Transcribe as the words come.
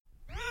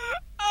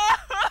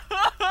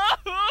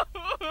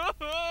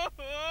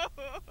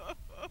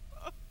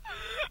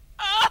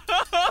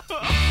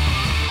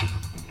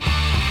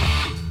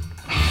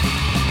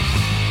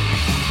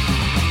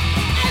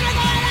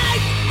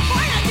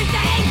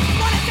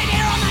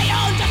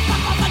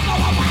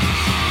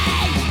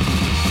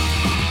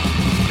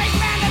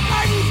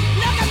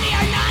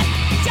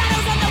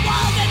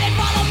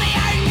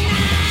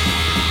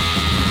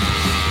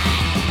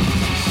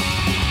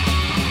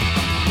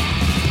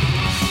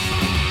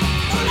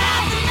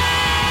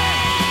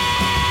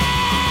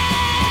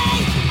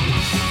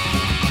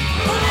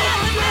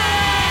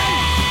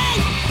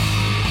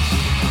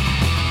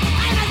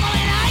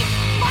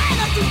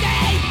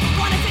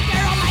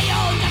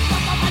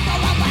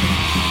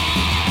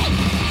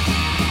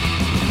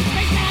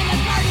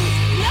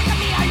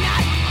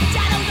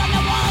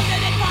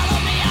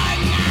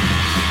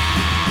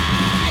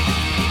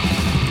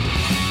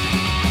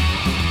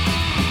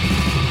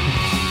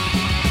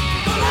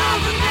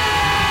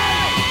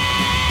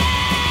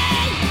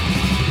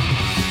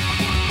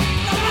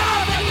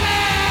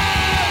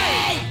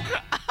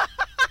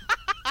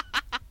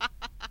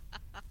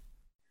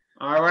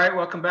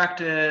welcome back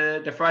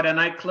to the Friday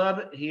Night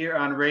Club here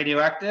on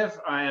Radioactive.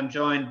 I am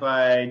joined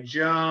by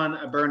John,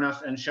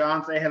 Bernos, and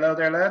Sean. Say hello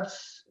there,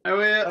 lads. How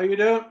are you? How you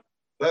doing?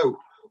 Hello.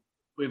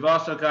 We've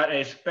also got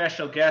a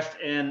special guest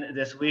in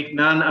this week,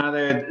 none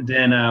other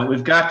than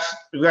we've got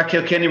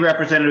Kilkenny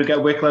represented, we've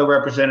got Wicklow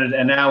represented,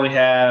 and now we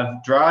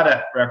have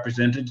Drogheda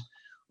represented.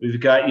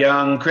 We've got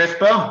young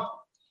Crispo.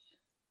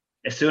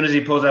 As soon as he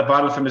pulls that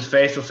bottle from his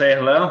face, we'll say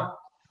hello.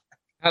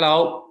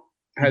 Hello.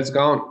 How's it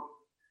going?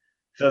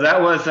 So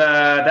that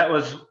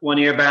was one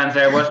of your bands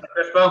there, wasn't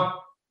it, Crispo?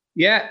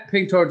 Yeah,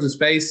 Pink Towards the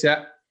Space,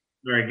 yeah.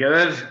 Very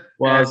good.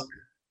 Was.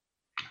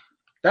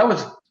 That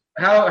was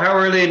how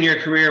early in your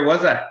career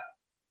was that?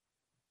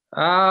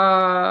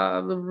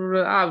 I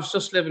was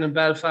just living in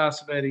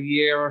Belfast about a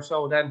year or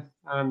so then,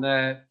 and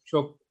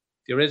Chuck,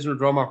 the original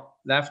drummer,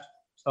 left.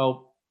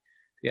 So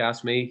he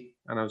asked me,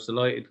 and I was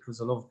delighted because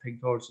I love Pink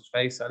Towards the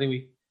Space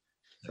anyway.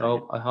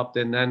 So I hopped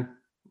in then,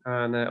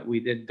 and we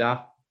did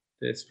that.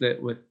 The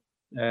split with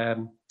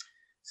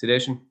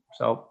Sedition.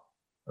 So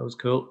that was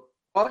cool.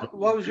 What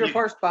was your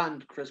first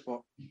band,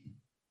 Crispo?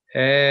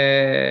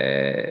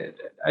 A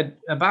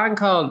band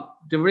called,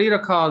 they were either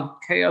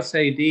called Chaos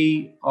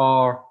AD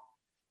or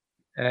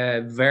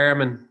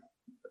Vermin,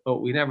 but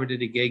we never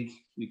did a gig.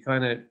 We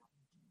kind of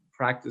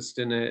practiced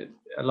in a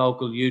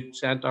local youth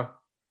centre,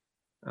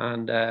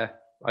 and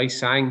I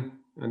sang,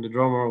 and the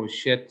drummer was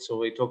shit, so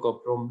we took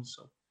up drums.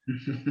 So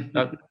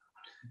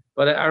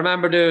but I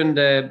remember doing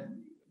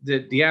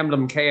the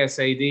emblem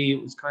KSAD.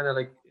 It was kind of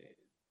like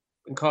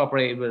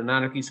incorporated with an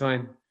anarchy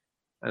sign,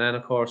 and then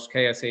of course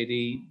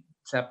KSAD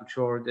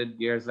Sepultura did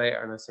years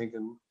later, and I was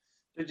thinking,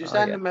 did you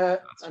send him a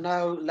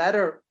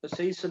letter, a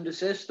cease and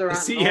desist, or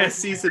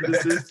cease and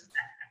desist?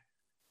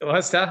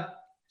 What's that?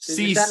 Did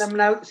you send him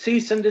out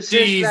cease and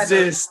desist?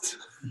 Desist.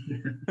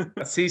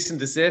 A cease and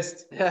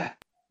desist. Yeah.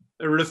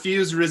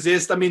 Refuse,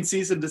 resist. I mean,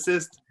 cease and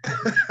desist.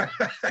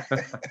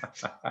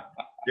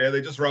 Yeah,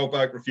 they just wrote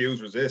back,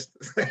 refuse, resist.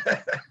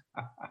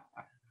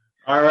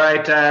 All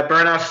right,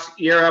 Bernos,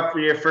 you're up for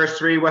your first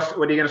three. What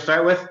are you going to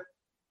start with?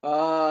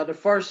 The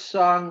first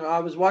song, I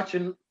was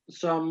watching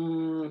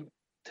some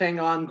thing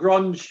on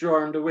grunge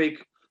during the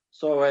week,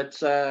 so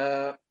it's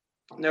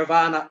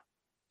Nirvana.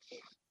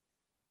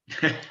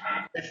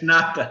 It's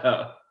not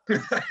though.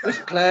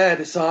 Just play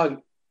the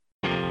song.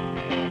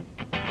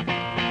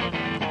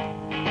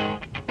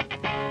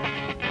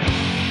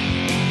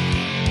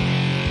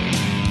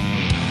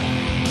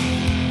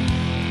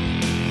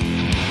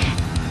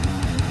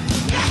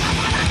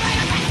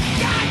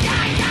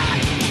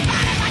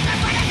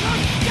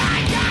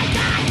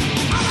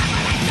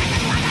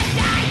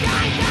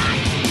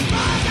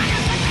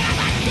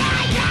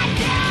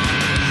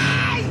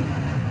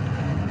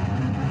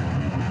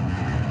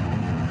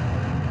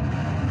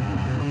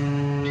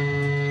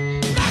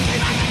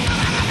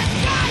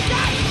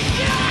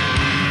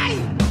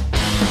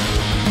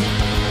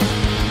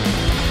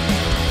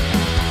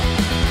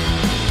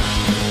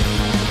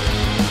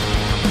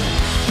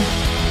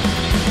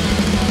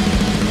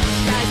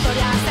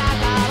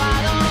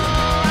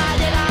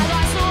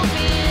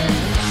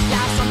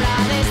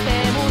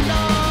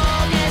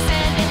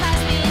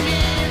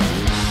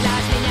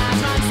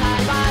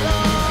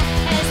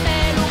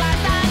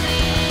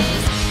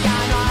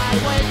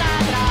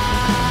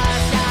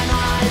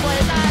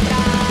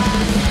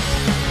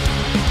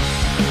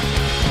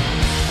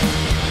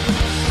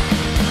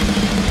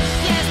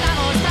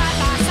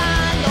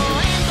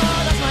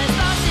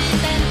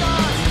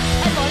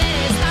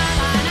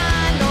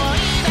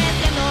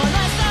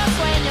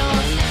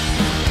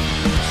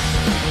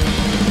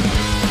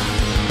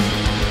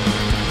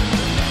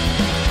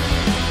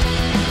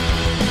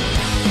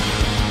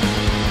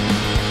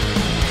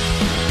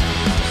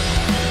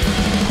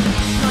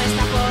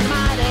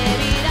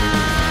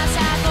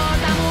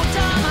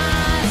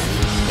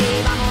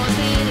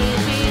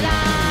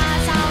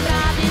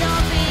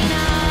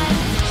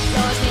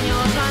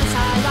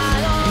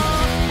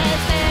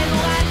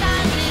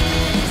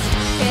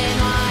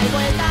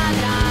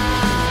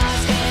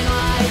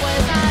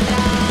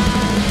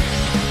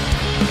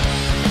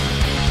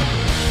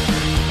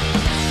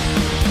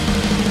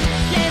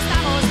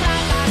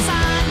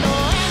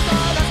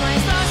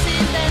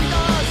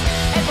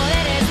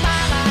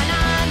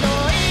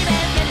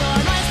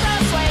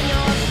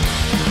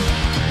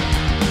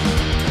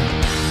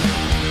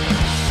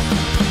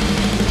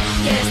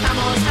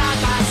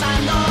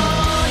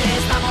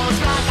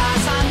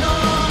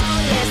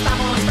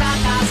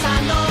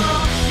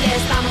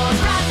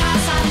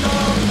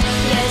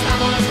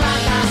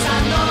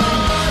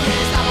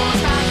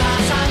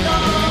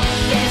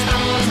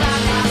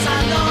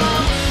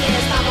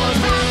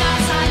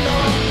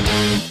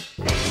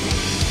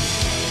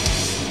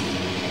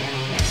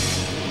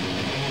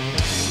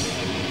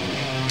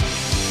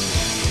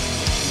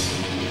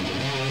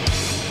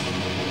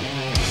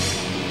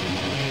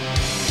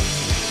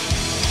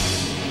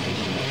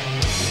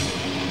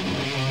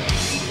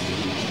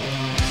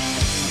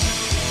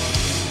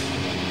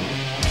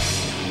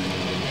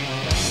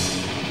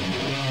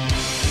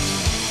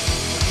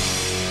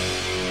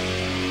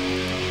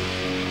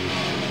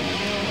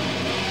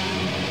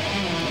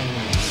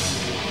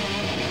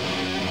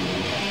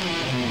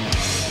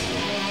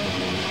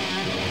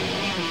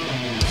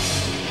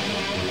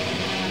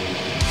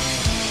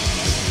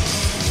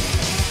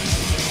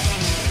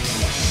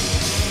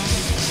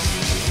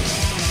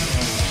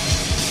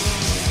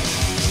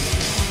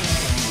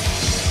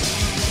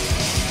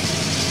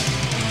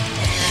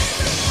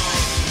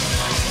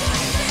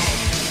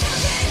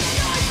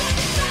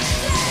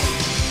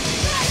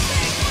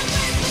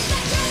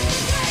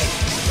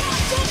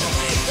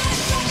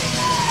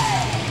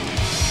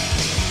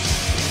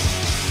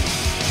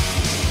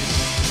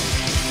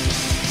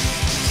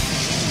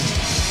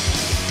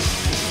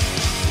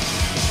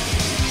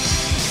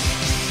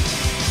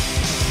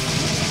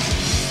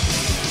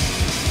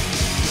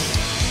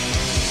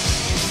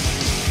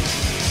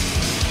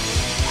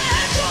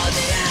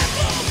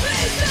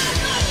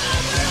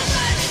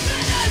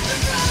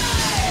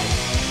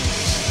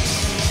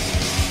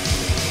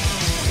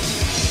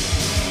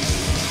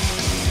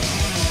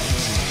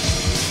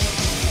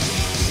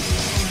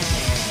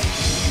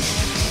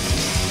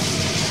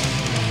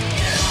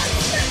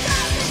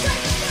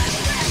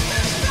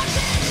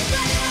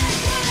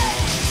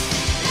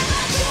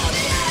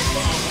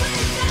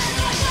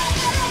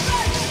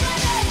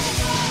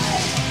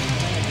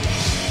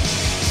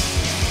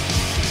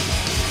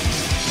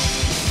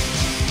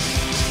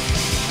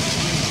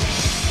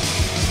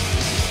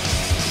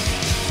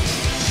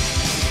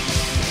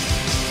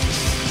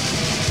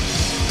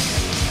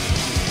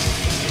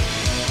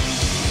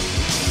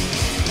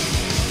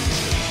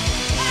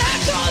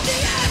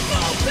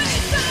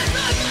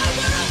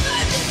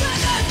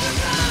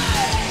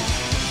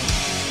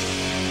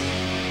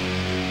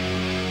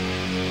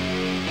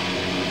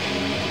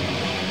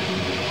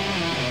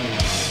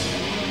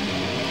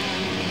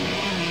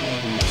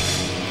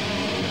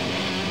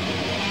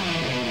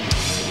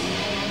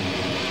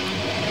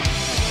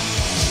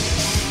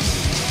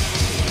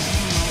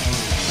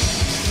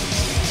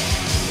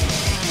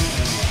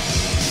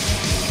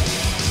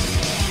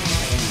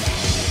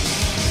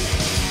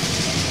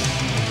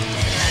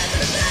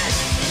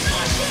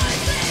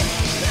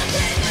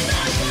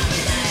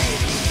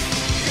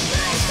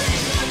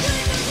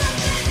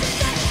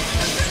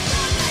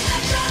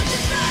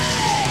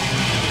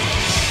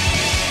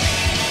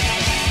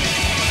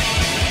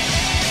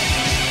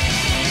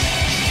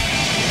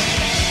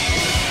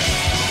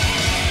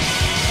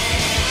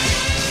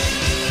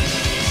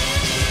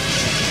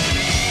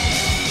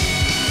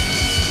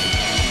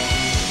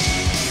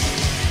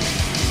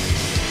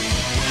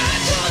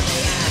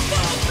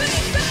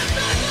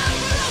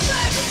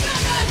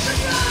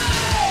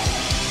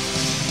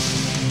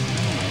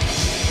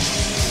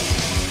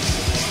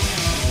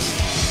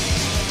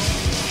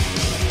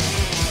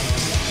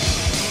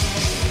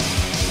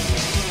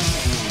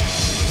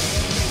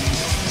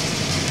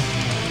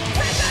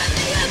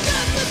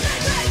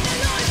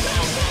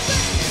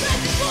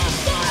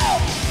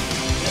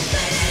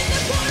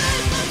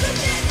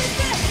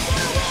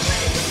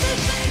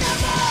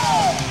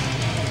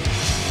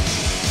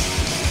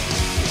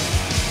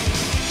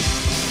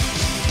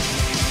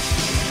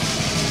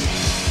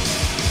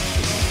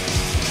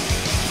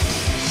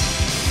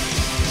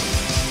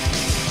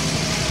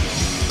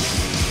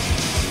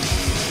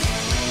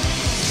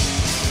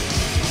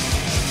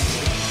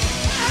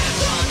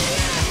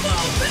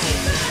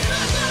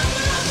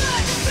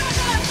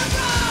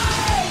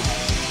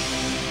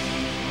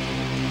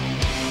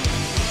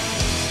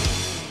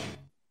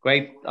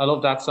 Great. I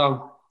love that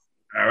song.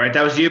 All right,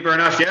 that was you,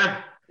 Burnos,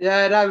 yeah?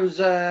 Yeah, that was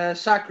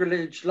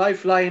Sacrilege.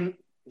 Lifeline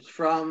was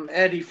from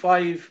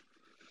 85.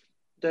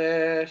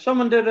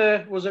 Someone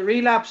did was it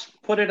Relapse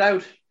put it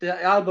out,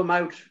 the album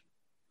out.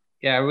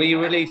 Yeah,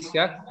 re-release,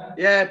 yeah?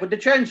 Yeah, but they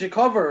changed the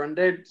cover and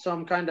did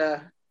some kind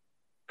of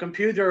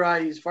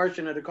computerized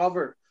version of the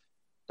cover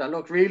that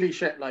looked really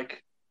shit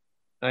like.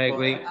 I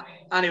agree. But,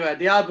 anyway,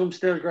 the album's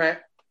still great.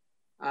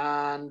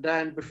 And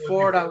then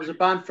before that was a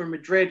band from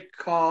Madrid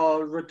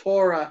called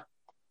Rotora.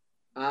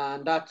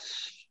 And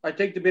that's, I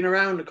think they've been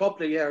around a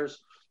couple of years,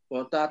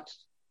 but that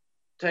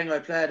thing I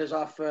played is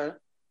off a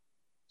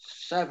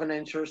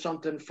 7-inch or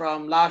something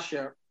from last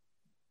year.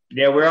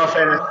 Yeah, we're all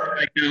saying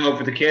like now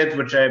for the kids,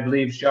 which I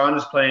believe Sean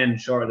is playing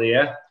shortly,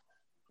 yeah?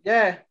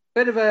 Yeah,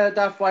 bit of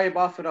that vibe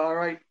off it, all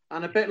right.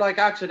 And a bit like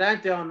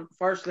Accidente on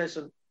first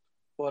listen.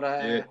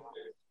 But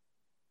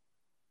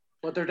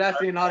but they're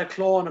definitely not a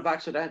clone of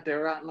Accidente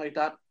or anything like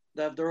that.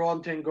 They have their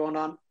own thing going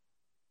on.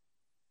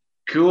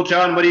 Cool,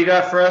 John. What do you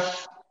got for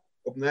us?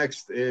 Up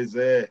next is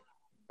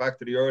back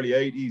to the early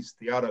 80s,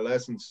 The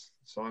Adolescents,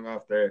 song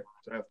off their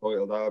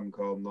self-titled album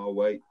called No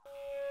Way.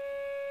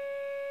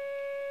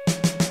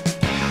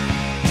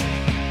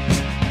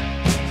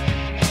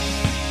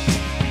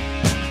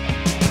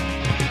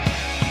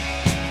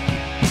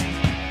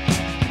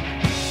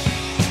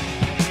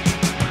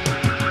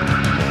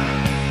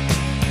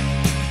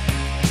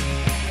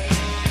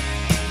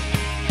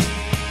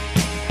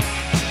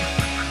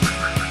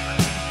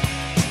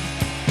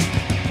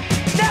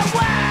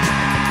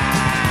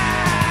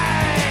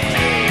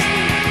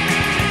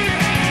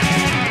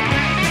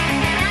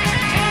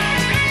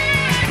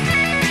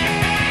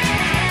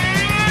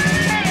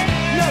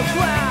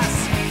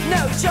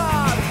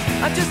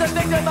 I'm just a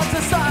victim of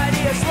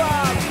society of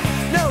slum.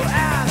 No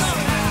ass,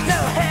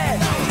 no head,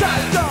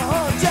 time to go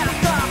home,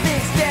 jacked off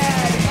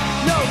instead.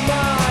 No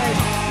mind,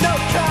 no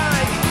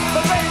kind,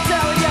 but let me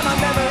tell you my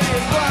memory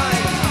is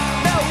blind.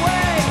 No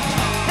way,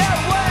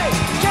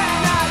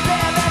 can I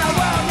live in a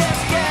world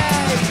this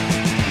gay?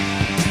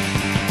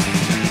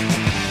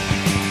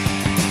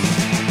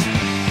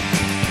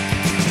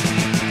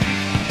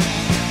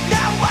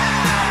 No way!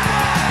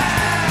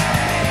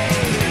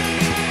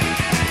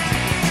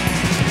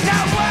 No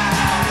way!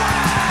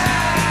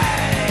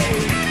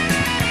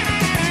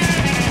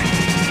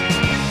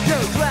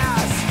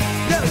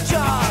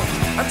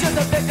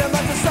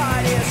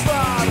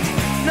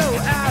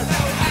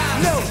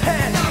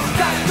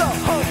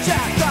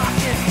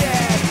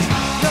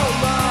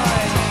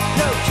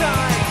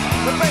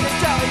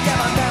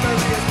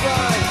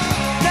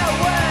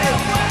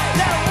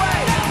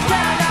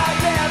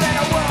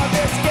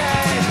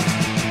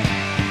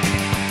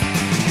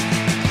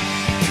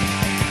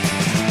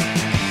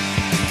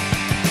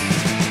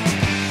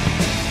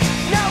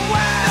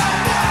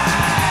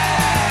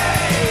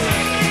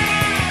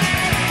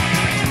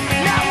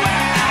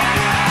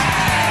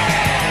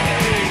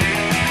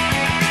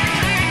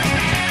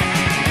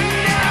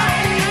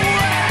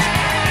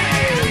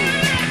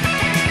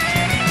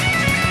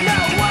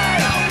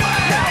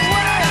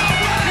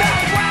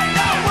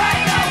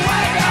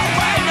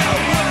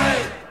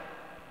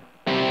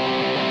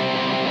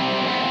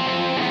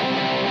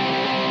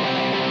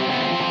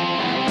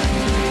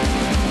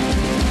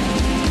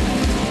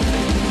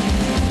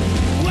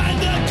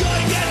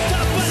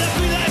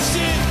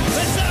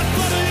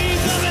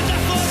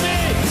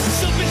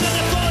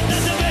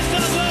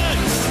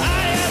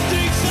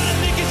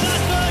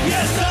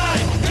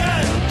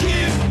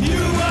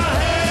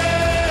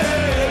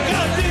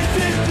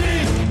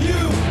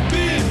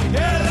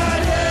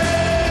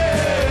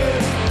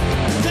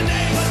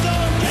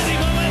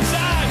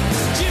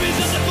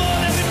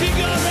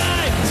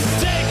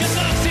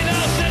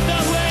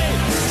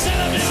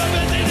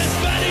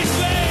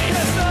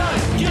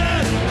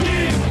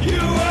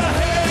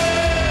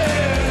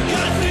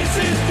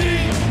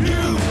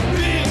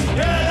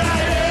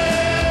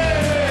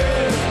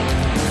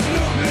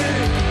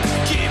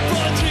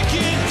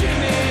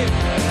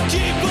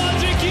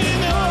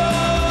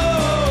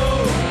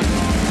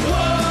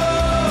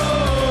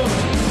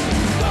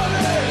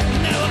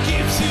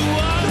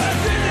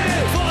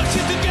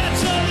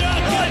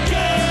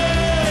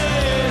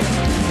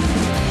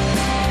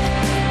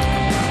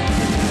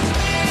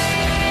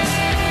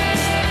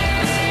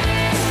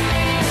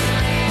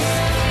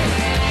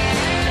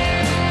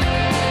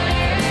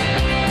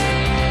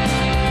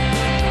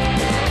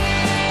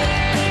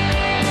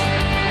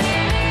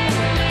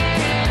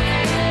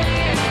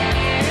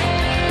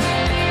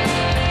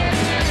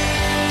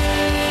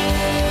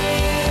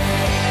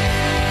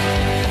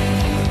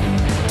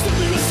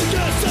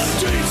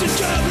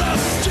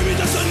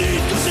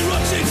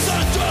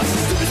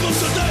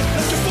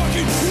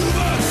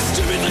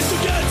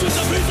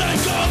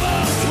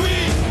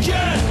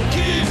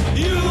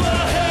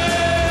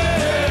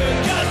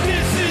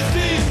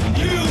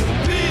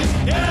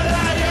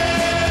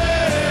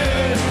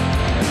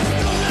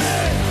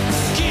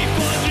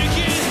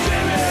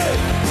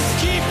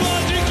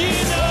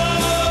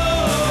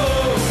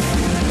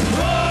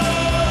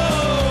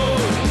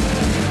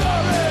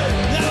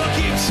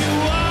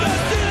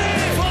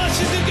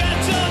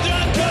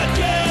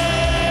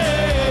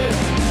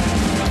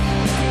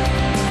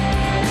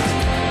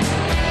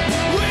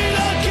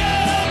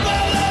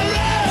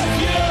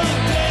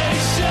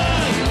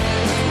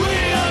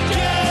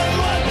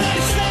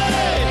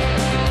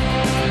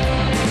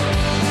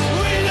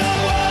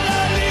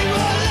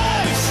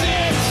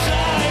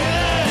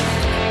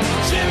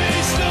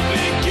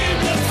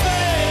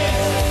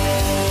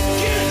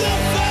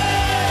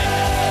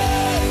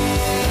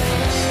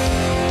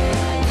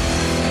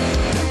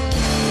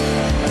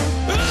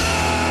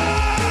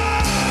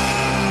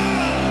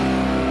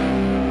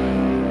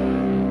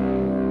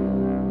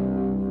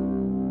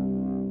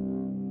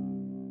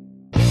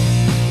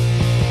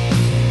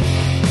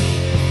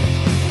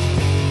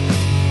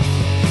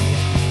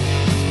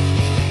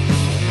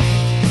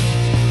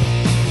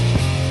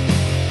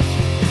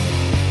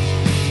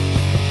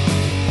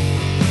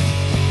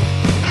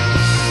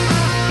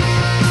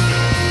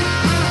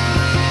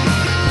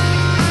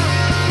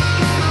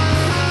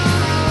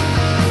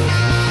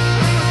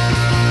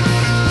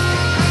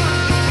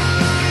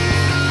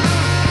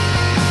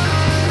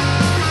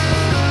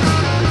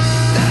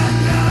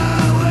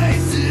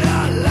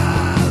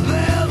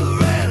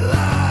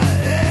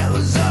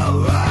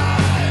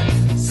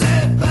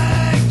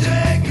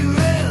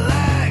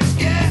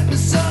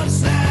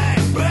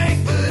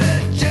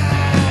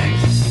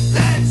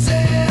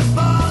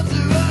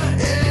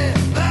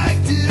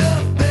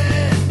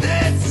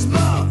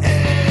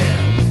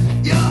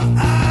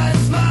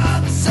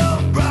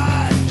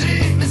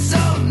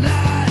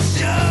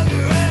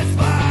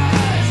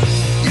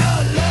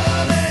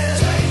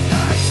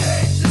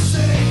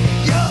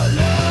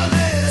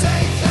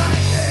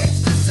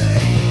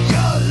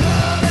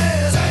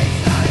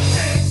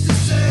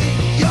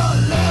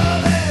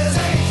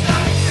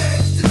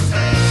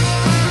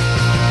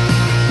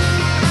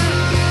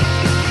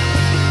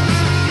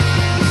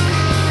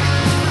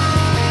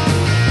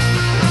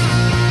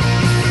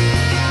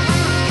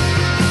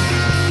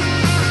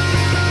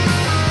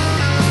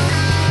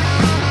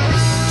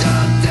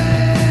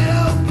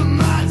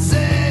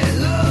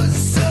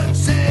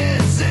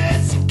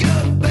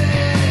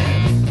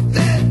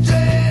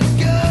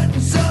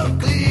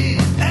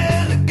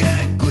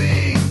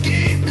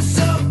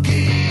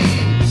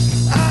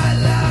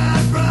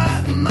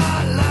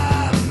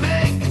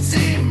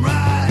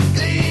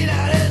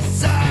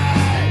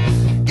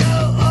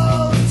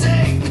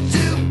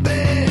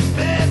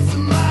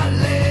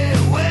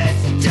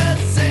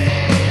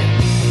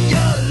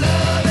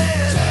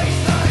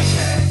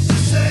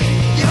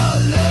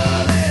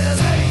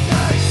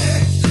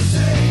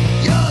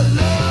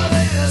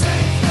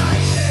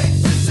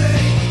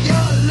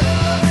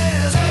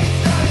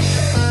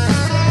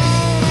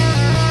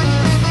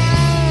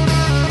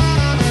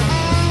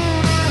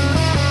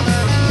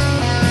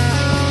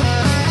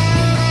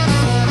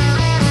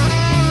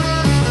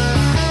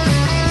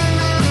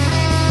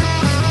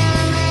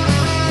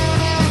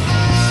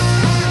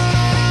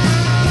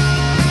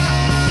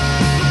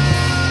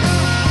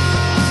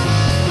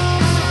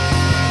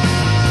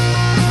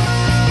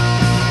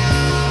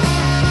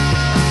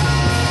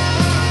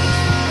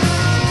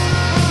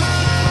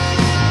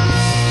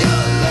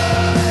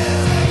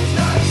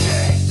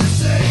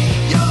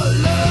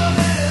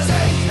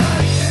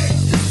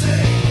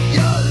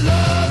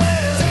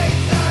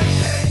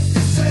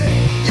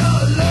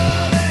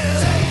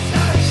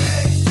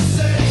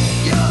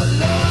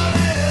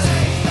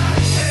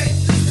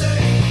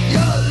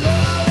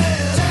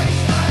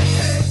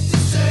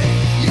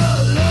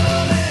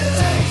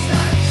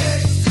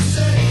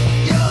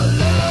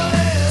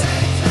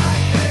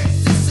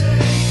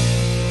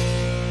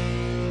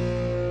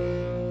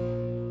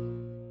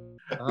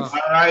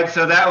 right,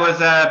 so that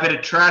was a bit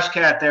of Trash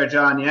Cat there,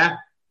 John, yeah?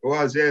 It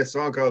was, yeah, a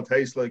song called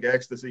Tastes Like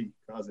Ecstasy,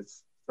 because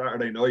it's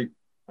Saturday night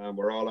and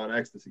we're all on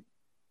ecstasy.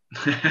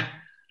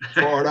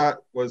 Before that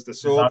was the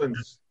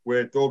Sultans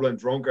with Dublin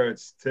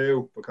Drunkards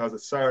too, because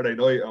it's Saturday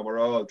night and we're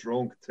all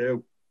drunk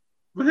too.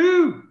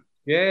 Woohoo!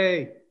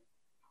 Yay.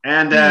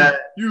 And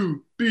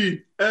U-B-L-I-N.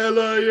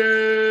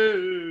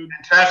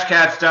 Trash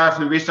Cat star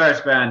from the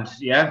Restarts band,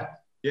 yeah?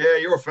 Yeah,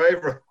 your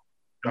favourite.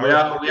 We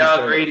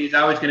all agreed he's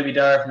always going to be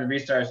Dara from the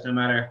Restarts, no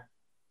matter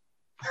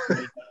what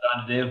he's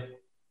going to do.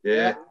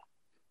 Yeah.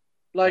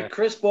 Like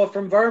Crispo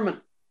from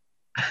Vermin.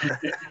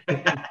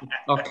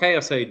 Or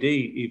KSAD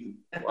even.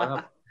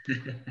 Wow.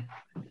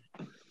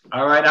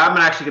 All right, I'm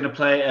actually going to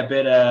play a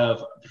bit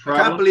of I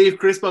can't believe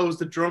Crispo was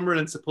the drummer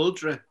in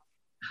Sepultura.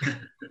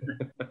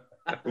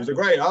 It was a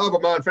great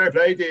album, man. Fair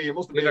play to you. You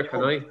must have been Neither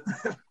can I.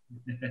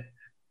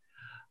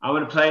 I'm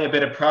going to play a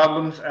bit of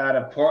Problems out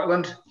of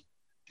Portland.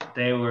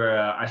 They were,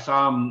 I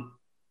saw them,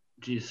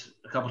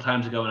 a couple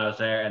times ago when I was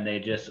there, and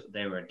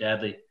they were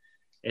deadly.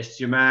 It's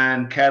your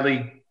man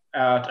Kelly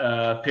out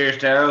of Pierce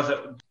Darrows,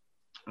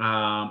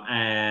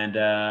 and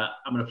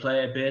I'm going to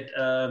play a bit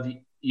of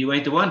You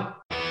Ain't the One.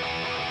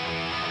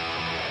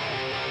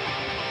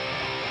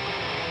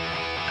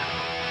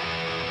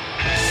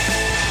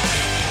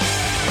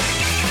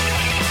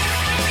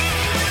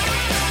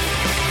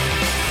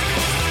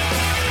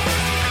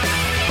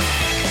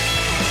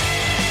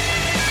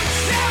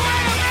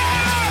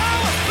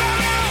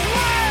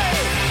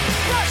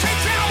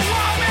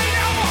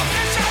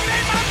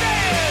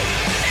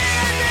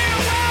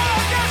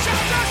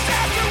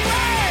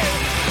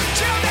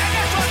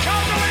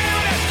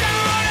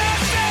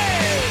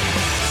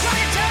 Try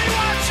to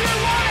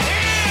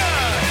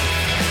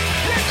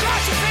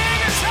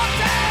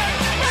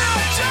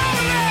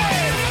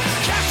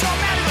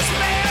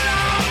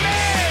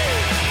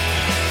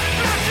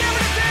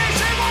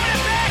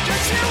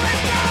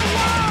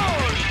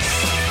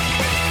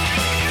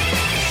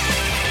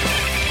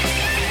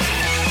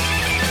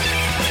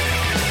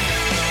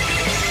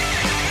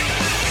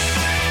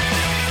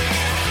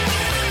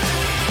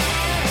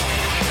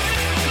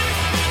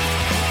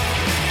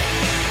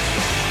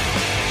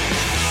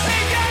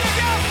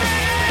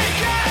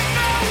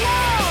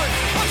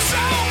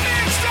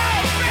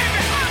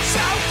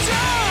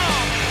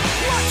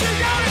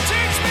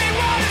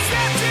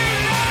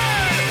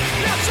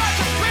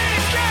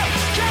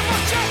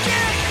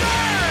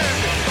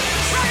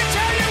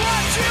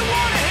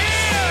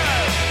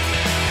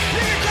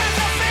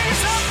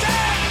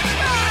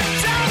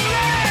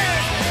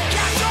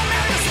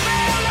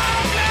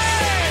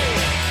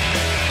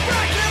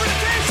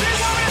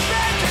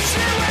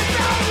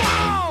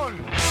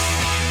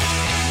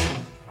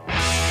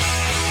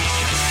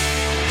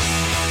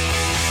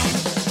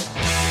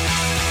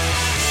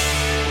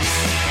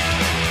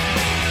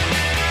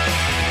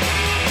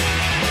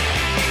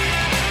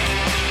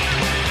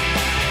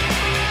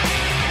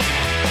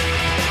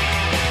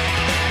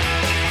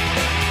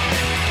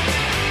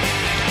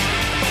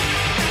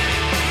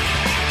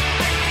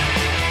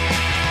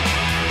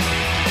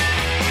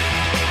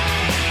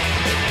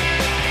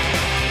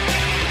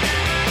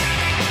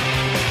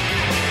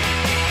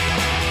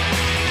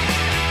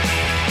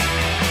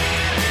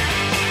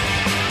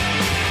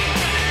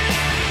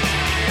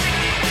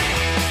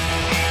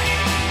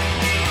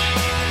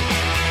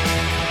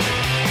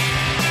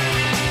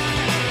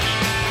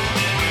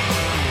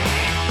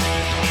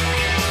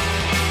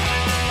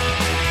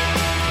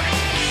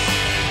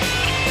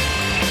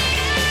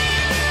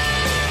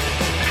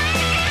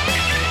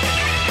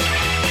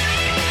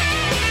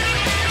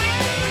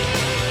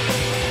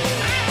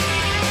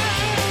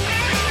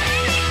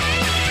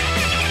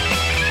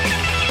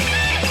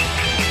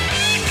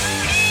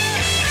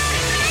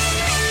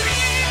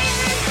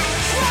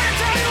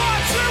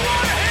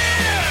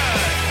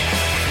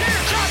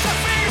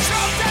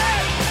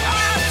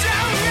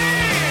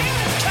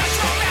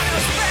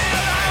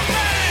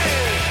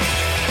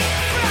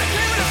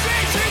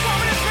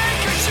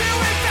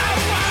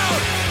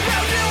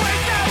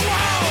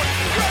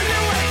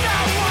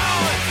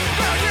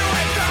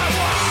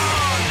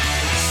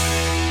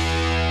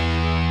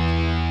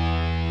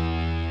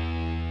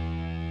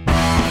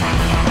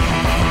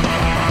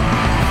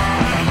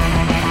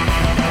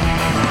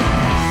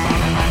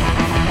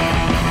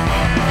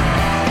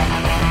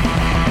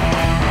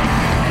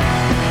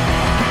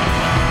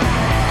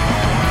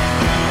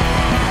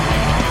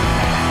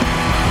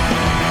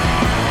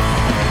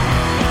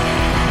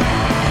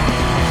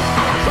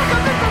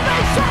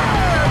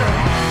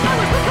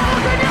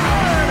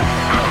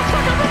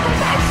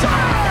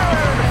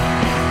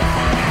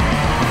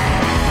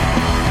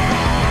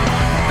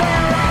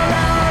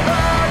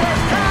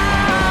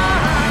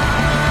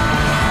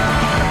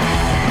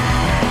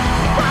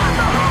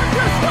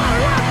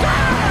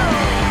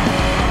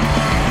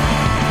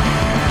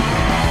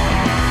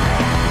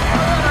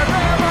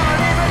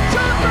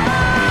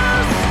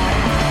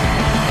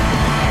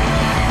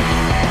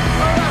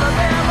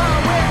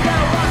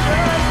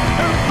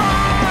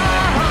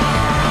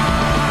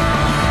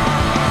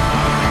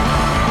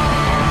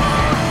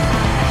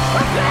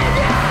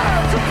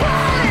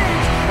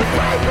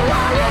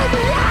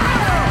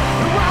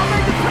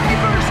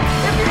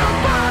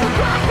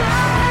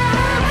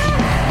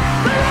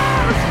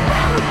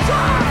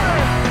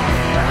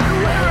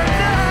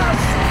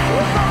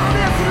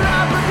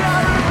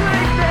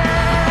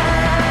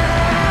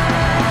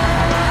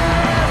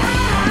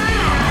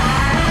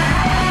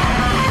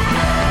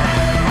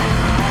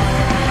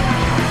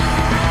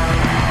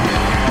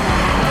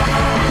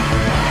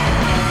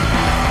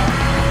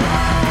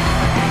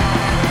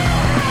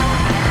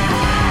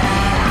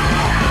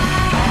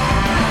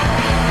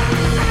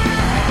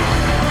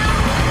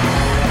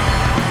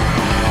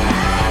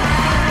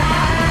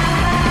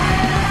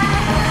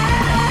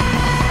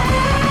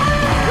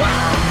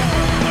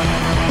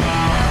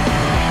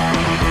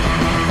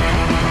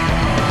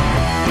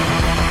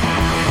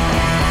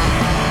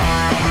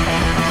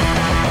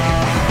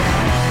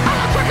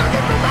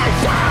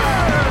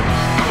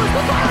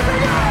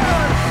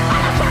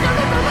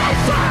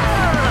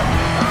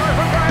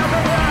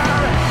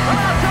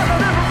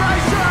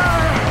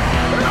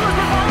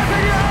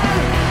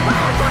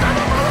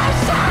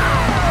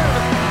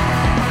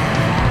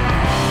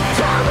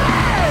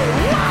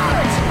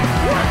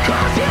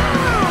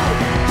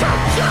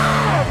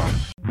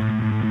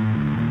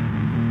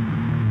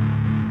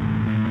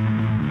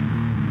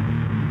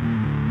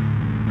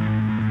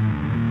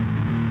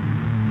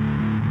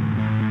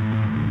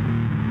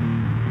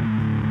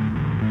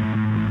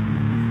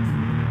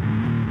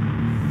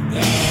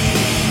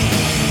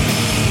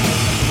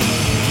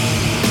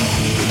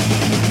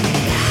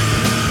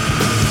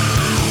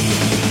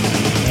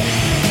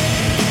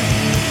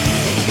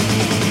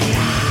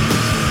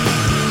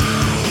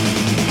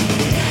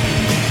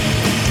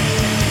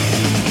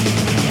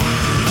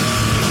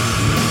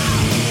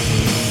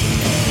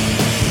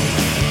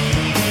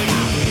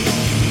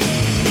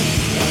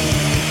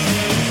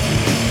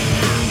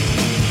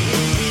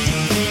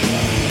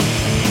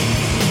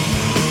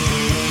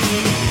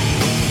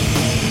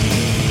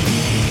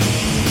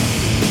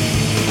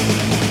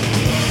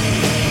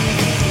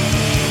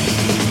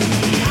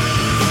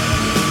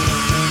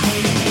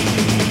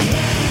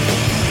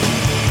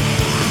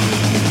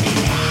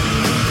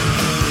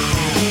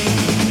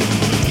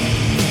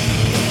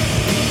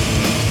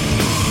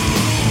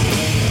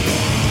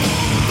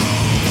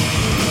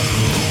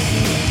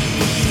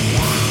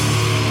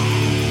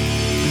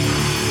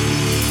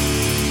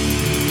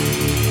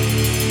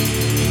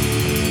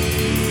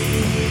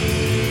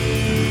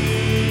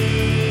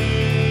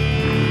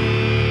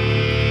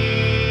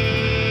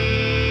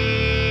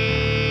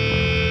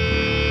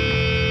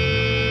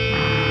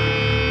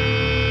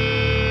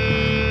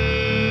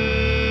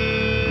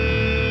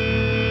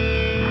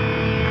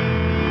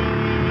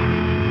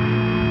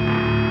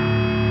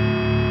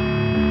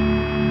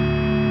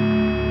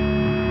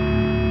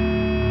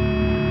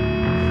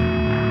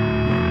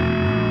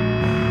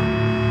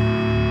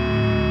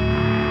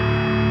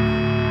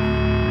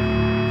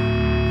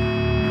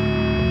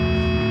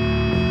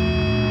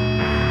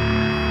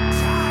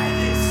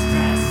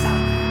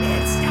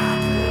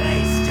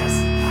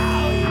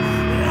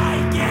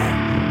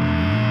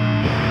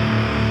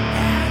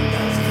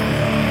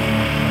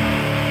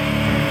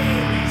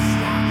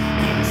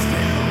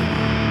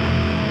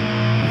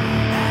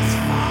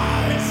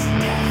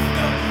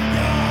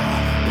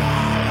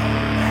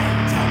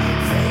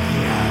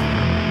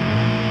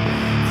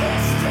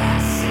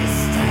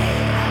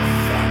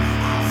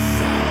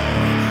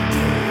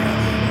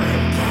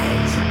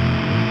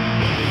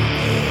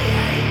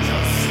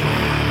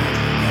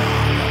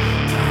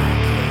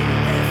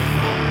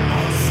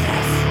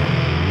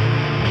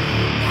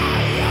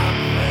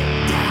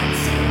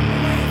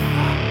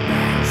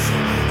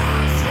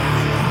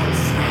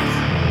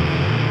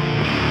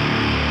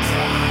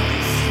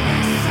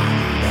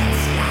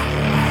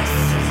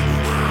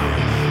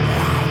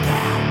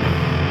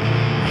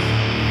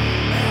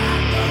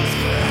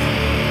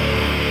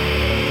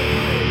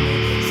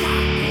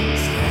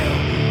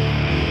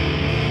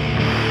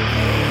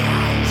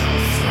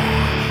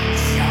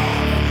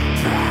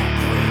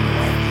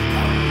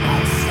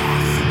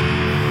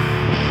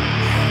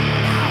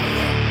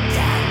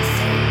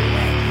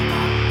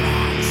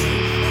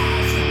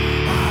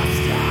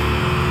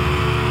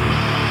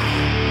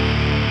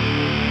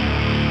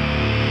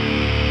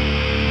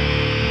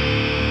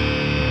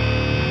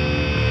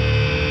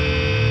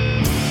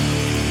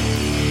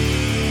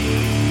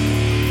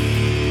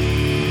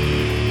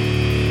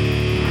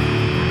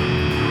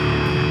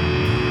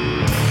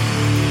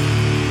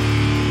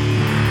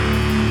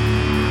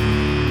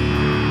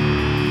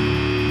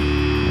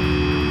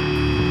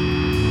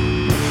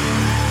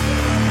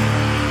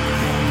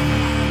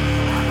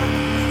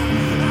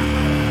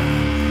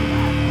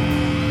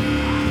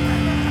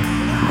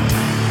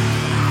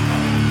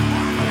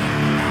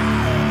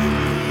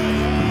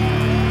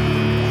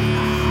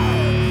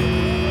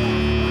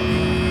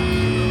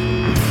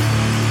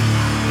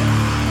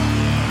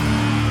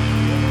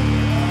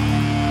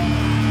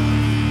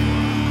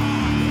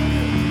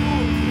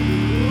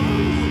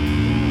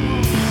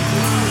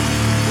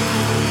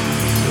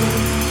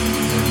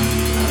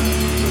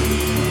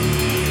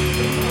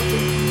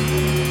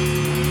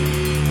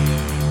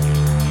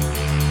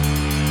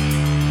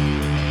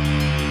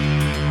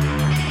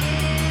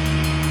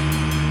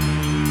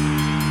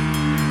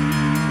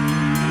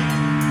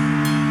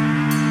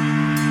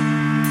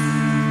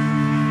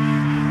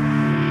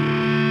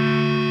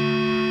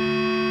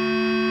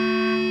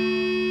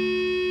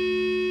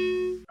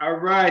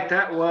right,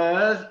 that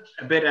was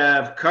a bit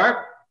of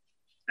carp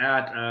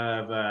out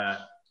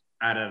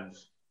of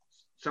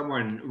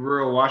somewhere in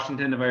rural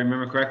Washington, if I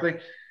remember correctly.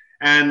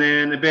 And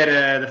then a bit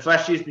of the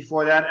flesh cheese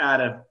before that out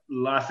of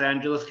Los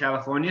Angeles,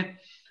 California.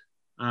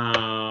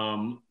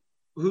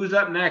 Who's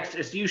up next?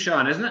 It's you,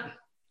 Sean, isn't it?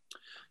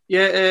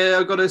 Yeah,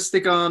 I've got to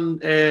stick on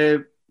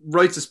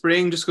Rites of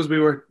Spring just because we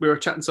were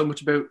chatting so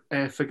much about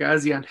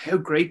Fugazi and how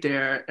great they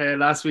are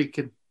last week,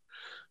 and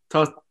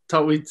thought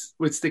we'd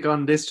stick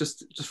on this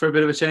just for a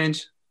bit of a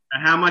change.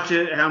 And what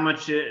does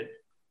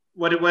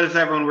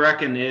everyone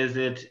reckon? Is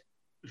it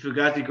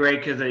Fugazi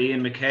great because of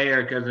Ian McKay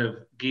or because of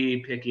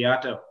Guy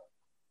Picciotto?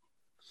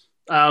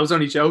 I was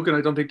only joking.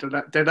 I don't think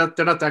they're not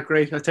that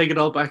great. I take it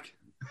all back.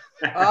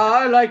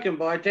 I like them,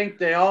 but I think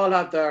they all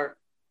have their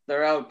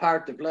own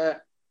part to play.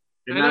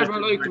 I never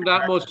liked them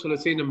that much till I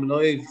seen them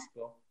live.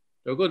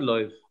 They're good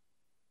live.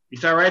 You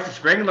saw Rites of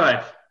Spring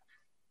live?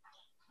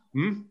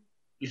 Hmm?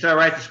 You saw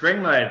Rites of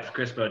Spring live,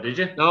 Crispo, did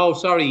you? No,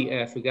 sorry,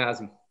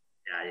 Fugazi.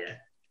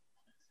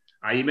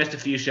 Yeah. You missed a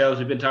few shows.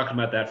 We've been talking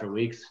about that for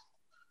weeks.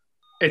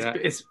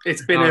 It's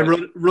been a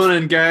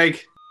running gag.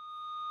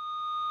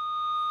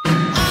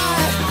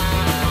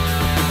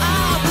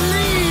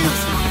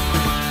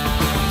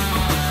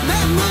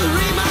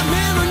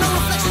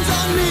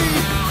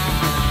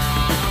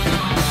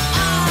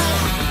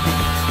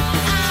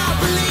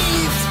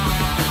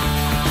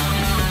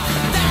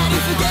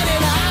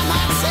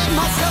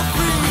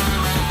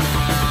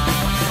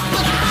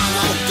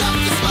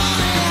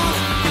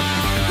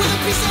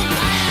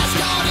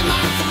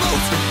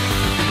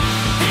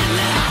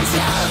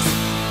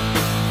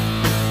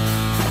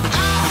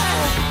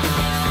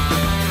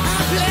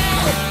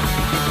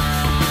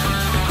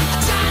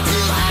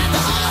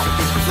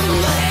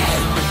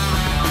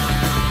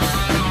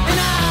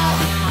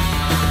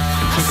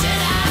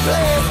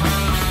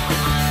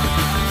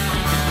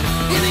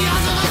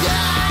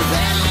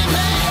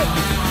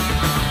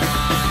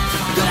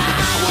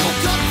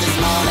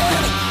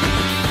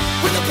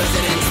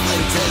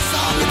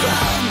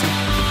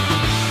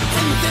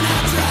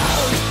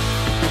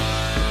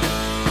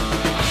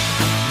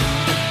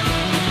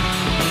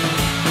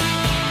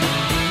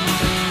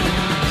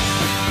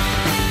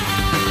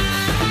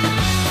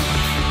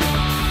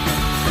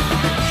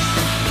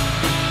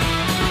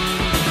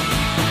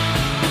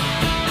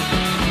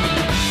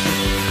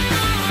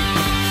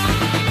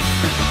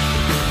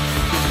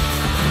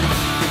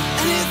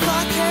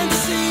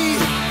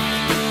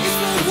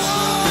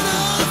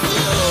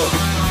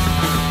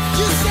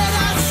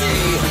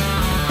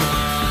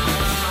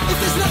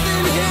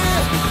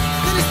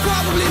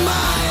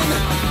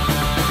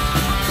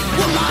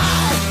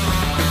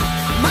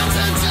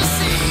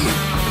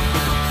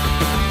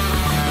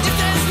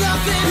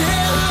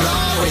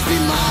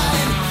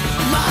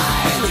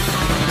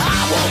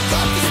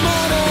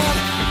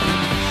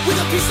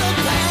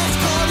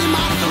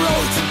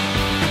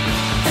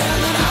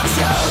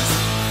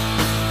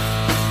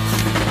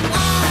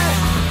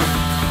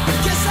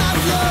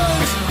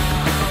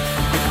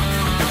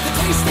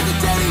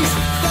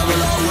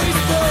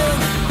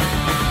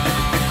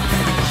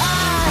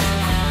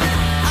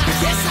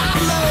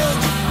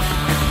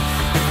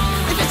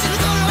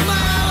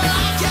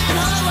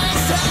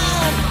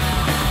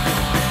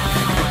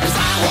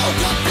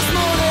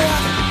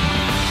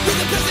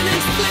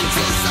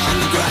 Splinters on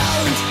the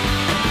ground,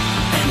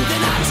 and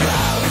then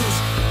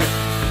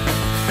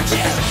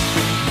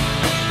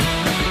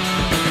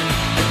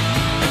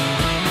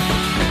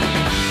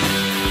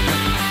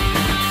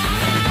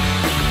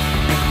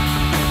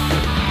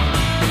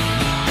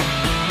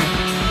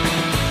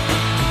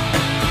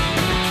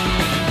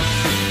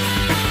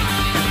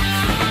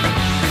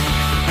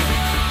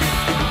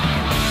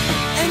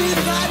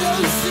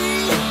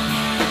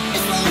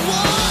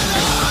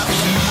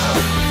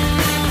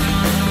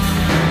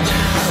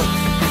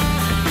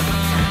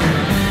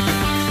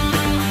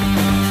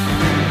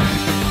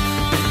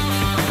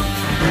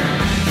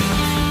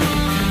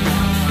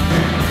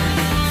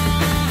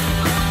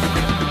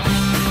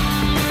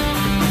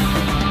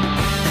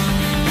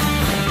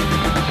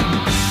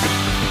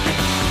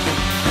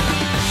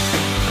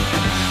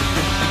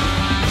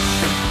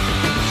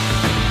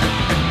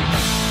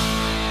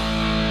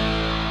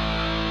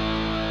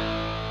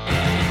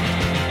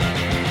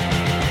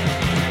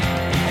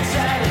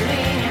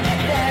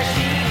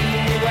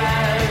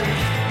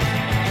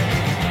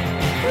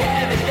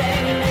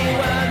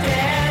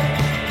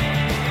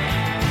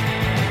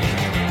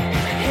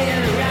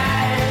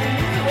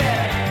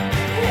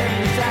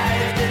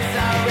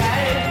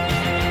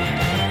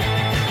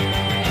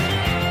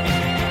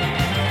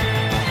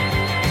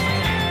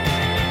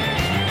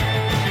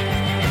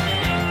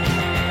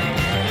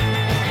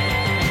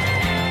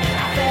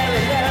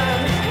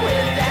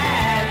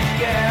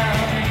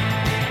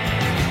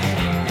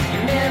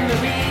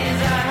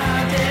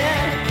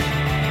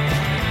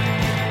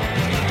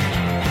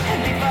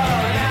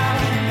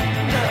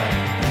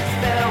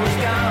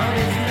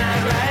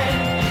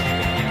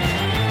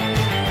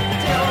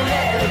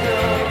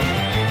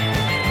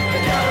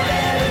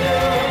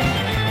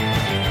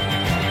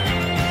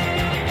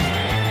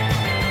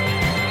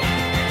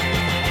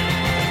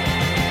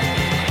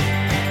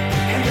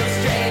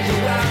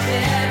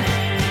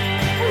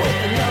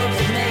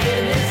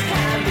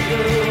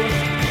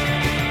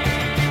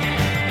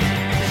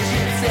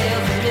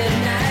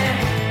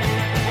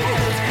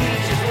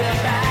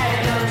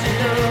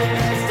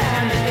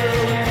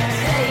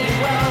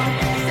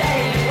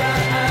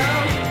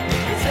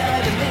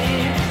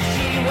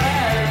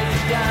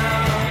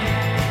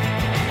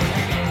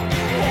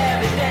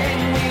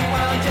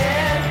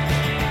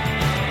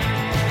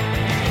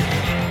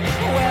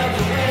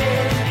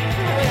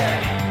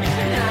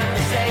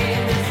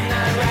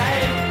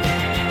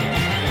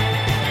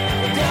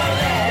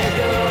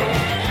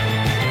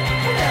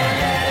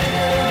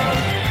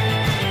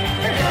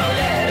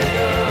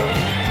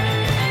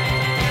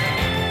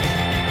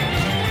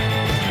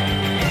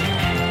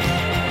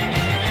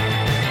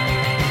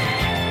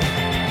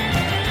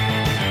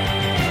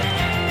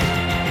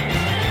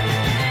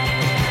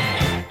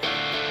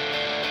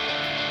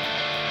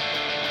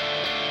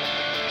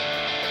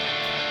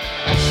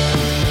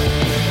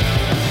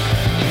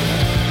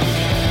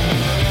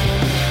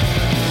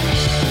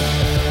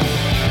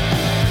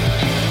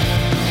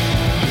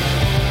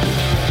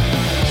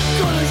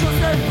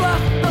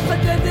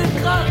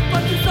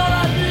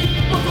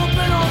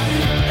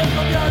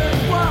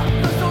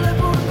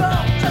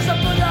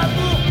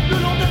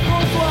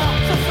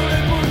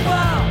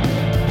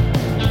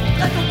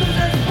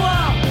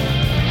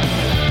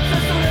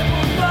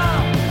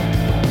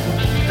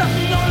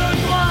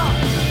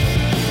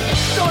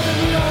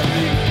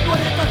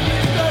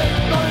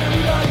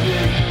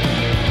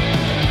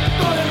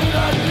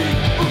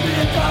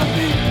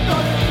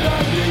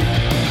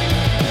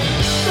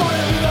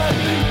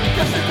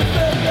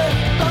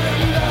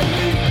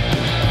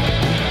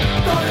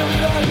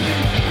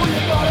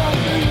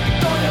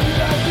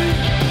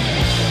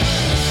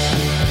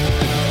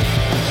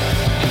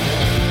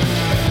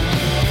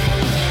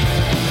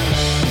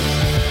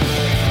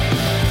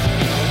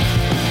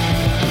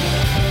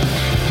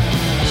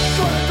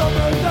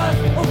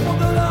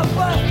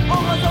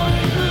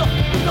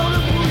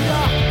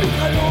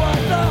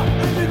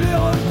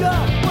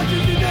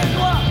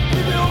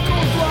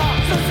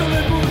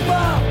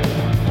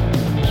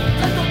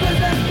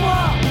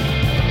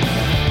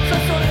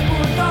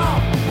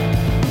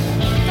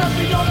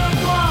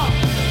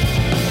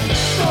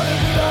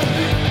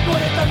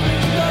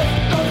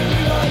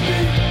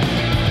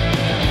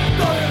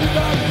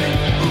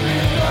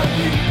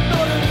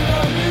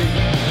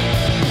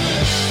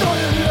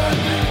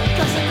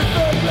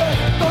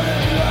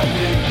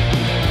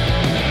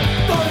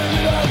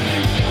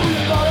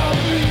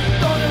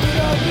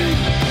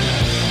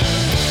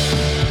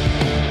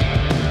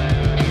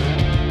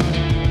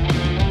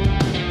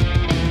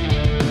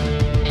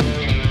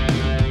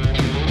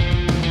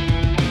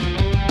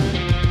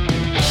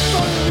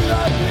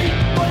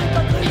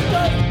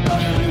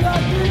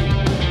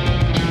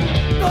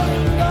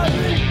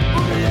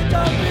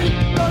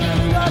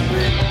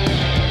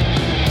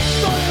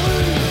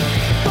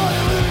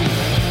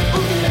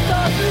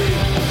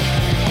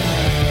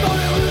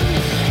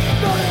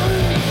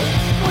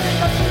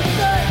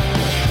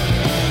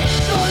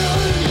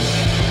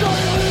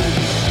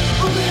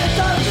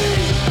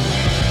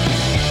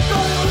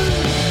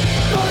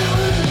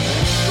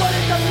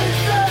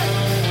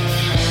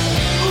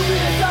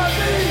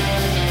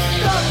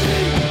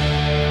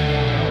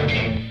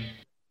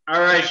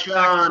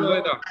Sean.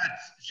 Strider.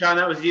 Sean,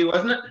 that was you,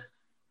 wasn't it?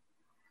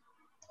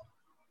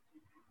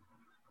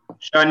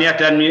 Sean, you have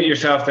to unmute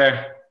yourself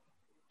there.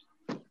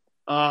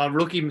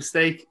 Rookie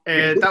mistake.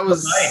 That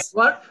was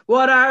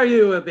What are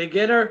you, a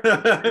beginner?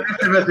 The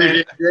rest of us are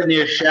just sitting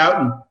here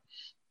shouting.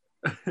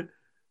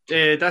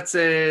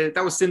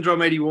 that was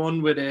Syndrome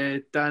 81 with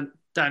Dan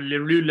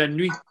Leroux La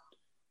Nuit.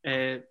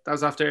 That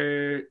was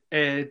after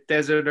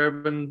Desert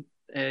Urban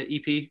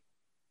EP.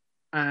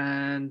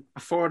 And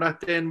before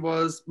that then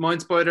was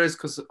Mind Spiders,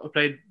 because I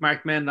played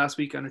Mark Men last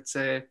week, and it's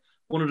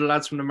one of the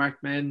lads from the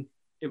Mark Men.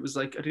 It was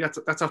like, I think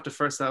that's off the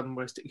first album,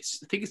 where I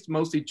think it's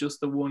mostly just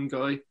the one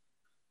guy.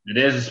 It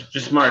is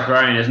just Mark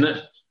Ryan, isn't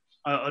it?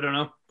 I don't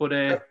know, but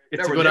it's a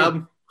Never good knew.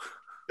 album.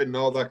 Didn't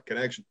know that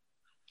connection.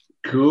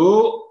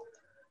 Cool.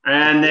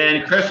 And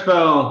then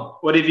Crispo,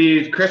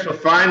 Crispo,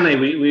 finally,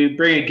 we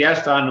bring a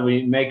guest on and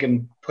we make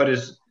him put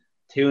his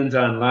tunes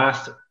on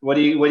last. What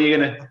are you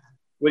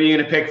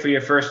gonna pick for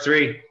your first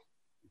three?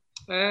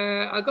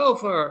 I'll go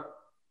for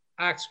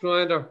Axe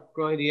Grinder,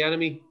 Grind the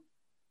Enemy.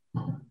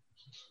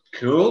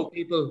 Cool.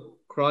 People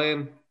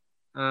crying.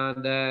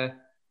 And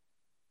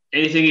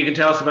anything you can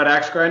tell us about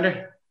Axe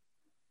Grinder?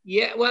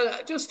 yeah, well,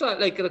 just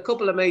like a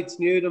couple of mates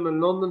knew them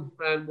in London,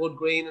 around Wood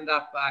Green and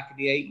that back in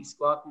the 80s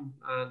squatting,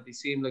 and they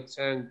seemed like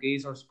sound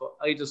geezers, but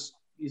I just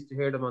used to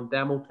hear them on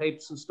demo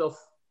tapes and stuff,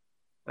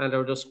 and they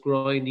were just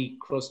grindy,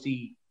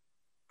 crusty,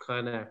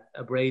 kind of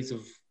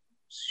abrasive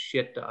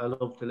shit that I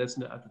loved to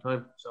listen to at the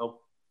time. So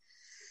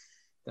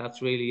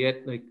that's really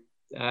it. Like,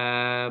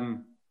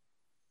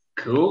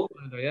 cool.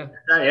 Yeah.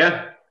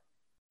 Yeah.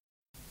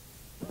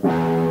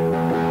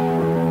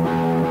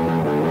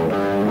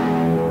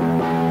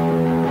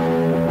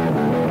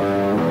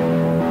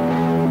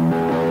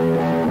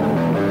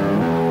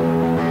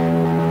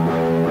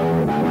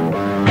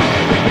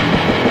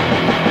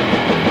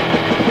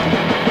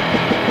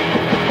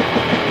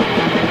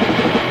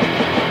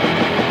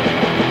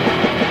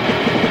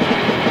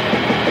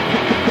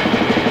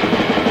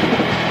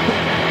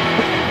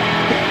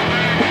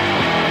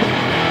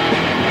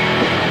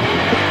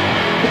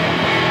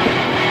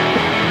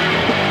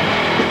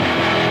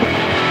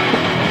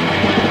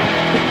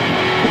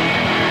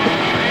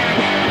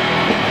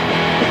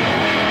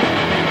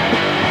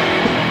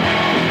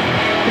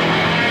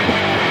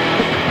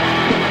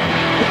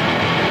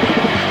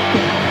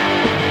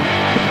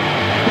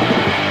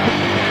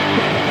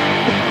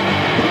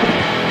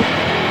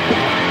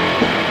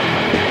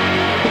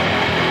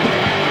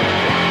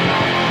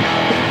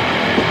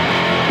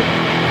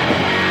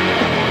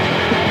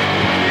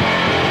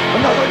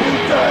 Another new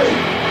day,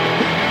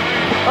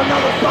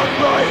 another sun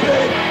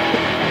rising,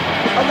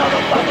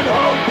 another thousand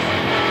hopes,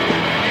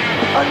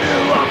 a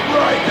new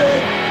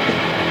uprising,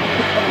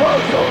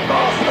 opposed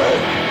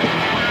masters,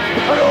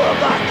 and all of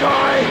that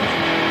kind.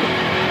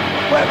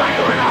 We're back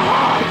in our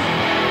hearts,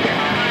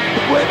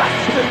 we're back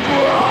to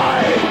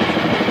grind.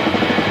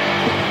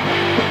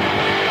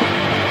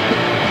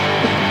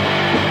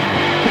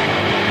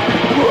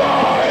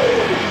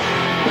 Rise,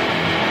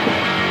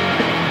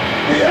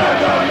 the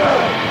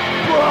enemy.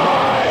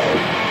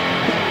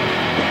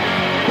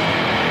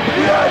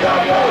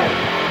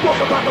 Walk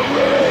about the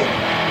ruin.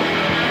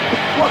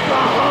 What's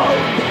our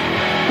home?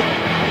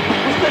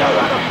 We sit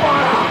around the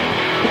fire,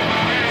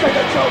 take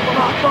a chill from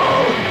our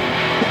bones,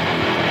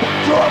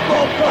 draw up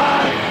all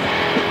plans,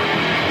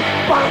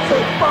 battle to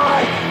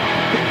fight.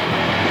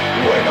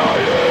 Win or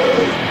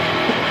lose,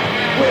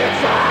 we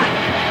attack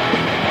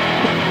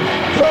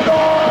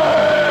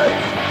tonight.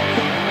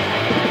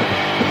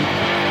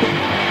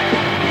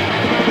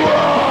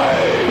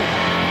 Rise,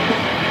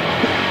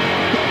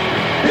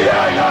 the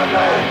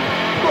enemy.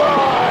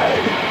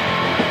 Rise,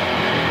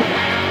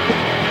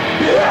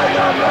 the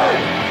enemy.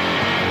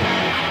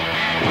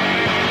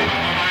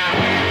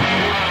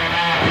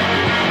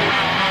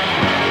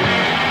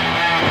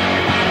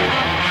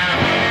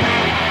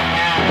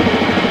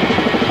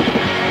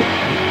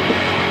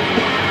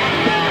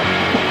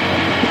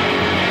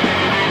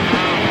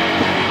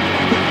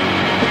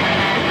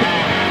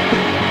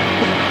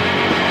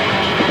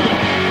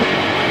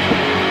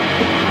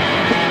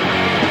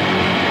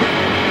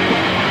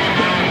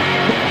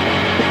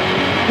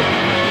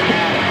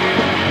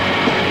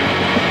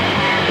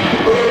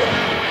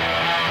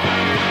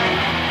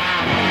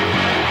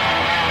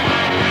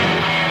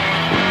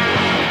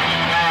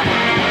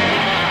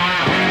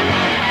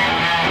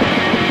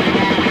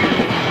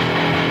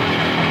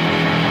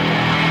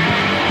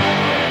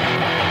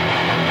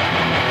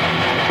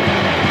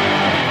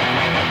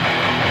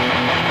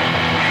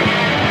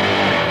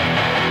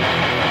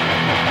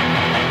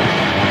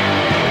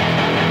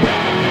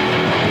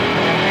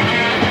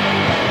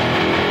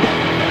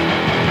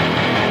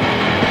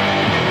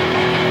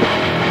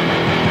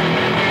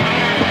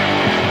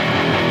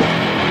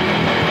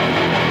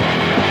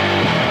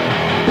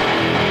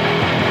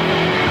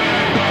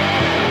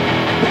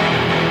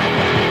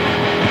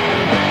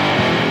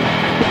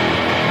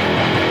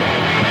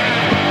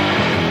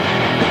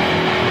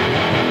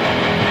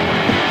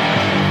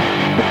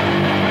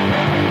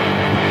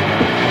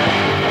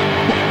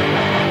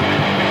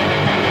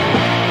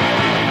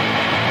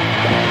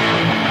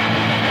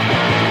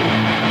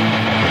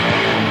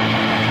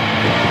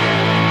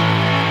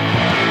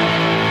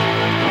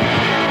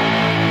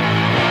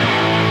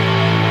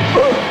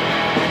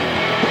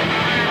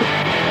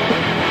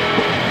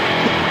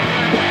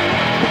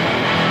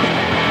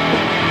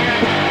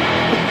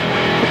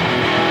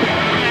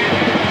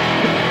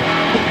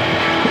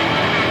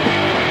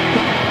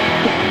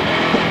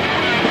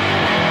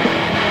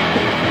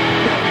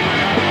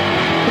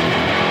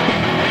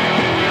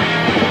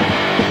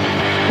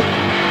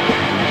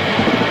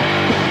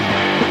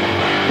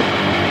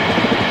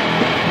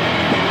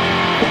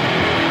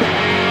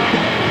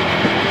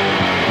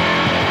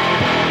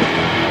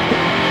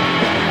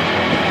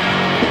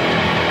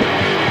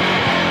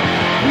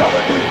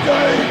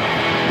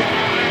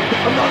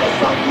 Another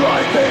sun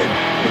rising,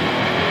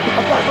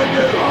 a thousand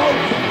new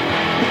hopes,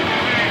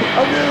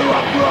 a new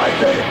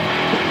uprising,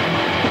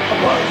 a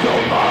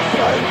personal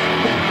masters,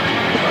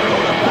 and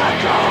all of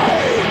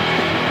mankind.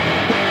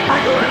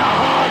 Anger in our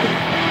heart,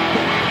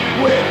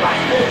 we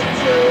must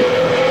into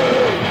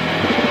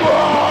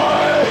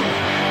rise,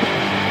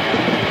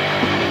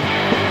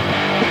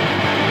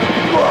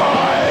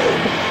 rise.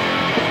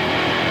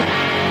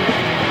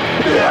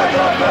 The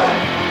enemy,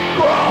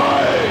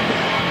 rise.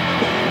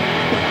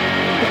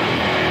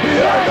 The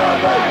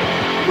enemy,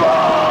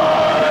 rise.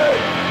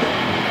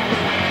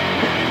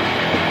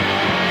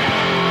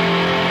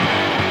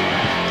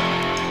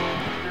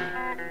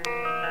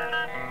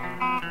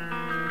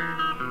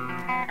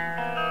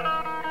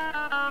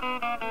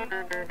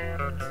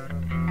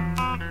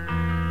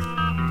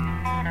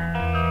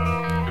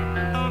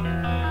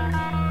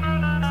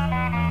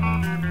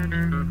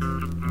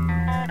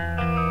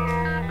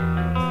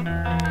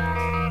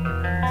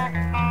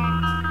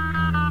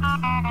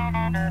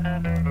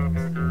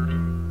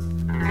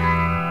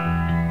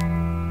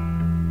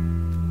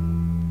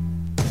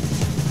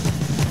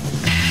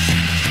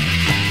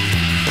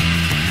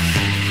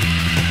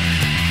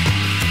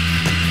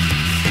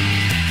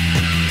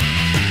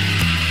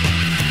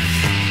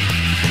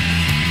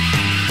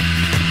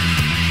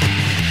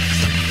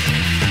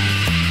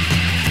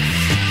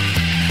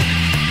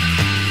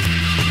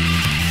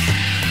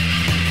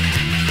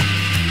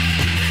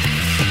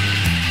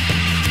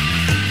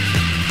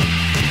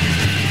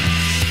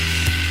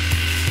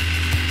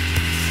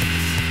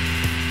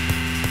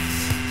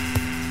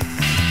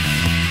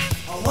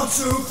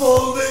 To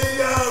pull the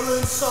air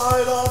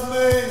inside of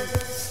me,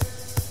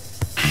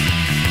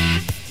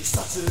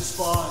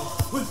 dissatisfied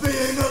with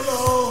being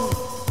alone,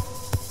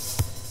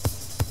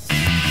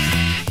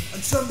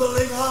 and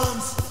trembling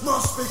hands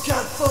must be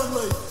kept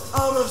firmly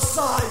out of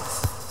sight.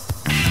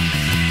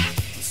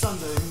 I'm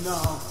standing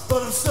now,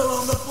 but I'm still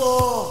on the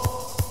floor.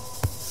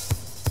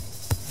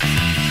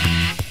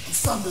 I'm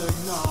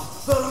standing now,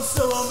 but I'm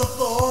still on the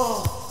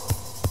floor.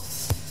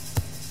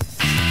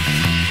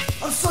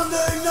 I'm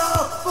standing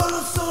now, but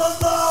I'm still on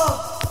the floor.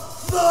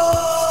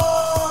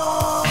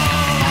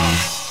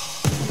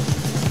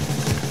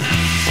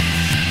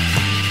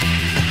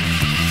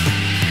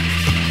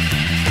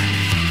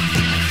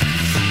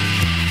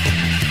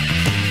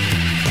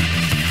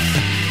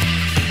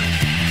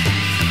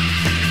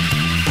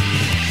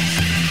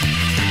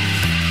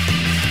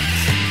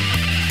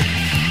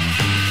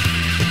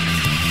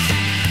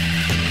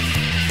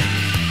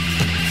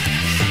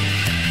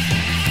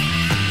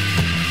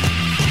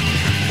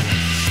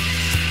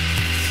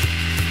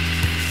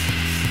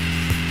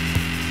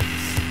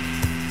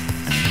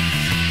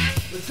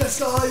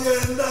 Sky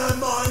in their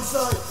minds,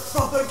 they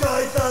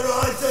propagate their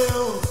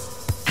ideals.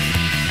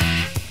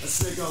 A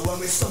snigger when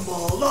we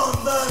stumble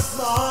on their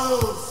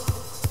smiles.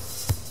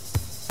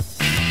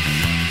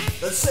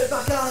 They sit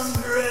back and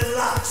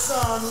relax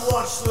and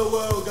watch the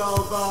world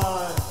go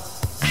by.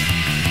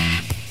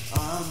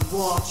 And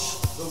watch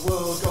the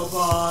world go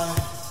by.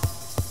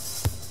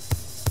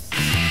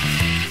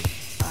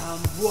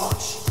 And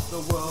watch the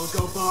world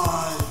go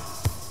by.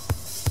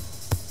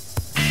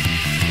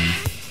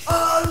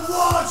 And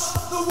watch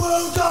the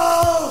world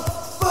go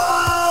by.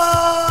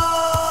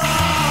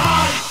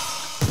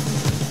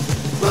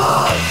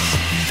 By.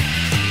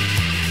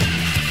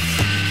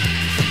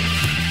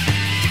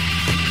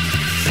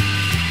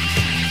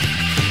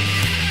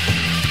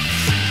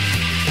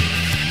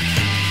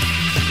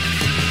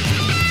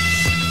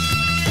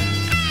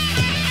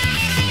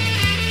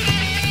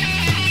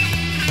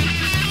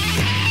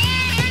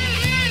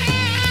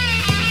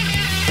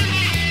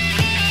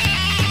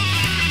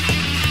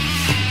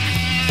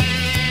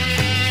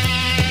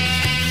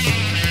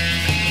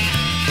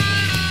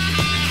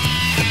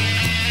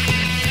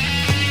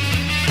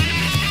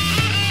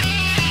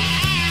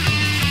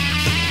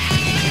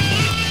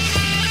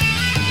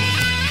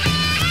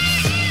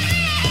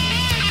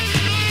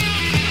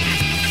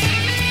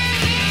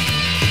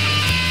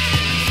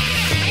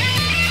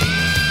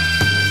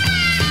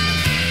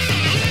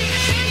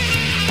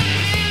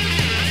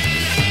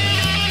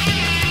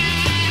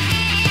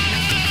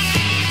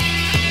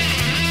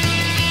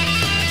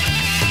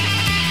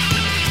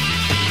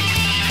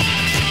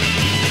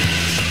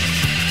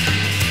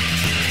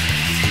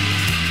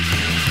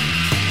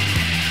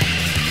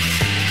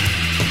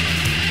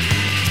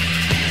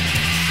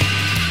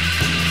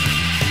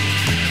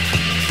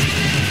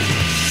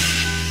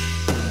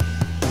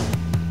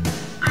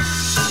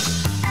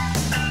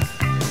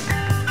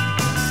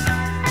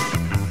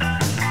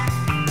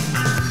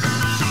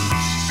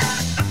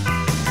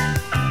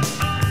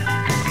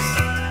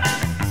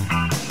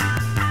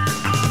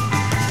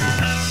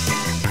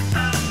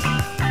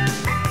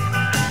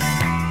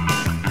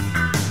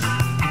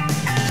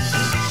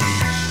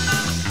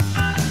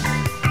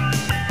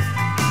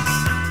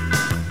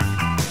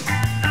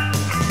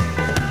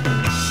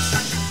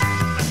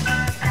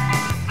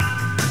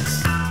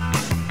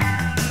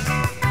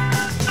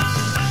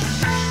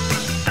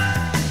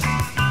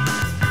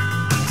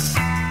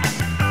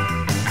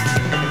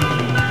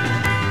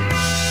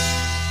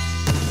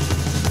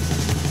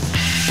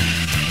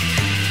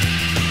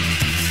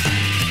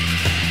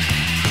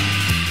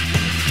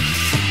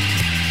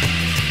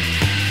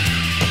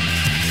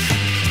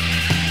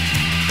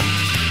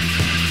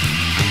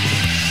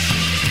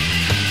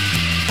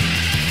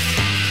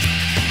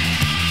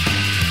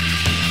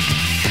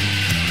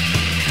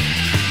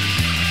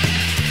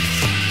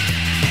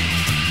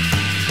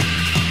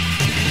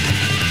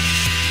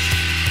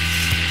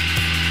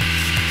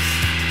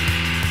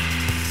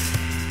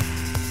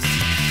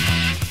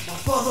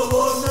 Father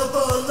would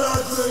never let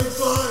me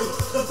play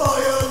the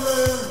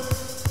violin.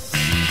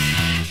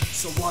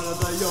 So why do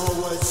they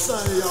always say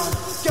I'm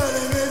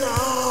getting it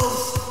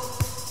out?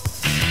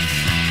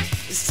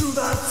 It's true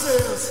that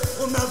tears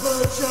will never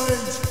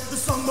change the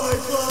song they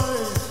play,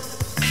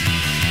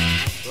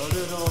 but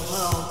it'll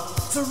help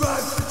to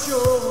wreck the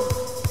tune.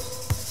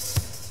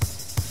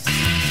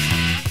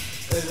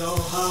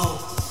 It'll help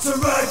to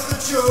wreck the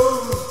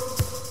tune.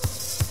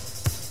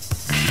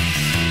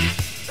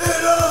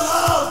 It'll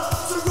help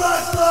to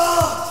wreck the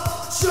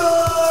tune.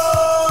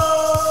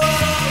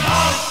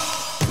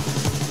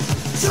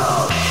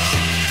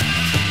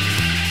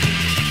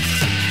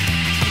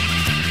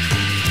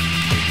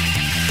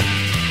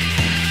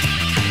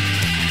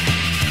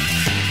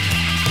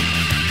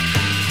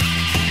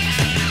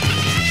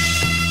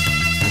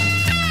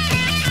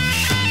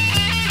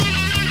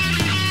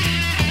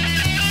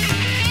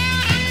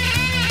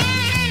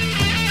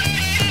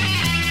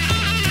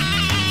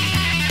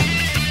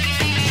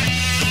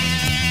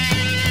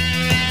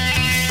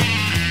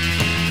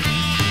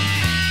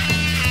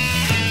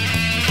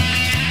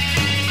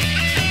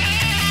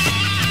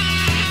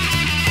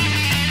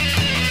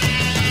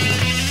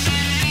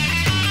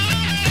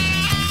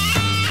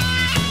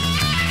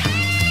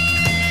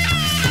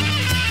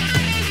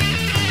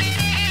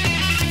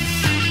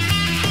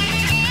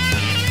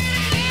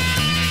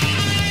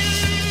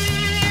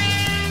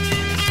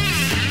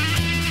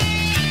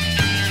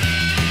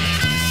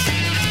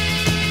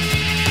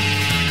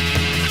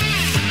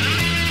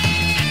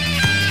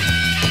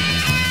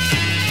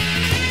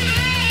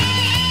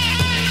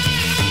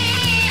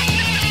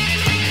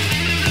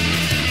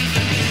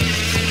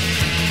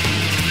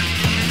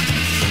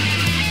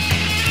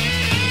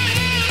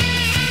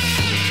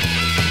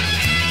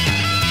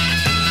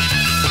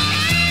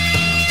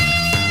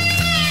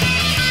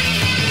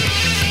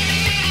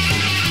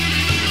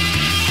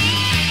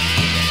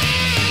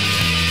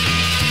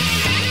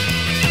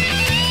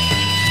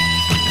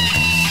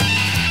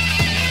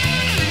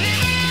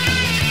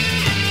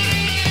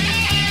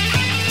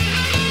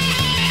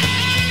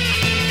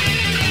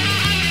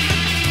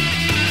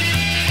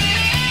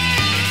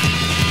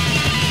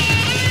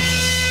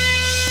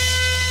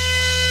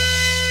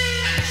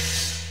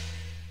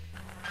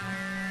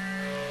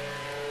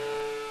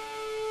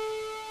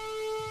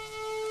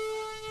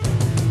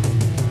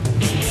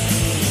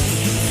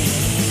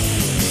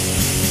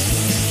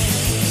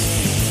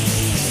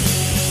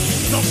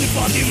 Não se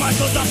pode mais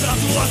andar pras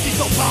ruas de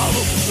São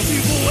Paulo. Eu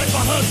vivo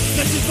esbarrando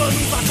nesses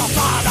panos da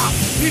calçada.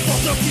 E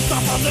você o que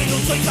está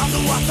fazendo sentado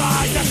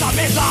atrás dessa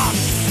mesa?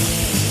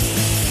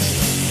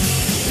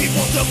 E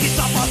você o que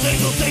está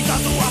fazendo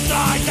sentado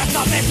atrás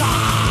dessa mesa?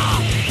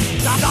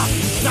 Nada,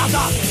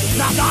 nada,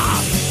 nada.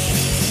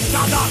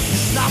 Nada,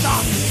 nada,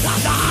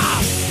 nada.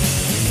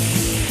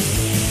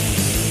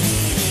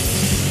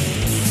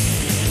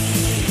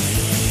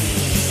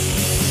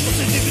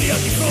 Você deveria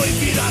de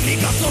proibir a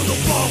ligação do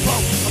povo.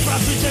 A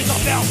frase de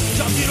Isabel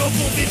já virou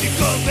convite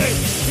camping.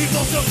 E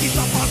você o que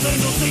está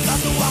fazendo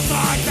sentado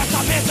atrás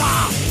dessa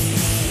mesa?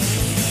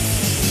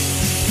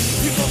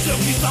 E você o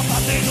que está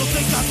fazendo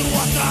sentado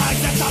atrás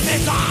dessa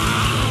mesa?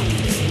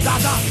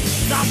 Nada,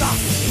 nada,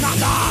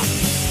 nada.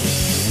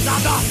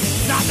 Nada,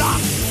 nada,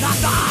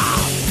 nada.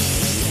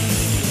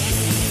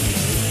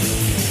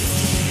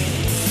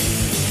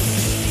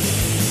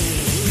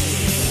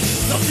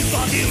 Não se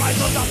pode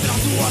mais andar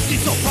pelas ruas de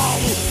São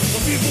Paulo. Eu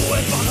vivo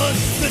esbarrando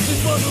nesses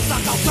panos da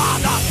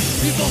calçada.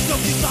 E você o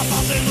que está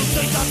fazendo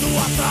sentado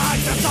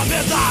atrás dessa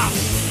mesa?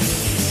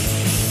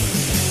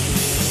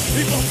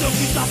 E você o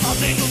que está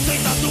fazendo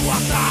sentado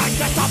atrás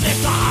dessa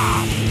mesa?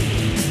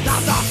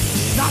 Nada,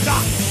 nada,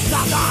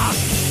 nada.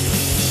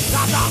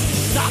 Nada,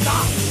 nada,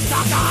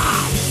 nada.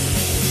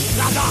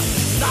 Nada,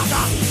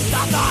 nada,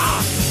 nada.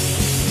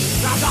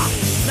 Nada,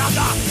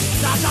 nada,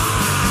 nada.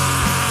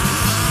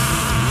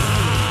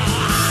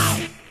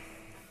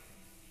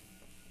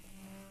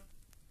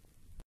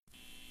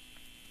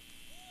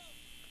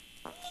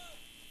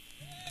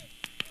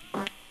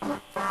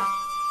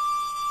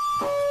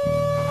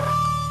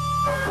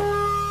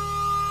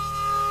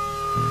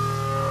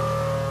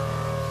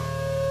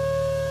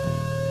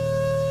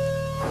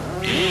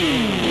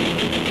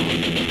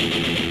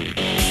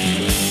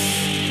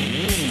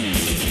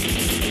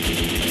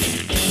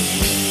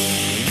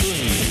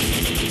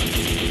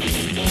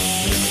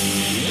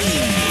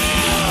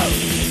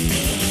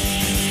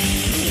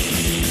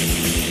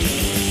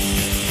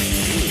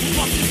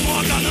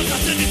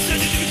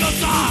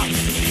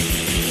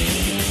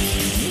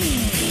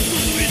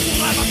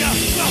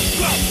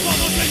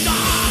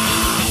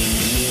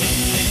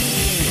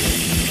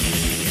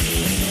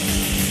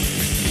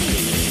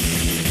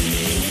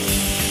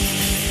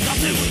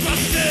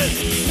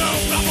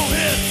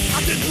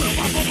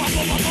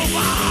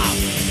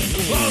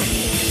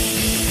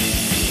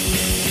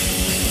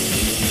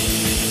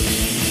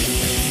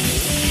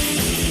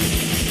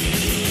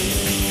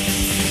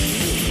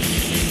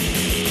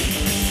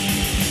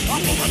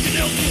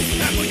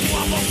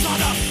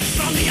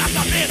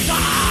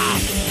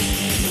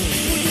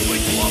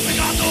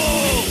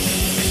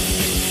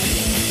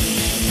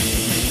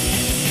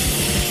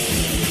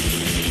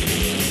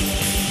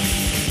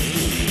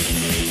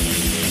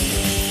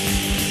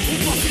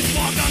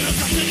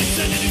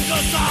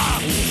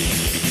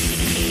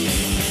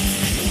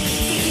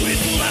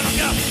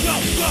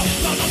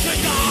 no se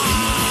cae.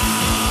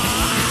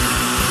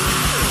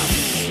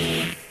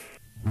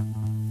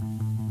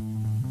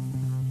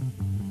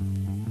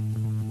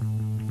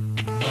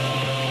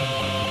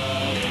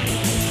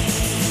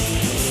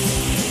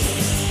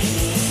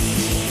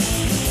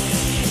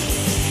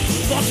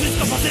 Vossos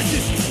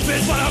capacetes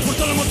fez parar por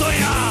toda a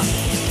montanha.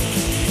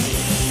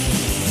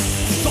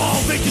 Sol,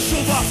 vento e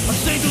chuva,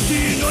 acendo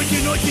de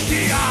noite, noite e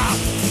dia.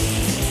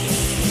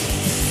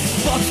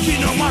 Votos que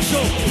não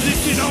marcham, os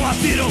que não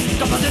atiram,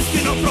 capacetes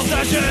que não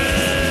protegem.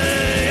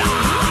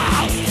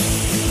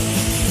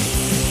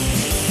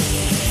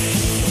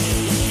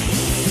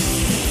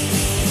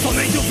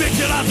 Somente o vento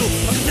gelado,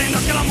 acendendo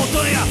aquela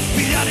montanha,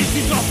 milhares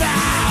de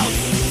troféus.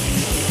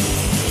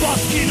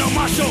 Votos que não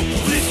marcham,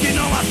 os que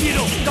não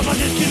atiram,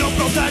 capacetes que não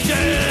protegem.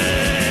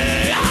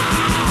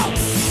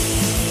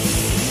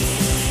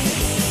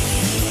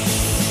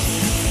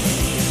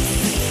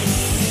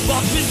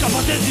 Votos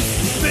capacetes,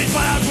 vem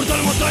parar por toda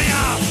a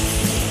montanha.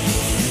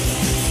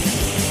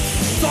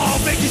 Sol,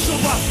 vento e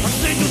chuva,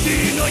 acendo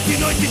de noite,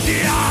 noite e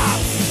dia.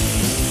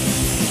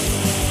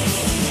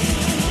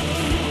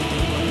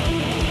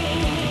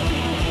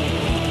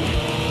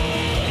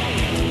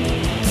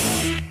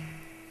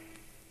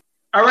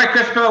 All right,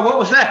 Crispo, what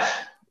was that?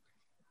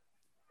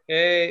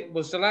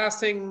 Was the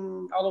last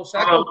thing Olo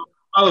Sacco?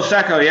 Oh,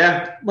 Sacco,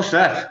 yeah. What's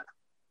that?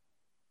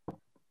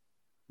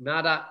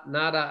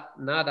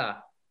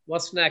 Nada.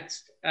 What's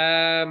next?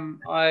 I'm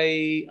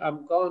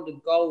going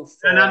to go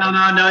for...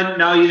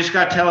 No. You just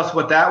got to tell us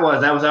what that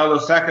was. That was Olo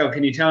Sacco.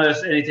 Can you tell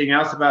us anything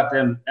else about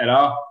them at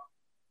all?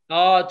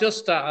 Oh,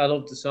 just I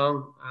love the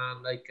song,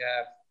 and like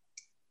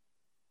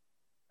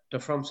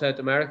they're from South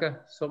America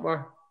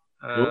somewhere,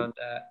 and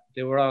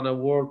they were on a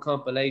world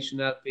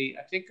compilation LP.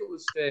 I think it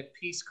was the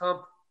Peace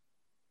Comp,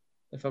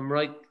 if I'm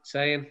right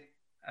saying.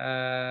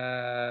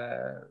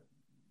 And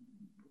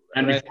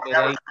before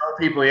that was Crow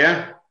People,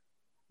 yeah?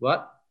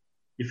 What?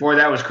 Before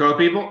that was Crow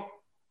People?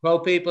 Crow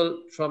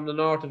People from the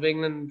north of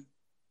England.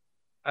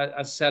 As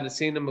I said, I've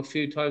seen them a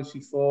few times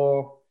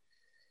before,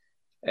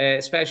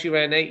 especially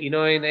around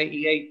 89,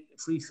 88,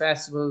 free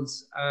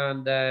festivals.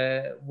 And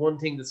one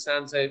thing that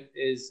stands out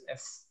is a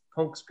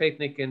Punk's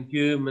Picnic in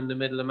Hume in the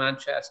middle of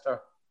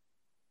Manchester.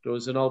 There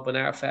was an open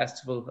air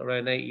festival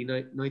around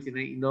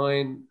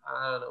 1989,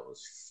 and it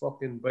was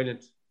fucking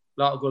brilliant.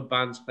 A lot of good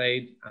bands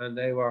played, and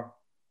they were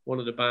one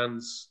of the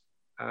bands,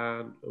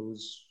 and it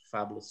was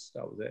fabulous.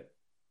 That was it,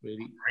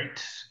 really.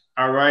 Right.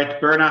 All right,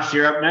 Bernas,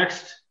 you're up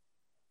next.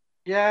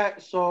 Yeah,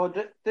 so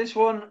this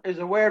one is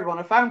a weird one.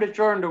 I found it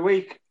during the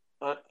week.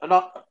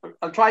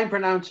 I'll try and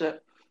pronounce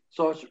it.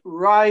 So it's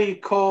Rai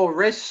Ko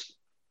Ris,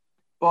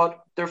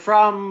 but they're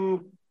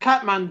from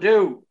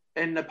Kathmandu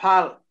in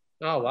Nepal.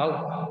 Oh,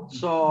 wow.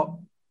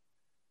 So,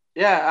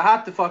 yeah, I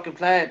had to fucking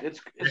play it. It's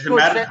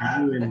good shit.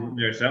 In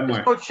there somewhere.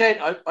 It's good shit.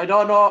 I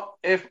don't know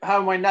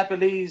how my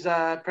Nepalese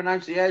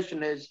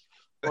pronunciation is,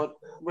 but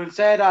we'll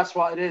say that's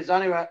what it is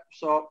anyway.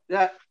 So,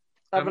 yeah,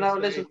 have an out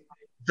listen.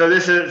 So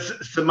this is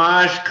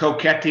Samaj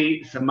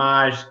Koketi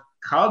Samaj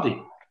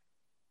Kaldi.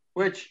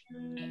 Which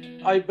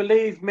I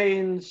believe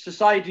means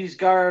society's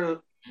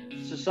girl,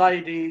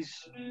 society's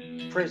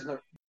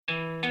prisoner.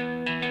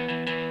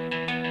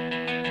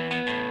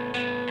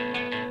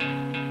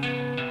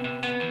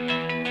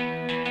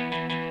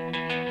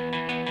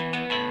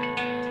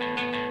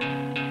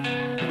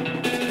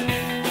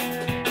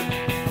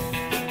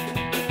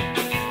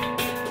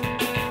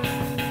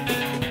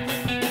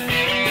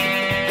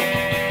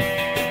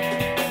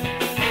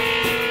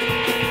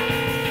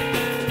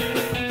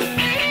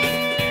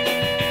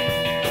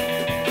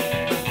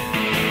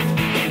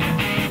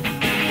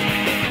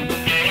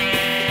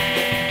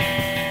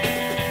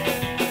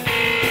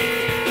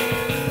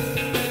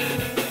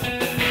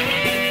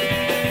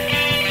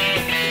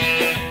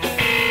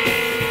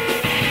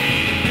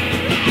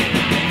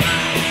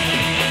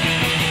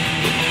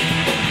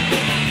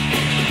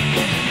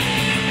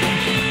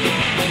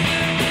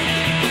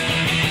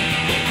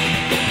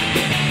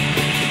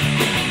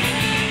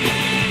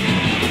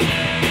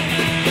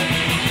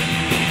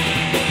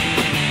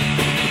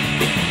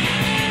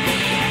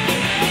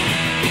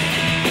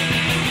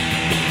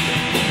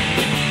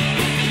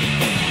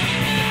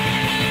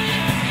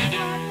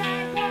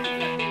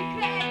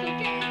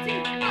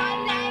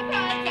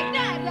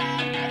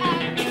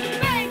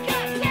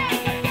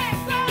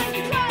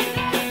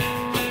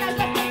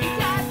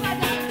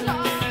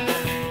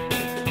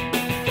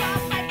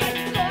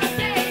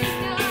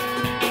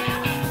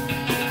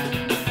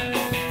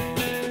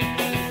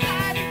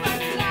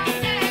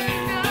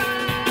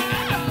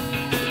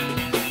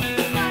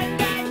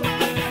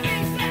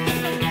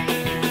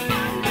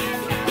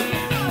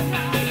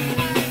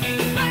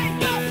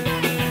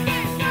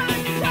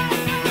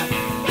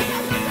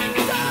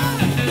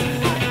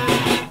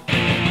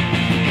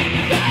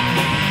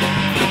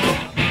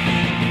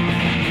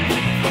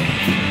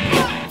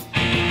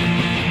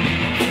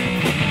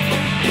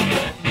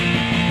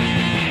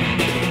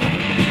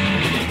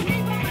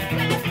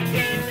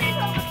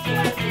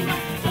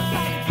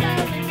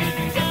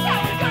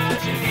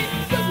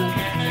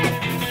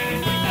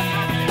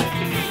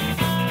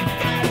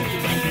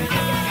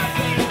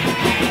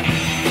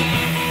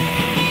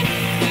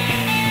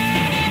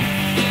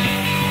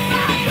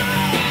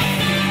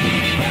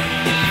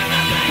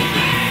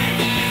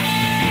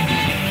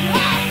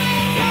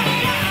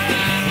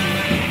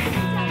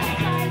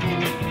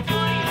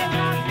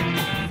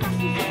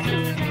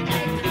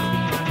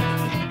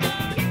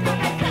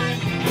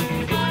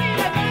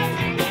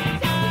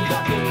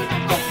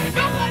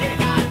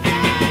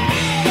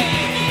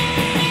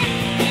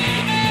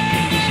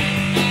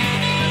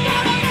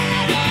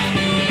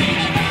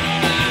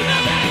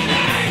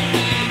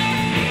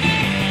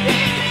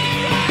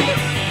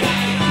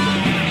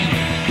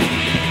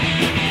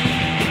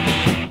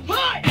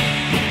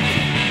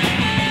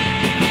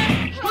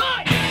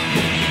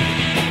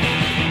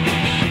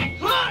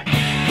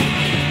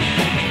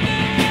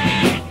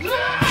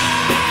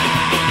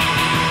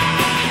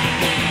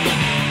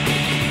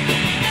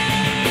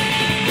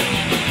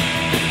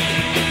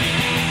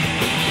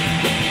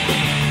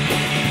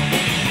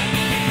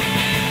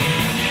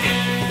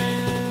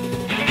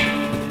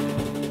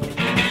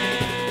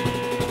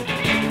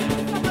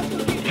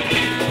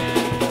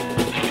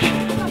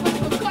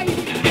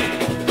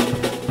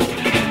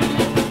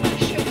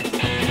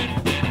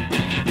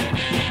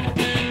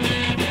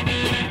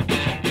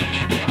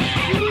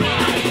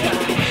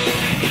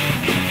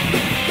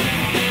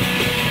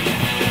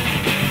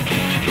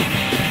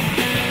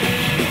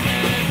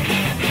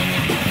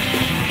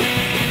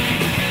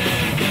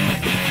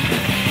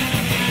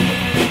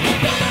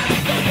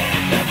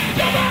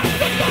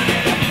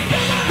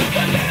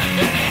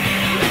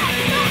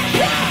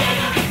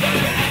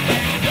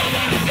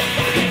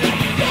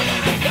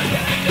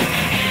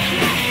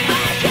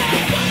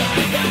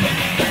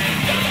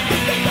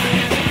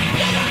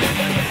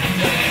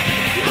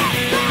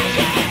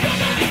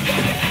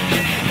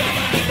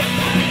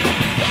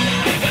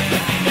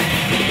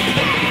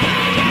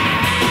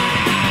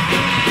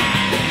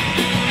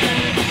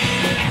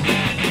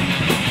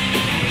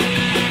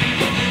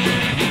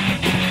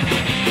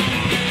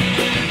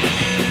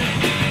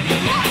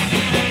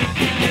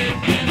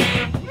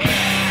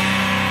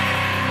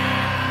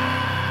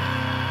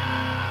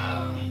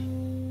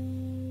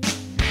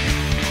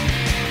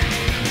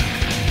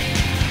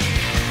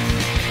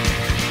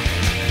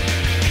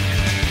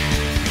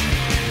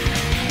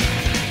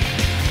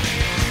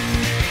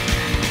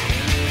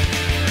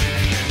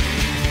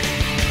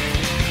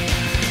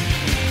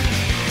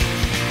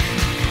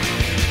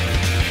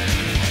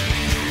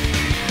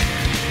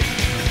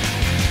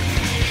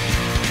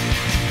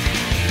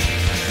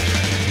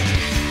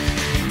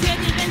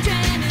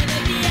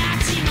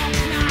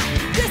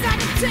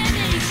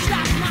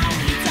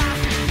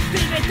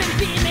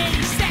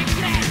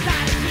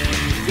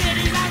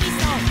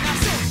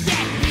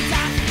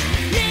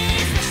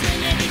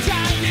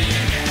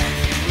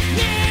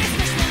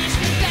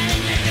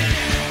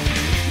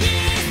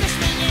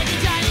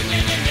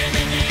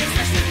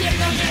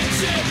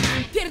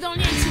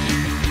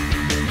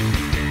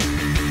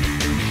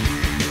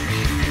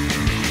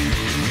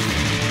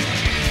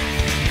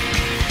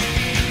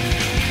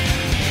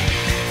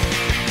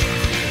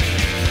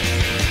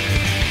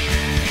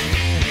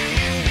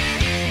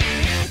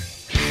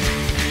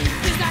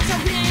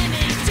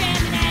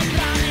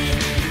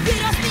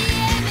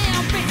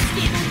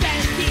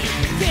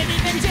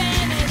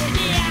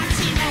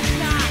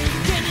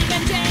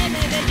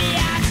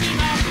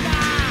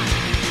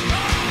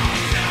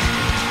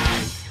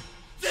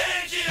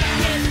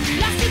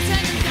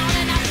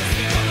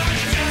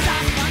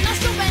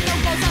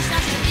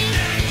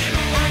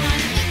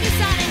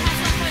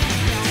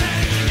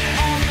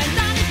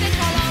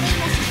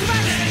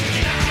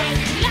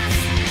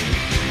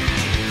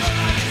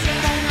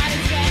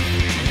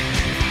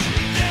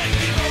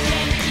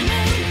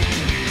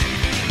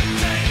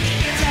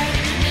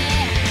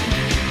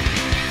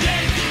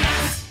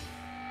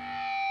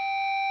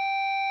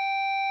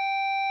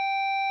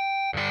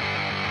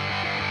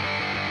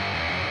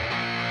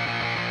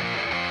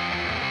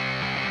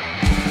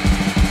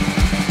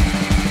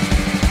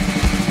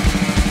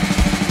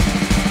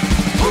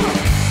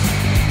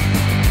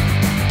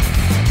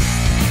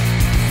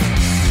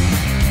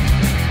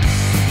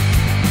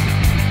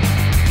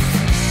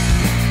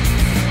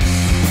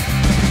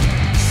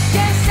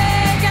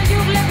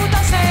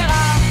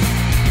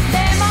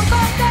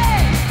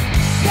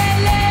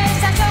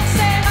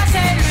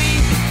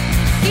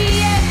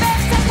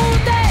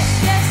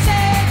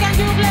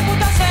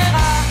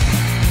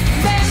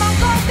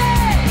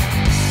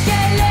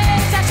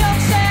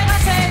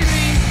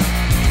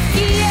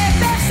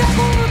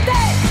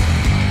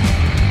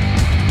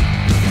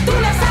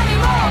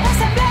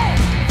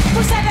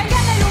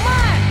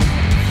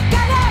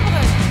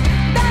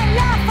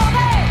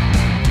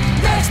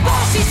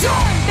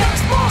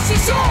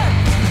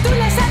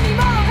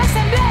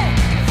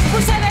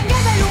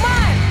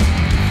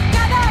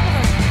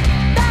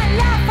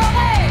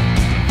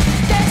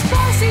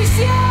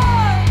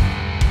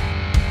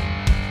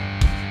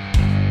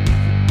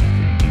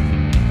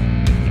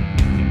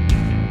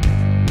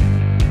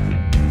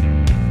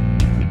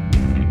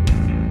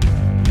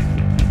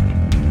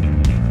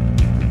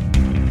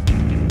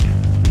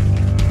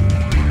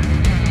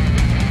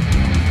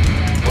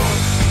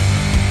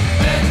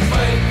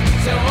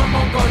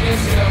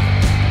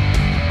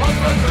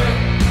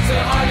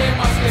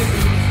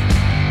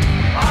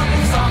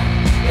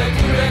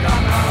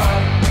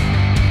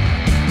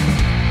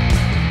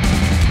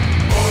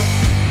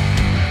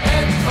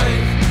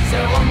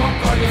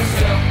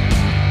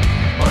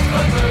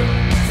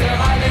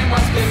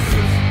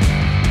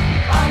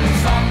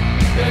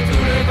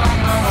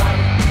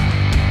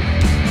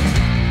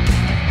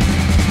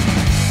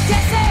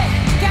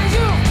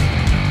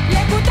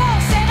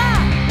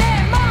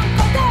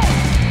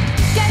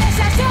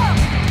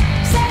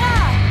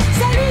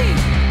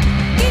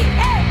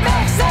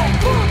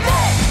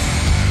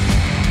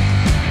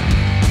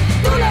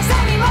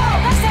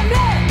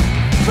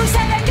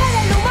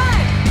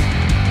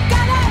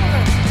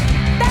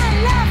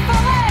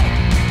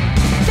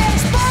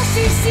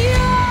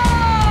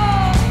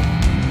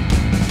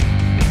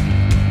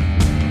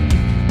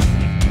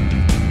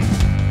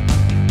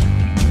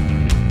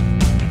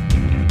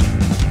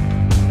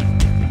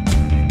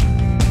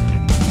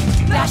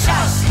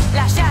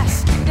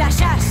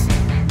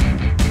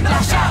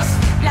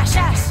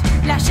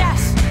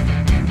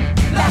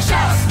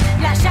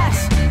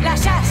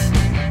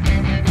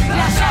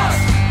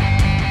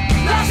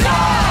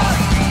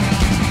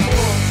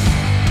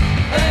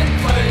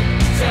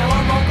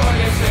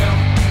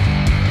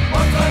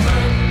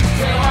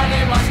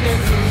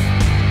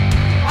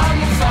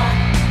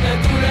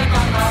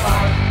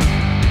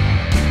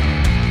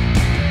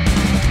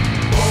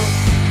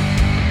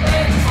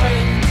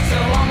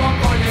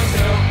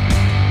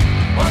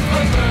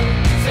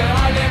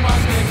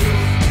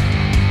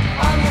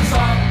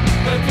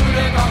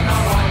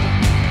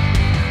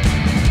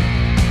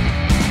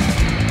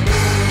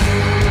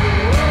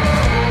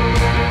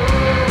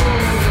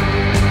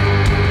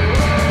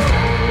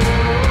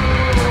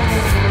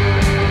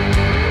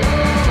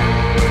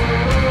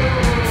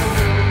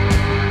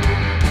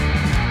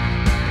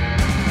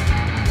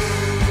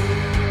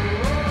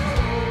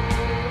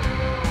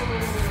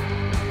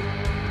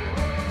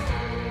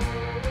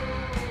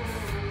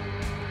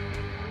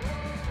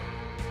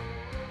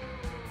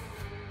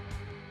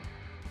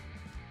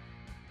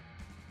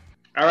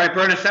 All right,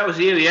 Bernice, that was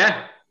you,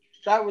 yeah?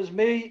 That was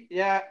me.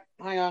 Yeah,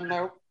 hang on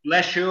now.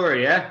 Less sure,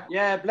 yeah?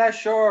 Yeah, bless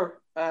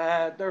sure.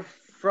 They're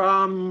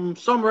from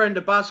somewhere in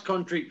the Basque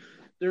country.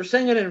 They're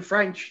singing in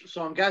French,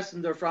 so I'm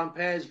guessing they're from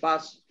Pays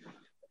Basque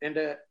in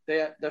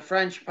the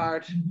French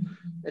part.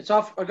 It's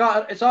off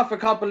a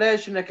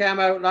compilation that came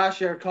out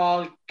last year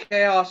called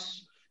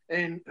Chaos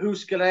in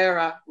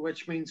Euskal,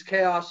 which means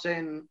chaos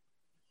in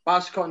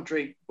Basque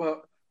Country.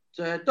 But it's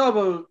a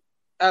double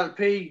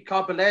LP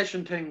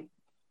compilation thing,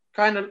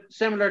 kind of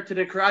similar to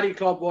the Karate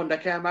Club one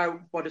that came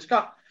out, but it's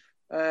got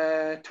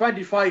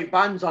 25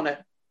 bands on it.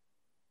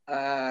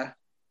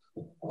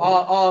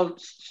 All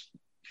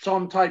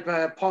some type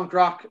of punk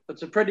rock.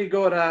 It's a pretty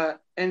good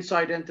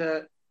insight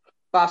into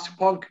Basque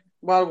punk.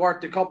 Well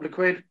worth a couple of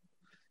quid.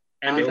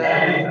 And before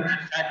that was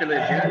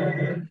Sacrilege,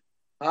 yeah?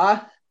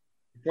 Huh?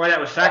 Before that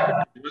was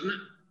Sacrilege, wasn't it?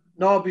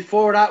 No,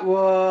 before that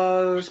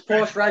was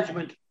Post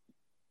Regiment.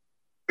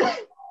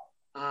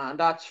 And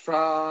that's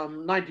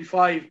from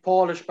 95,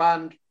 Polish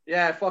band.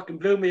 Yeah, it fucking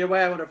blew me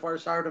away when I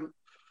first heard them.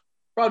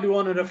 Probably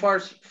one of the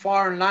first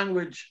foreign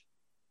language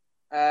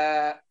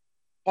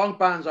punk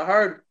bands I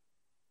heard.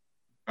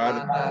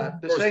 The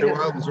first two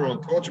albums were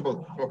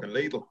untouchable, fucking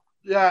lethal.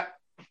 Yeah.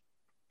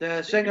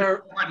 The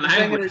singer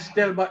is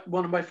still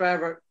one of my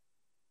favourite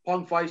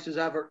punk voices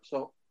ever.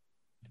 So,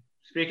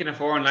 speaking of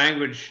foreign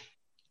language,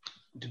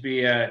 to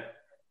be a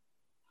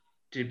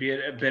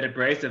bit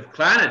abrasive,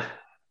 Clannad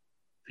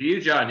for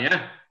you, John,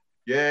 yeah?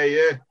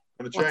 Yeah.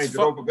 Gonna change it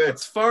up a bit.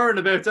 What's foreign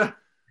about that?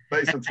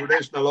 Play some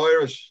traditional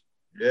Irish.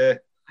 Yeah.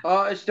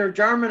 Oh, it's their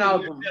German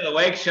album. You're still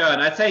awake, Sean.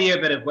 I'd say you're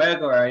a bit of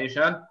Fuego, are you,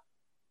 Sean?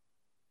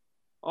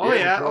 Oh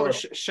yeah. Oh,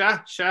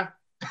 sha.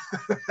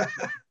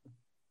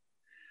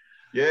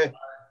 Yeah.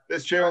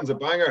 This tune's a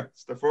banger.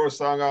 It's the first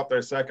song off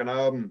their second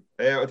album.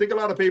 I think a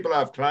lot of people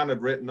have Clannad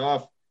written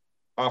off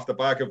the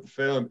back of the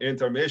film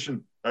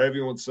Intermission that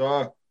everyone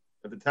saw.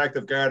 The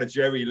detective guard at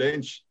Jerry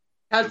Lynch.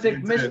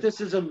 Celtic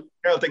mysticism,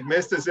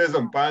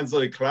 bands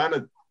like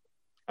Clannad.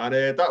 And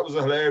that was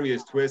a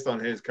hilarious twist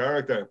on his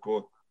character.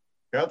 But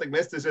Celtic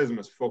mysticism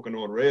is fucking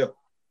unreal.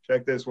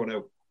 Check this one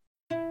out.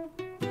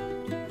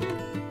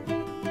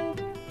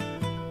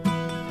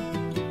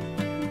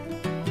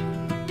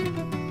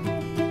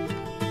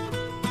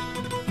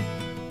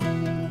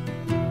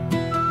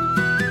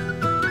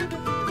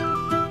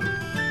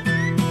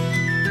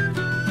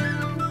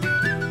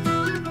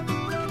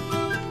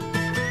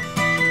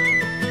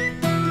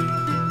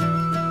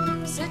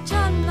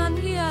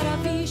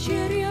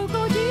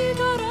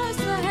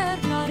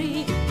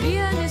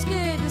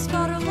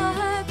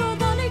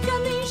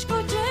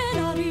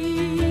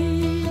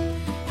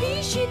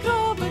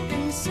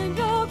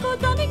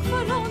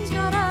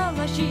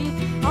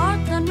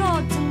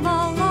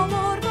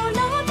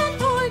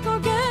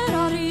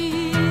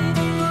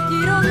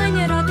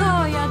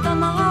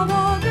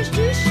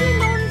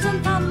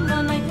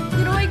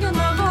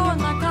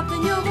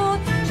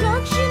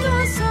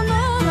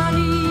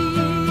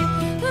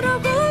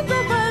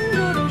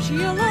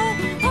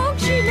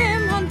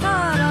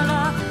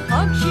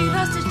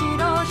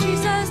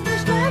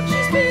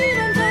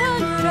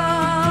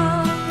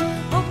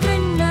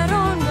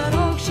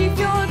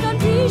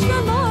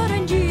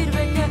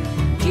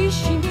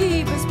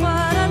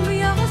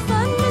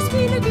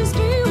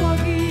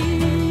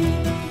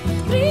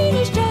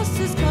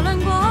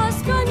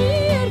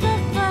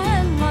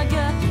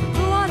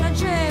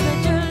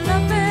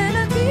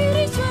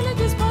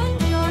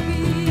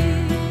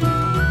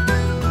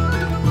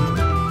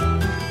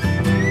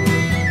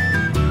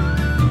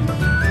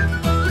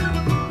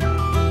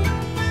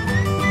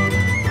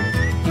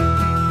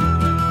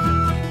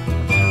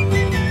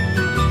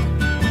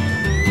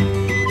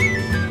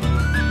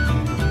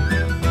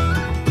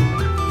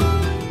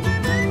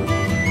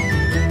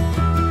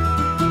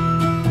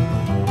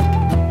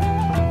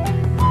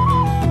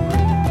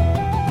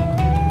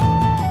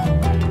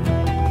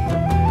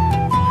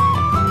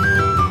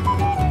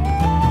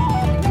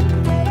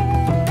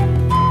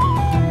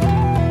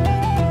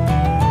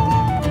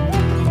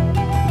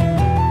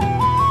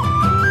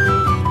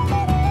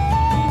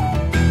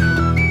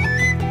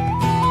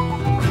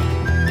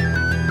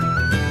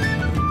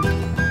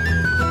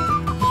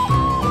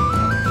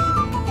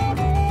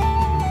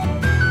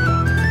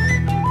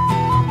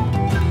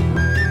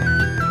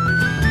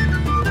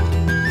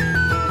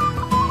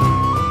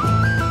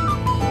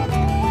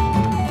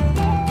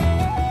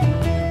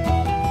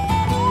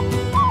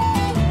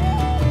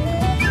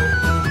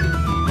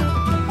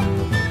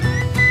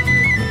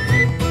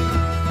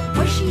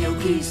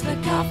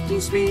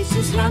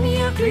 Species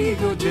Lamia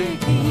Grigo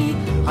Jeki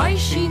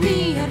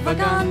Aishini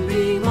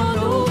Ervagandi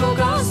Manogo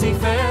Gazi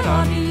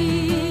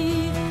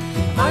Ferrari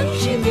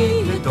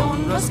Aishini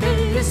Lidon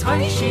Raskelis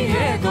Aishi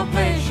Ego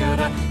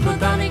Pleasure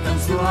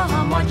Botanicans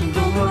Sua Martin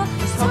Duma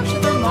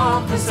Samshi the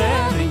Mark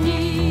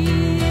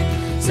Serini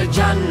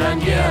Sejanna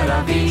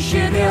Niera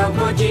Vishiria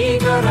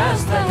Bojiga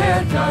Rasta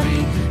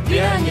Herkari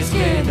Vienis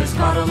Kedes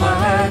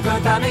Karla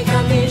Botanica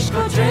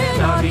Mishko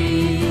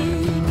Trenari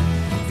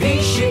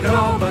Vishy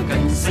grobe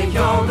kunsen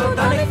jogo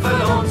dan ik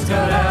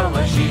verlonsker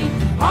elegie.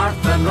 Hart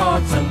van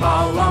rots en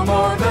balla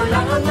morgen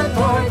lang en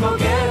toy go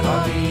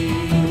gerari.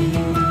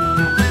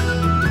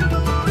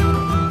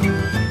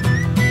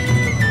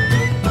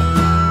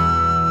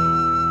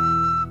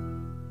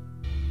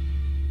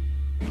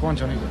 Go on,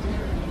 Johnny.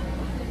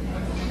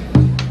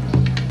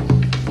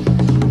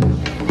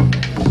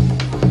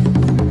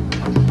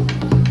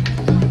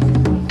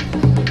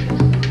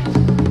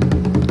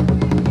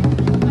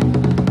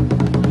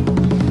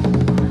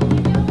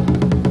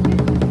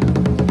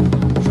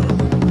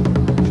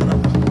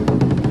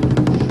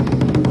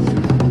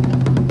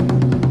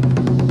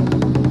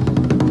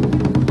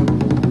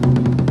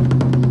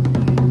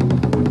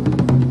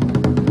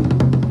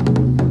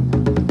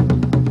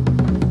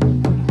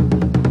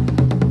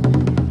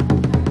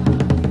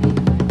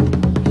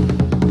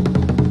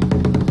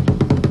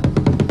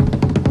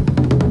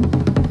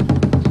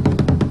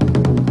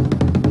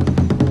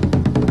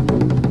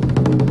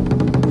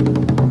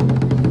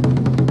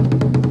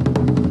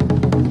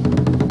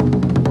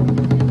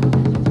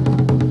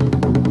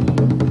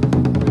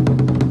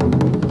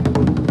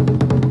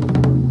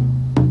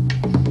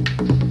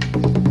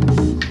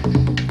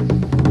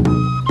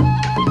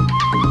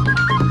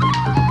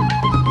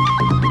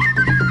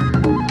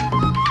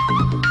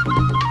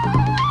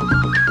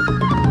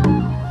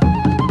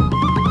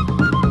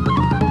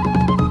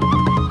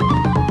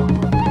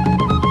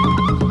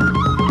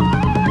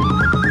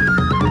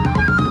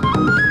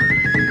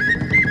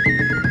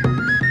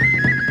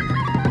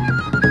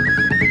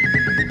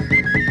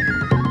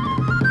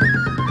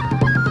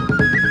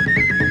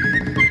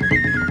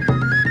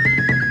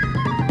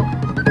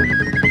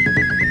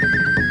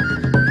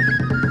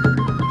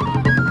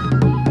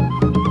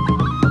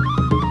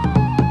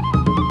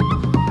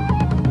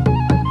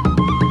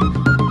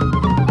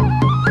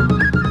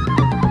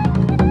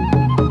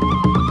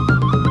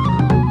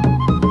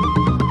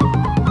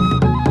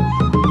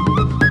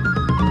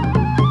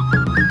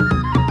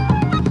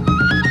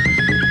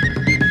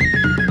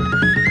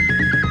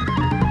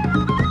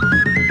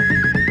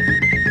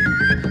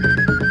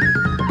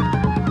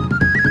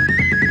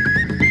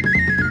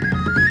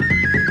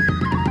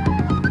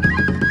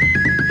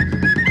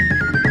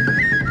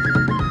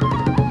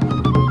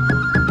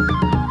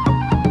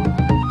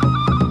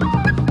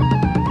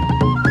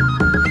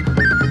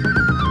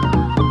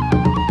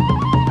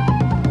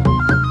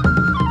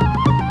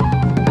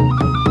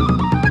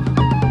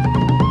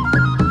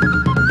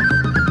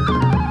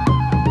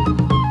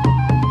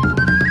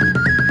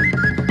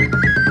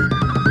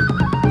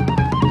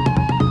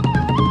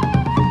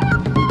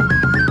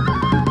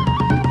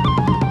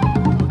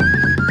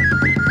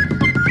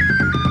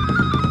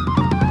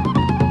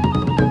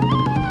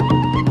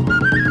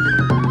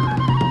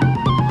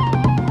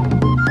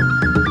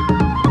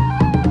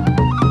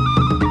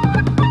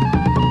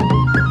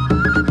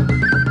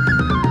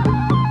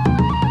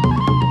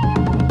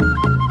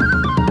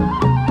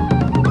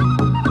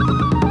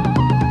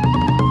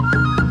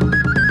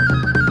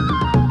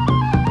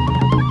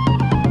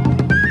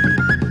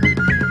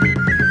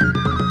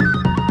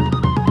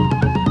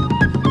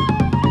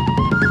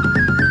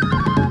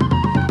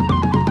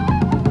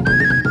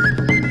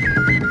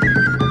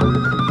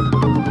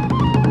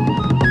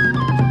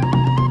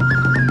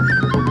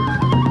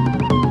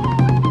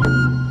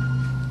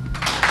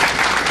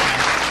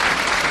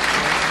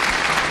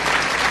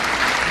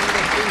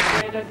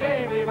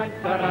 went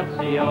to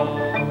Ratio.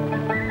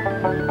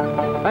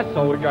 A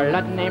soldier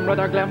lad named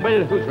Brother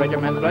Glenville, whose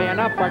regiment's flying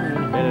up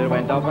Burnsville,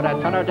 went over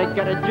a tenner to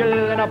get a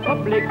jill in a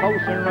public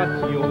house in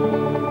Ratio.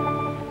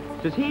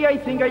 Says he, I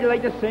think I'd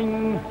like to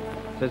sing.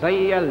 Says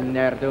I, I'll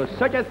ne'er do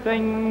such a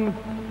thing.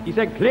 He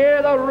said,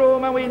 clear the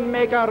room and we'll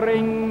make a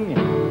ring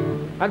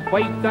and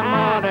fight them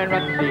all in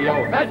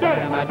Ratio. The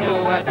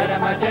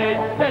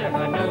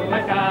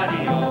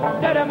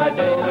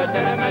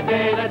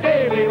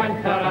day we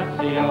went to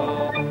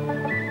Ratio.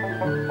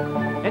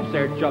 In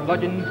search of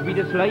lodgings we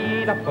did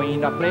slide to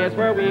find a place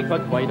where we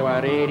could bide. There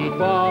were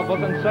 82 of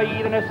us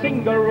inside in a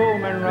single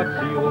room in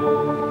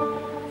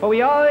Ratio. But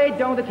we all lay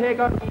down to take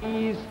our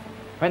ease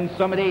when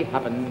somebody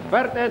happened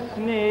for to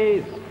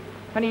sneeze,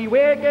 and he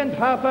wakened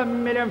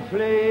 500,000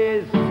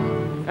 fleas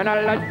in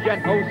a lodging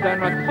house in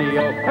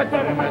Ratio.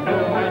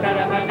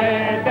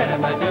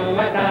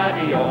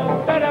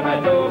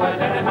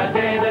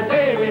 The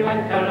day we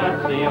went to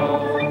Ratio.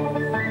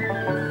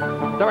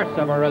 There were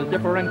several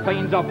different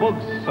kinds of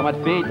bugs. Some had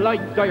feet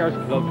like dyer's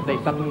clubs. They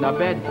sat in the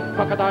bed,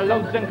 cocked their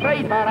lugs and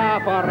cried for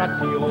half a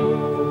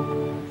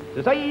Ratio.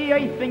 Says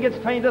I think it's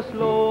time to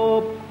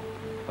slope,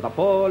 but the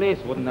police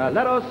wouldn't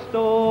let us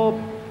stop.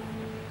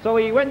 So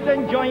he went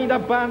and joined a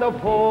band of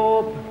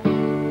hope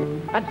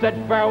and said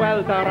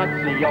farewell to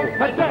Ratio.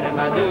 The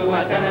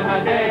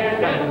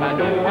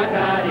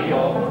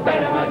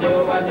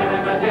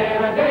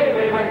day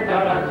we went to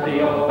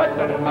Ratio.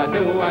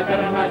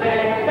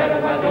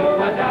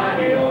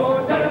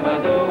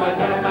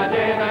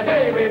 The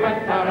day we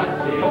went to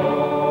Ratio.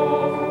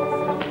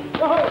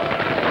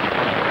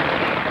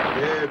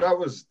 Yeah, that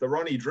was the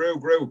Ronnie Drew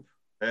group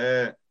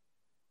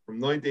from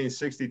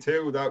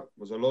 1962. That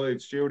was a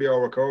live studio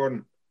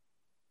recording.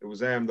 It was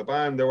the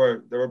band. They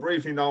were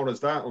briefly known as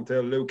that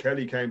until Luke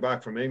Kelly came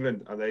back from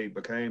England and they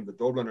became the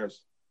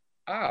Dubliners.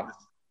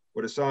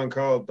 With a song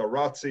called the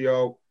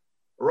Ratio.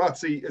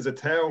 Ratsey is a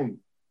town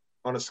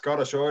on a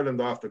Scottish island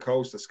off the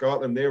coast of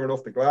Scotland, near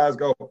enough to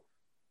Glasgow.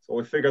 So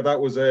I figured that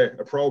was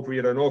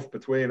appropriate enough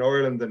between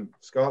Ireland and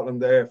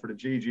Scotland there for the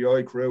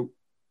GGI crew.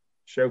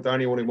 Shout to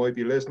anyone who might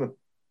be listening.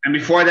 And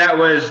before that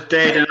was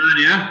Day Danan,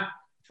 yeah?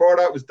 Before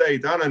that was Day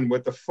Danan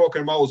with the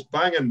fucking most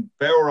banging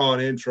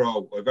Bowron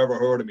intro I've ever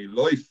heard in my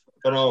life.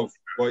 I don't know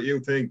what you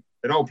think.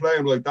 They don't play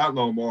them like that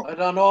no more. I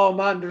don't know,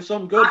 man. There's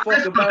some good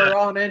fucking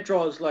Bowron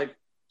intros, like.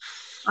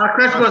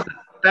 Chris was a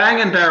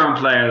banging Bowron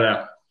player,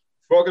 though.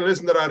 Fucking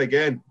listen to that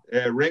again.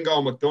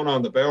 Ringo McDonough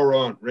on the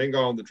Bowron,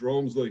 Ringo on the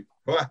drums, like.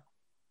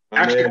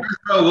 Actually,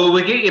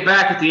 we'll get you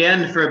back at the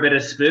end for a bit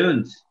of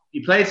spoons.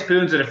 You played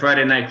spoons at a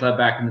Friday night club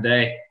back in the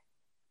day.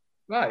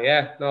 Oh,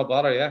 yeah. No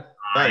bother, yeah.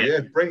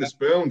 Yeah, bring the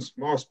spoons.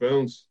 More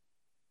spoons.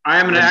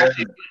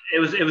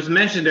 It was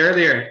mentioned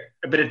earlier,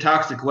 a bit of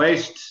Toxic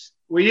Waste.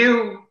 Were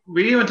you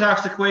in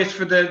Toxic Waste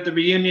for the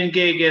reunion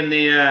gig in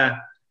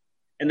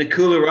the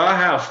Cooler Raw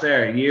House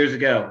there years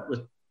ago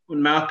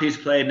when Mouthpiece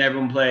played and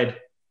everyone played?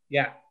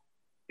 Yeah.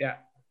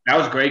 That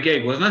was a great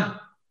gig, wasn't it?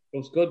 It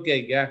was a good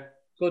gig, yeah.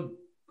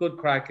 Good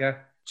crack, yeah.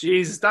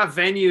 Jesus, that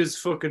venue's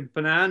fucking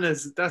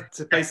bananas. That's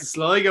a place in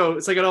Sligo.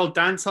 It's like an old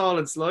dance hall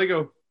in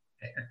Sligo.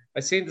 I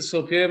seen the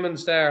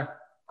Subhumans there a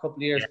couple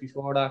of years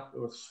before that.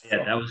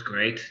 That was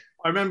great.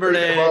 I remember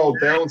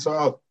dance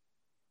hall.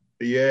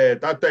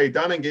 That Day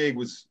Danan gig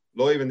was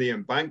live in the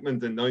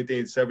Embankment in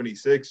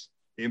 1976.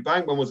 The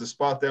Embankment was a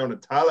spot down in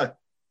Tala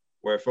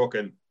where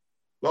fucking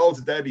loads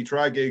of deadly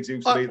trad gigs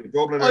used to be. The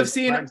Dubliners.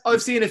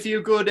 I've seen a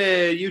few good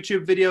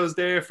YouTube videos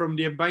there from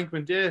the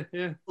Embankment. Yeah.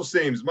 It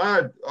seems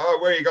mad. Oh,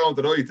 where are you going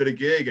tonight to the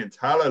gig in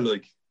Tala?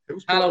 Like,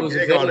 who's putting a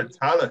gig on in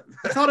Tala?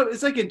 I thought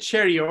it's like in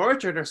Cherry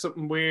Orchard or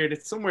something weird.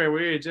 It's somewhere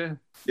weird, yeah.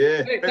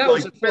 Yeah, Hey,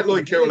 bit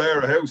like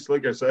Kildare House,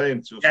 like you're saying.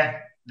 It's just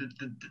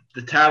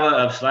the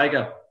Tala of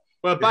Sligo.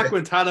 Well, back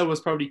when Tala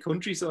was probably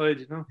countryside,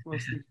 you know.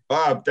 Mostly.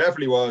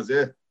 Definitely was,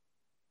 yeah.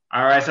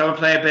 All right, so I'm going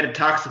to play a bit of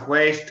Toxic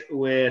Waste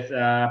with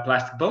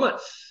Plastic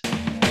Bullets.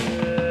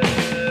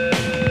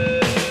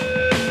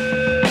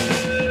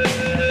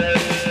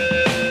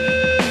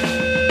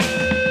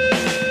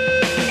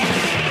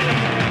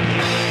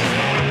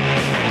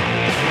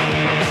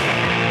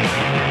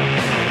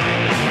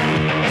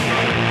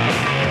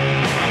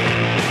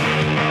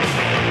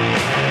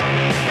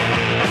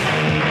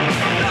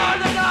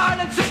 Northern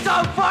Ireland's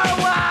so far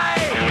away.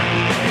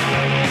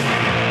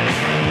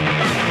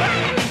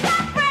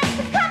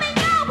 Coming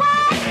your way.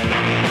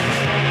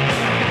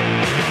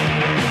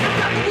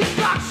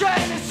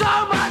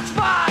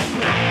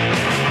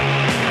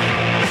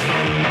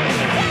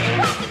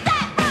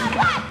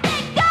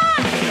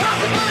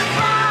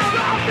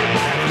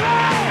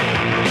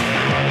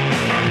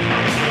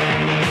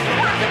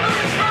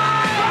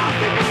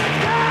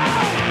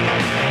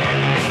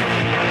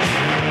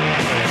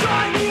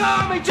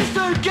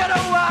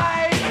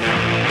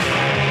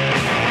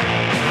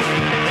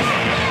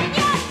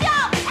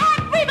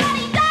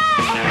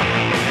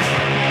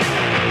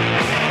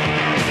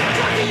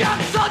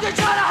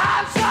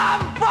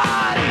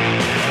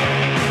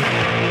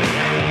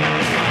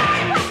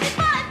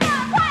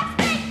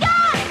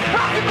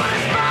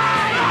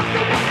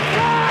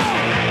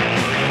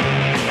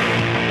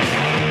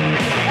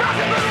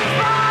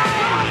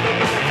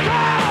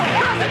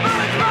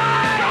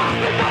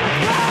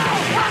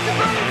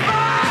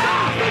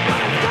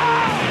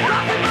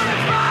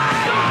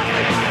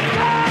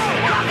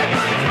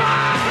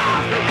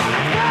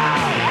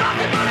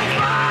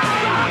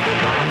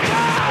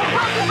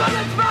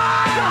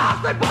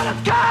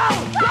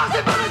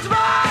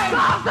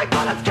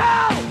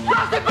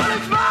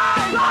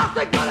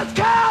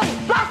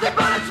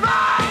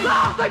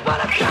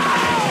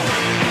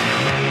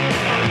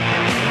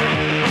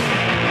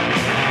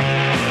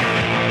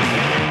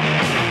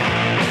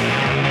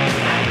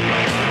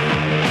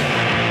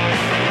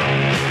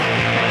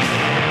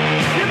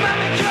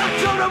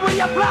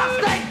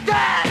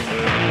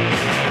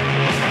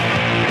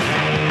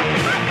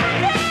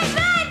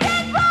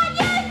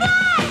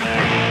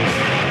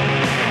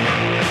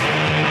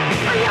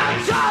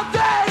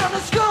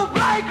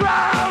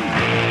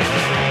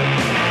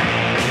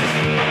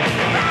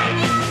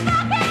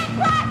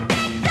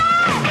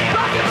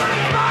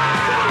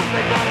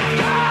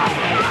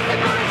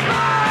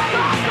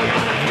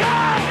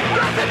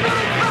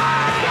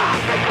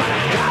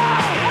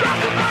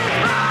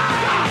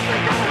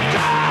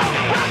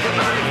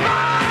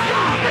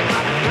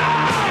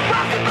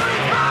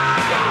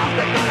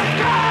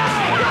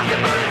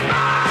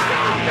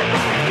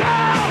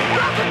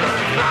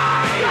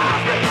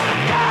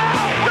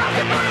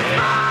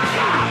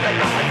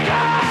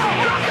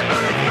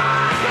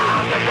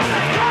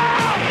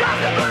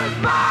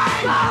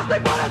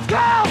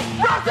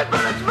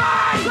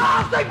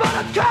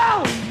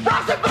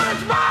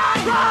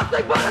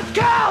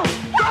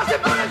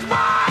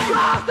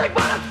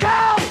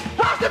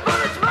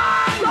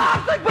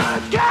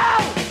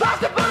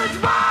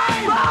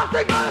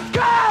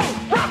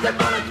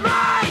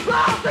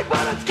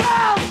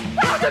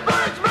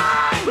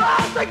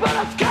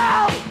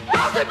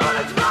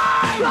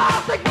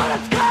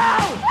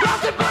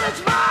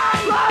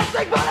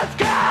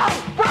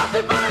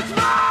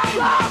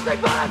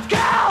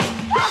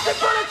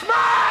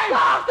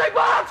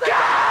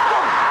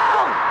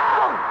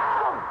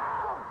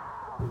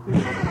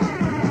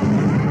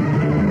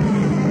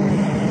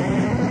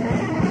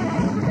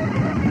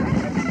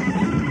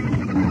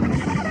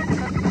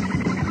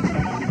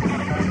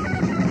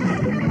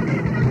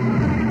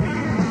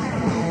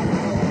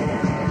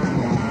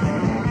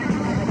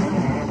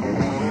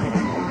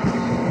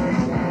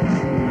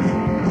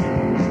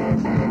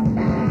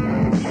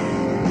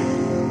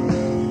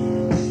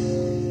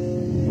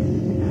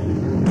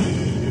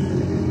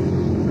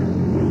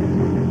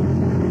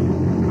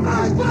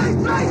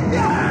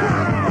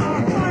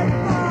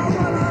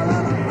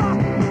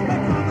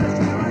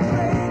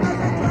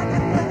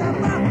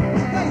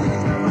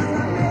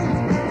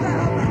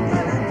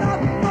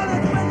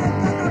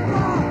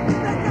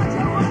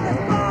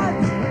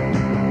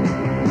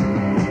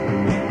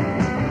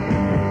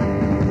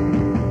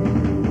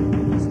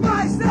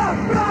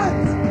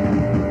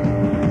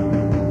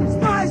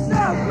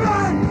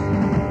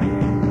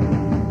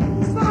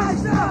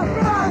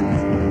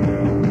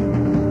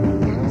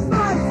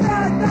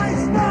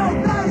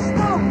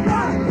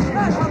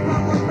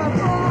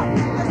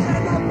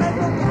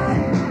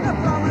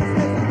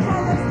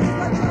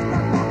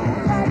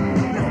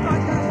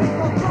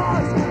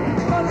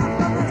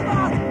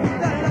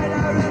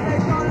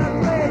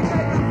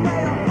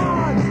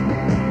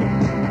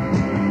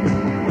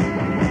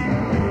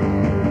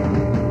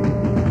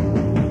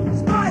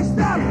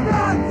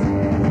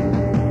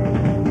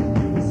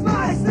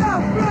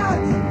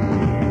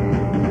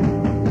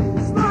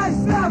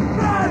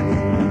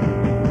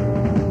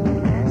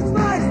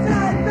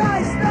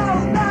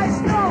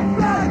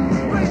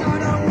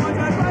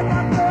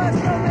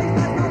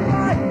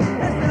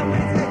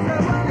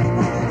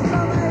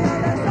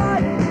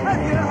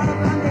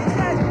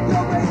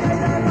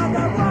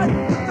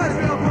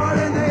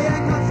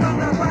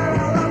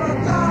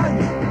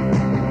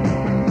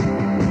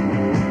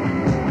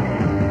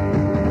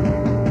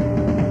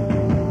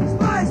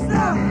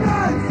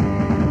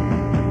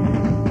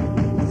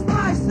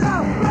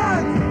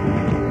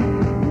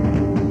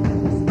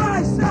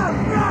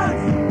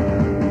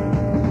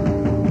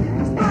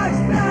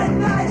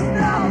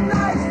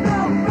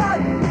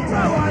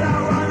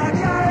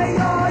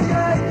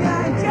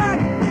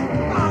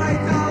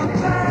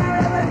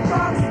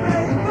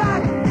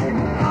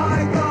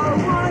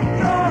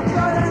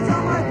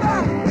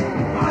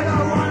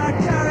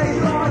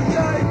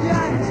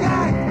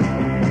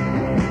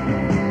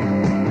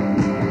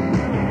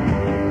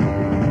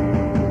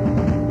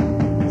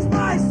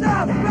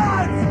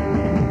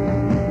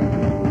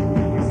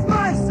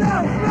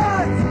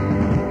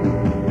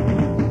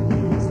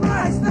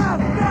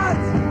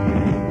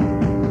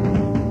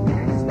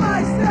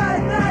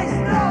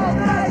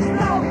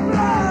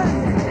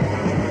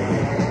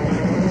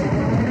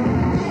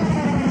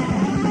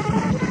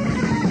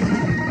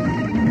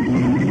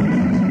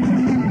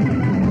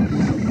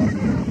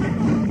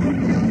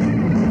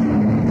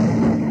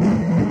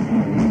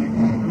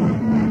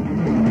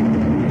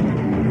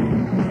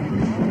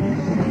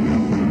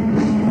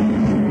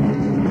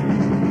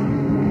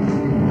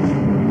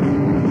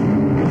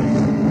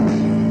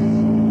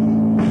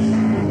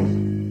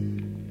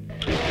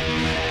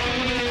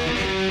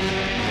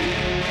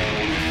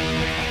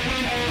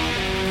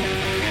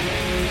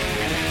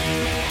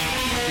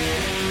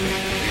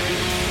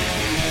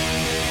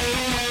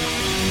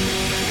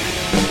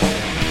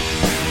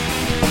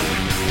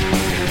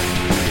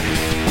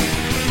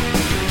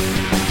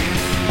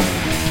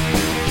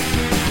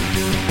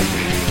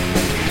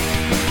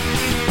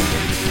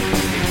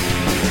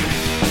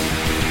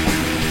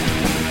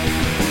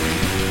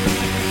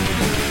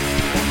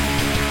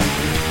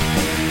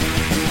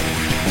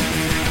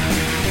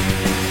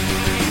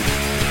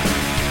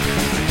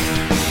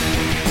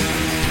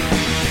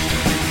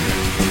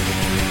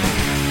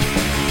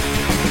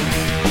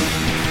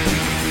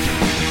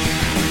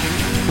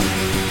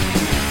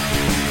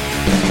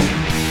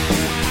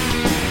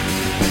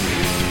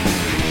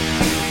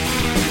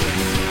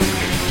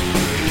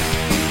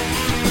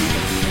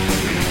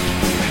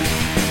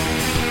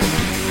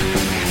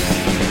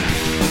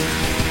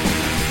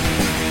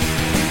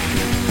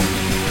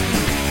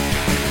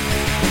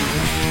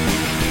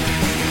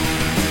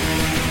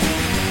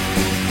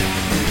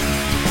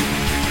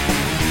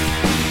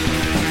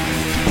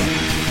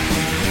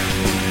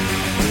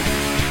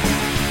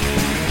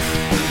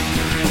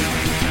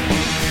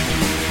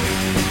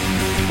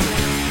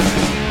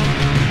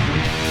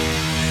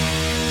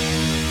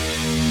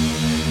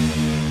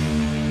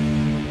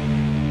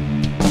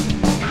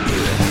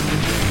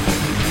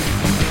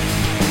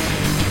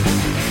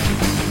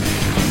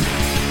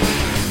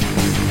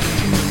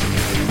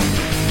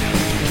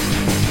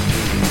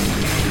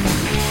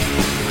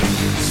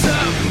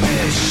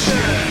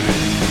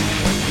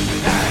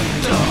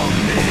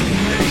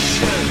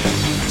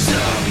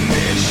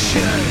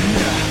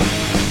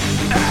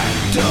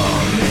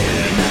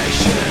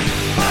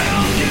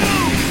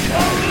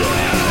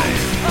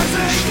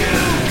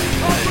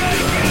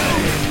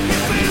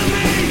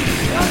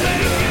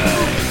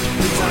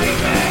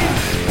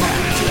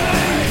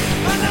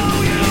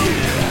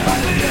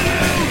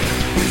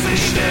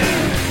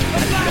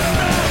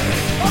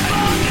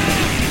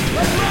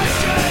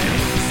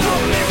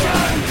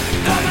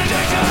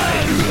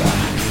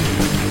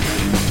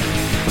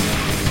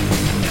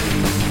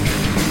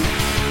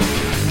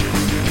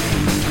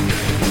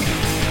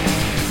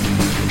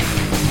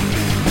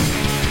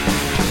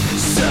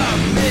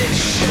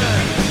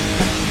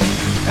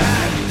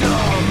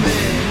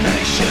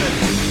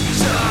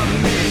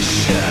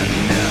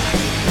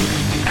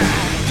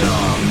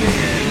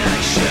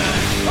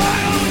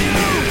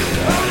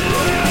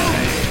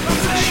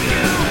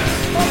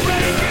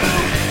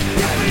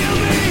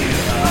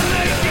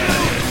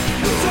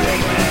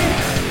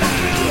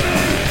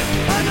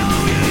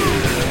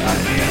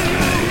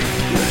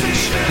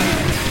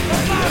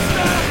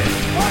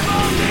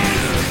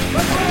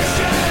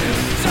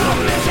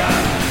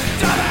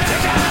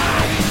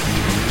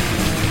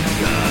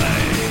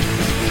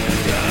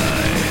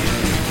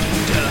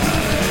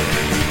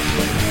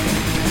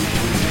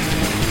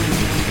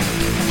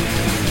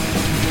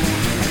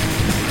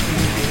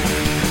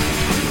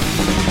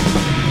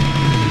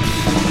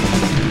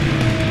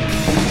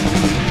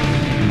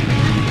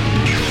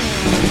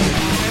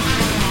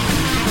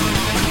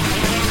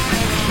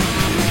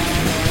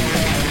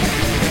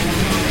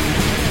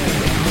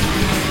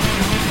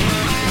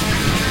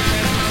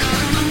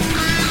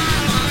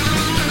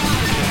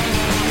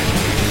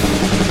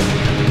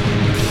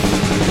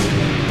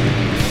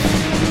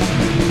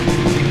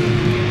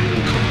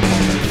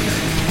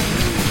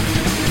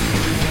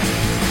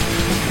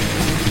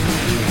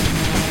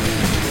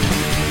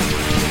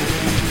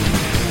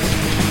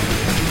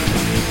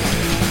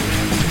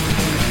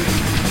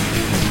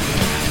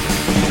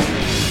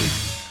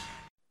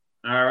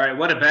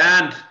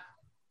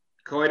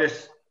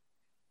 Coitus.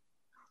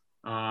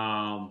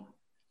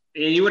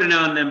 You would have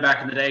known them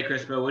back in the day,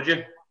 Crispo, would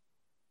you?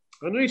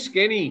 I knew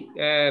Skinny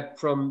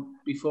from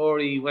before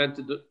he went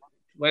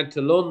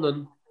to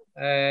London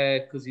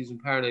because he's in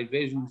Paranoid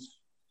Visions.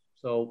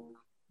 So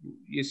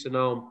used to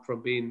know him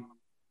from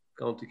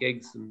going to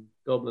gigs in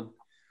Dublin.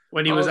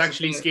 When he was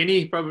actually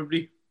skinny,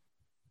 probably.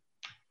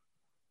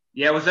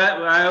 Yeah, was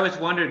that? I always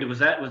wondered, was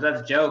that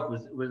a joke?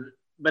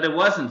 But it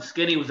wasn't.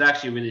 Skinny was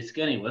actually really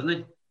skinny, wasn't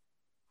he?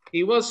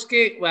 He was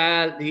skinny.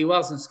 Well, he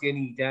wasn't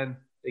skinny then.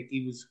 Like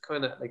he was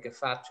kind of like a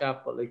fat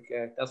chap, but like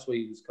that's what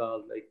he was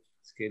called, like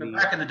skinny.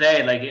 But back in the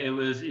day, like it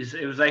was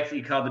like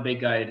he called the big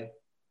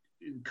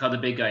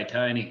guy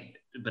tiny,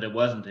 but it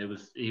wasn't.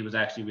 He was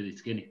actually really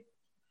skinny.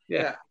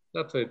 Yeah,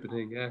 that type of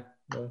thing. Yeah.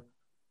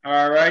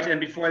 All right, and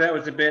before that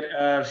was a bit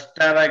of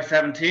Stalag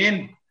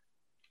 17.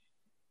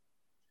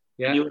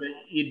 Yeah,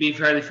 you'd be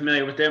fairly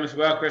familiar with them as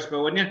well,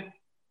 Crispo, wouldn't you?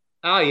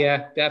 Oh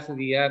yeah,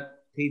 definitely. Yeah,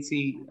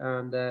 PT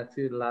and a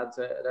few of the lads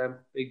at them,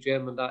 Big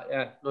Jim and that.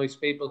 Yeah, nice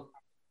people.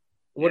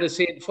 Would have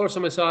seen the first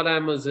time I saw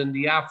them was in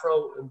the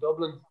Afro in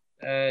Dublin.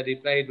 They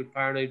played with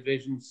Paranoid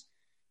Visions,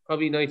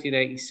 probably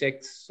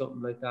 1986,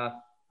 something like that.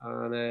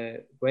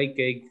 And great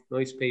gig,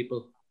 nice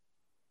people.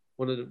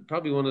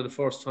 Probably one of the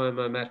first time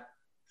I met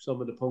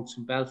some of the punks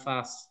from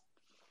Belfast,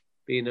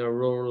 being a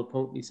rural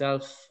punk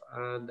myself,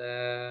 and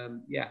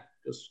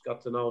just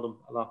got to know them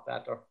a lot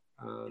better.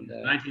 And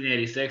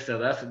 1986, so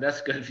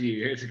that's a good few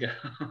years ago.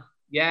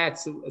 Yeah,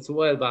 it's a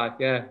while back.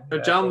 Yeah,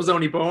 John was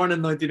only born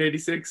in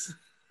 1986.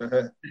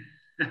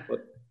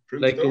 But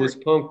like there was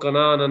punk going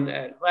on,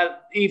 and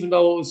even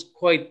though it was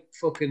quite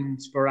fucking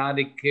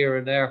sporadic here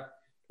and there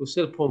was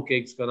still punk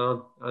gigs going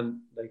on, and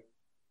like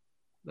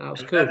that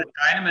was cool. That the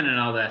Chinaman and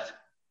all that,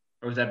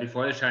 or was that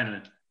before the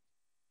Chinaman?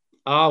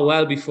 Oh,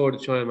 well before the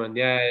Chinaman,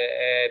 yeah.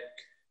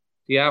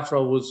 The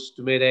Afro was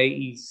the mid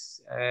 '80s.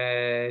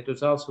 There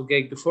was also a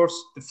gig. The first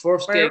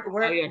gig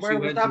I actually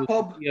went to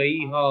was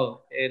PIE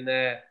Hall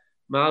in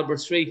Marlborough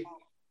Street.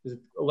 There's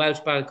a Welsh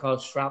band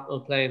called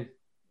Shrapnel playing,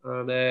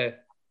 and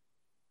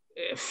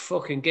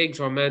fucking gigs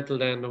were mental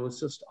then. There was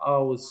just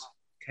always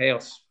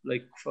chaos.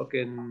 Like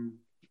fucking,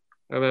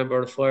 I remember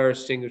the fire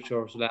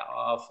extinguisher was let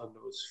off and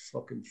there was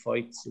fucking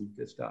fights and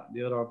this, that and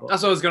the other. But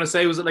that's what I was going to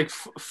say. Was it like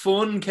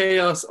fun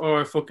chaos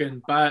or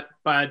fucking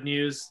bad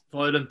news,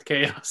 violent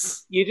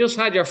chaos? You just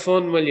had your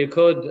fun while you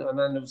could, and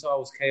then there was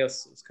always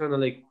chaos. It's kind of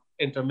like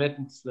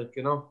intermittent, like,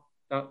 you know,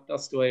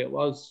 that's the way it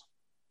was.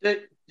 Do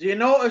you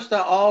notice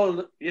that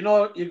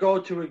you go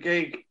to a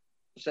gig,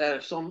 say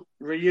some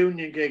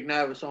reunion gig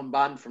now with some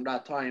band from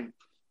that time,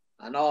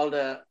 and all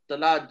the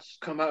lads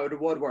come out of the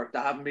woodwork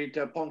that haven't been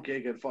to a punk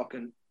gig in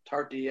fucking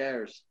 30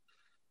 years.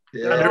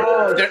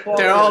 Yeah.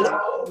 They're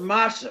all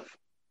massive.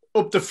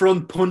 Up the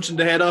front, punching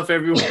the head off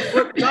everyone.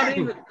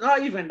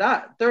 not even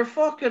that. They're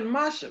fucking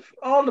massive.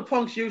 All the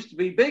punks used to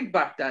be big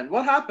back then.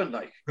 What happened,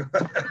 like?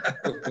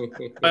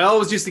 I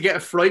always used to get a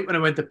fright when I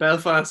went to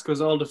Belfast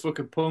because all the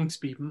fucking punks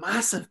be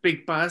massive,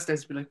 big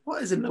bastards. Be like,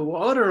 what is in the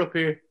water up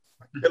here?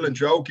 Killing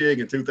Joe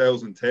gig in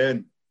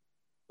 2010.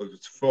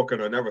 It's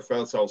fucking, I never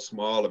felt so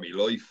small in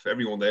my life.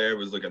 Everyone there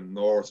was like a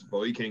Norse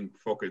Viking,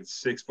 fucking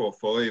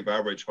 6'5"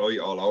 average height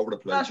all over the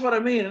place. That's what I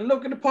mean. And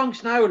look at the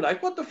punks now,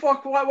 like, what the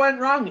fuck, what went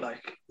wrong,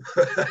 like?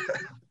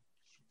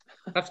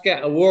 Have to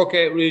get a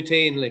workout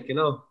routine, like, you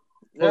know.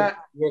 Yeah.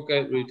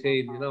 Workout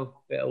routine, you know.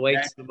 Bit of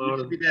weights in the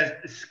morning. He'd be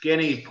that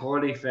skinny,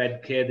 poorly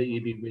fed kid that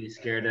you'd be really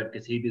scared of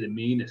because he'd be the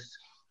meanest.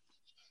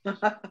 It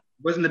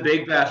wasn't the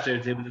big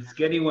bastards, it was the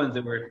skinny ones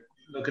that were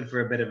looking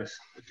for a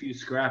few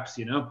scraps,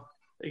 you know.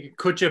 They could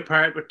cut you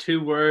apart with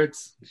 2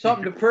 words.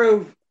 Something to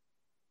prove.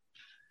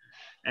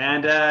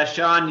 And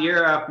Sean,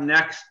 you're up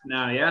next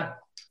now, yeah?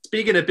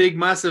 Speaking of big,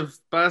 massive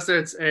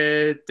bastards,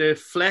 I'm going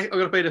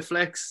to play the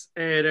Flex.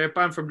 They're a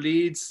band from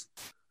Leeds.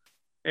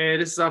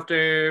 This is off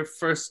their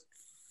first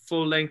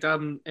full-length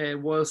album,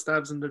 Wild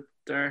Stabs in the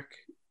Dark.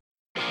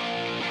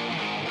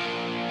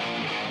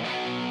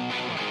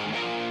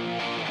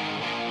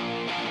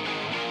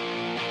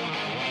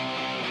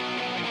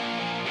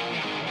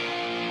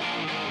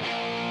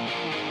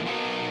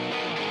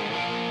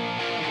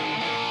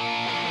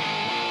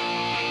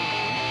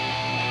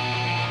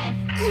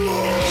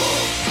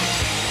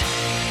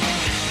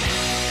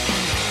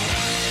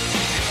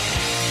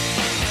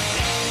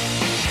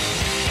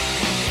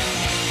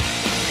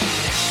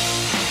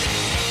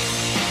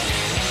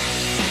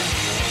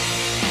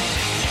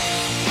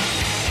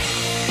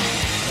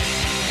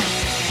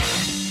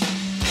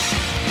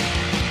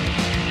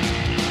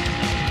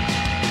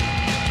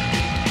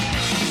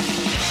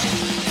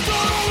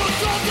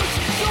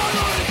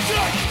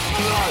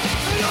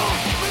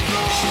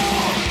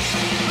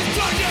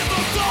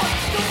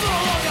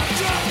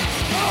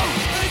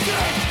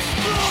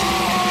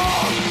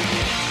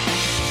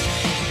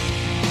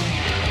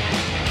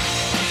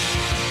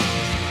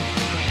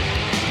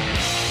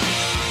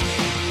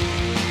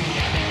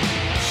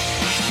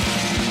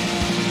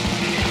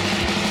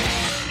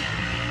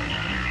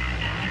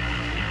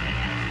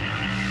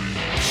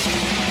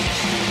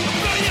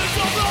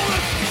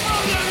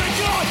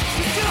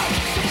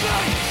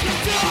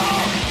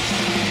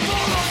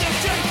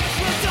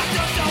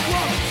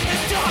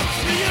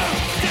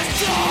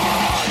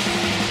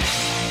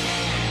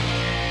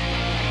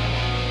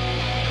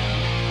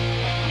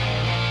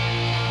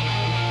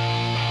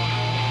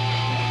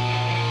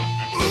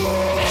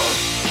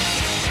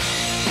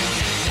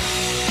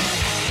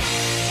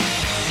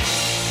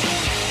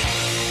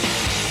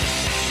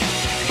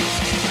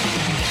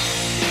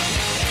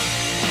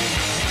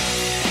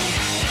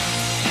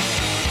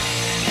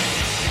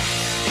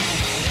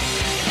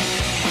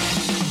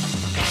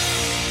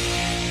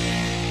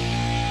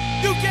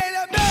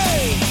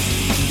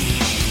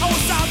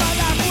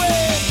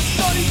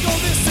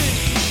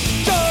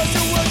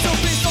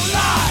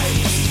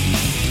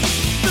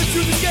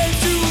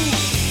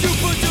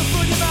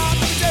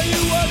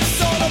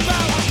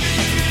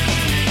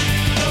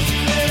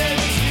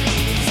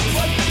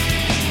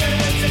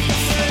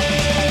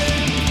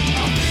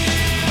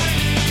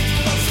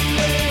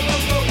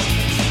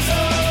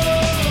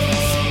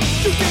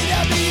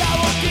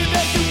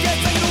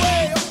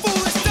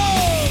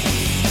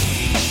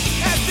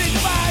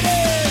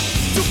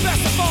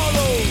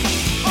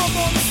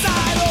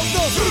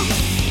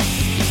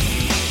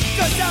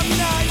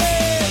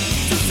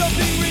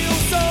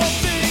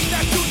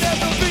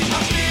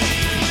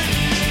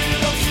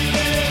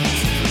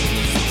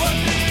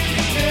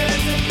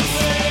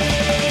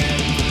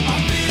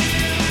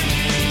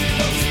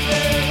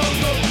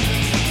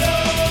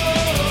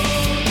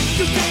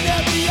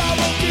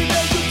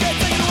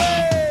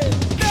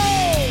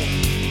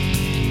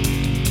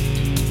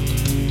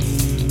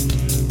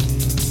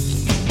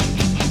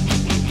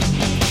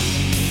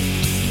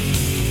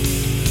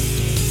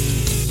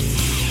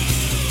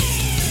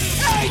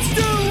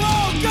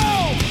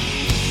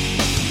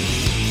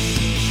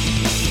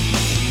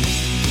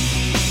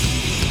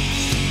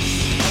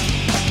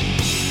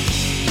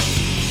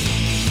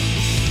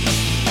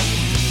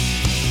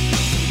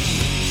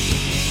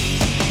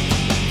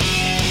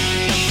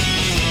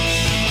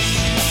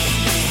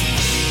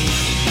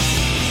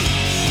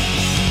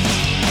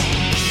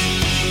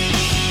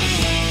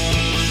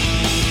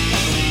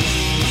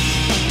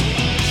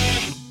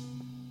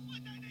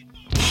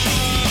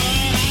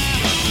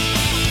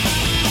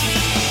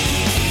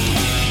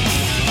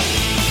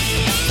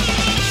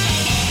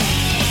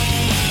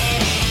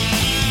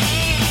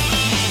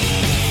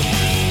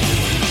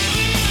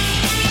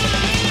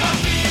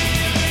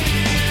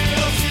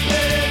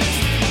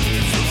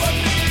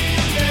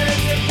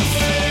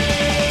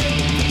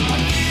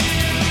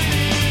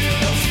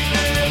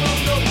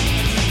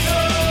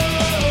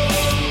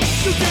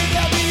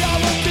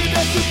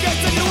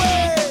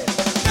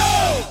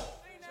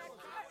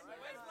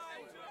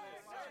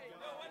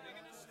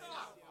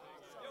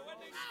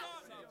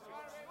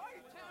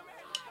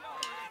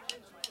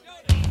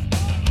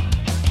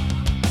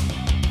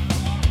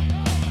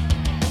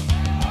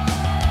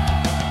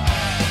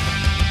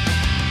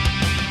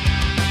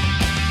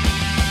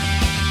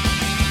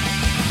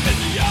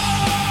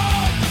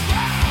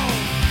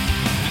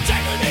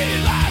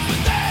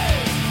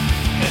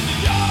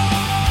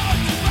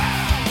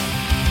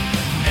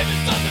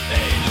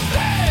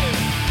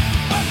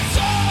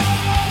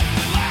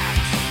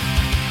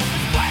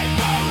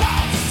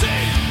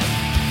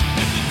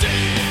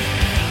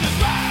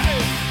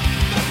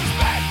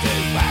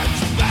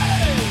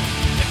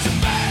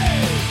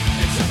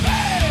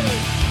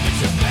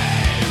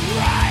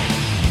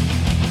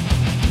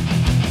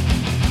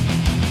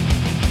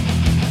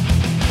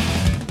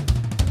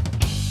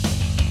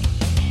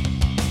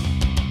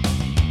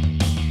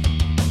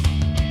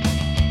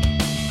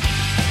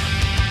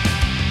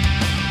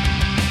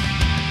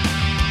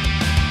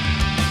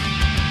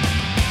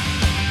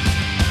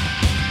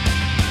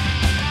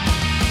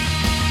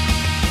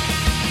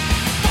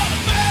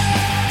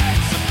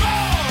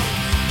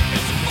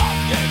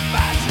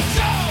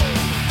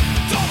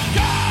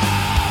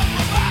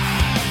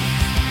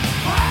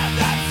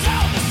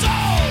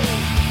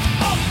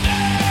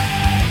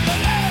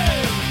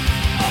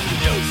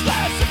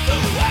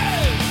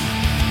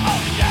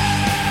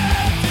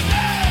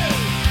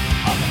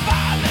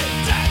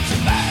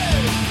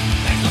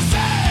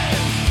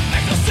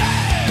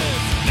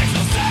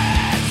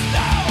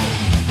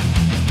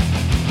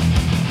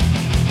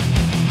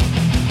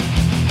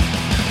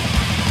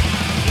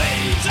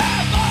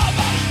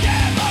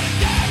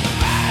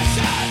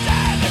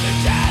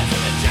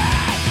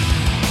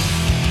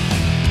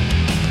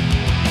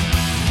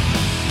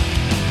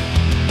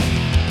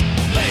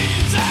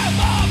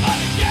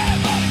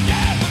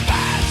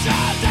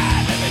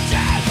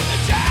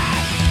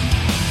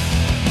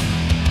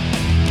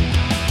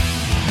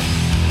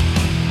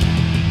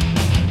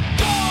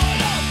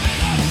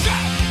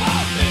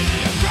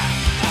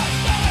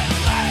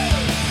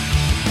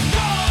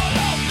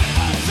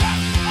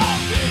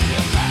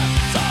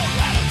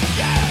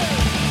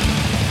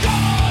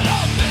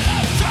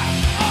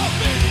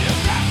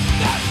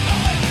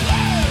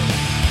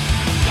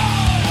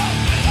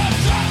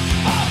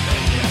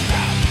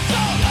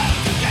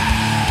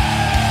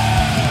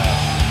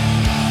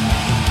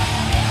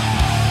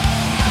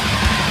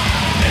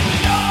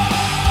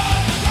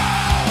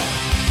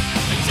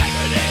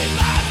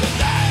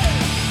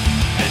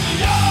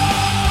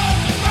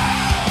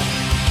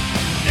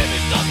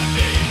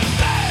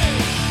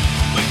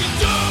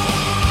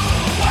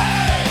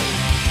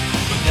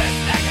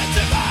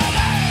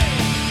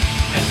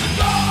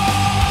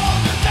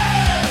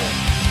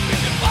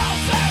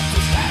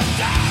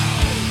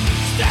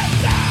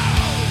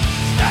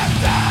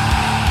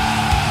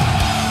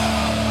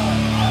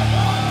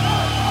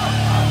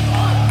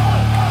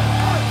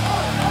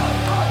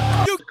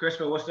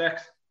 Crispo, what's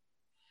next?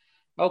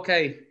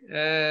 Okay.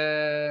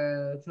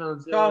 Channel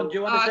Zero. Sean, do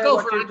you want to say go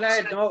what for you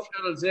played? Antisect, No.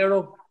 Channel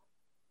Zero.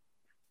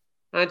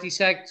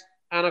 Antisect,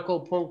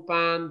 anarcho punk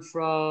band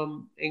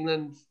from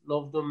England.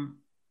 Love them.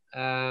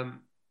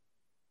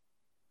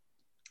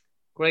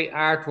 Great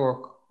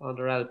artwork on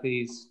their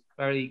LPs.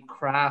 Very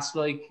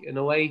crass-like in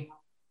a way,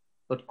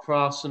 but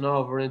crossing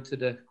over into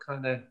the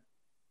kind of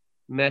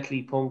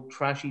metally punk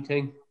trashy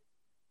thing.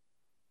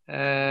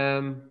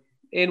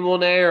 In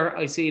One Air,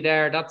 I see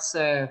there. That's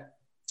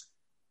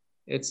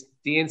it's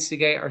the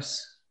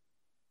Instigators.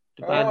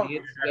 The band The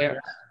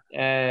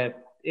Instigators.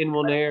 In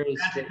One Air is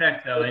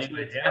Antisect, though,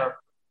 anyway, yeah.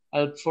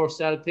 First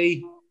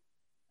LP.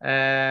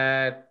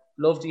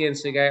 Love the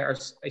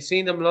Instigators. I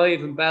seen them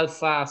live in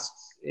Belfast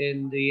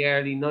in the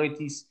early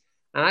 90s,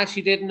 and I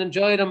actually didn't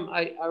enjoy them.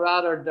 I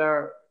rather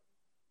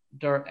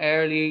their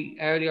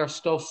earlier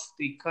stuff.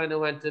 They kind of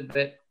went a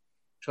bit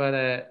trying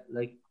to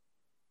like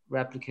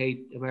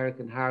replicate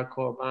American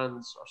hardcore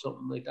bands or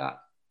something like that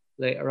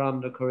later on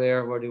in their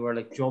career, where they were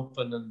like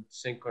jumping and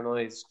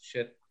synchronized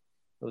shit.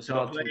 It was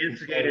So play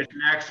Instigators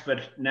next,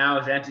 but now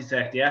it's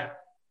Antisect, yeah?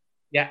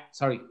 Yeah,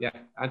 sorry, yeah,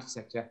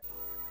 Antisect, yeah.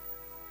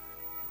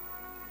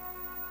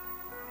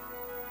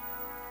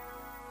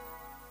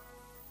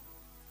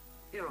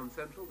 Here on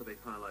Central, the big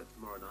highlight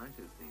tomorrow night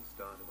is the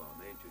start of our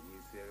major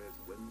new series,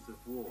 Winds of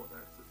War.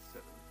 That's at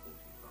 7:45.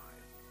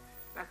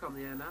 Back on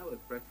the air now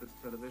with Breakfast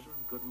Television,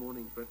 Good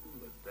Morning Britain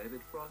with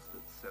David Frost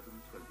at 7:25.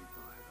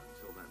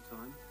 Until that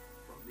time,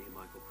 from me,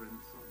 Michael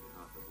Prince, on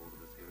behalf of all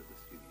of us here at the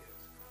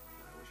studios,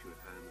 I wish you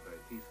at home a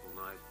very peaceful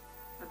night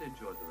and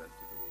enjoy the rest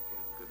of the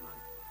weekend. Good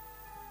night.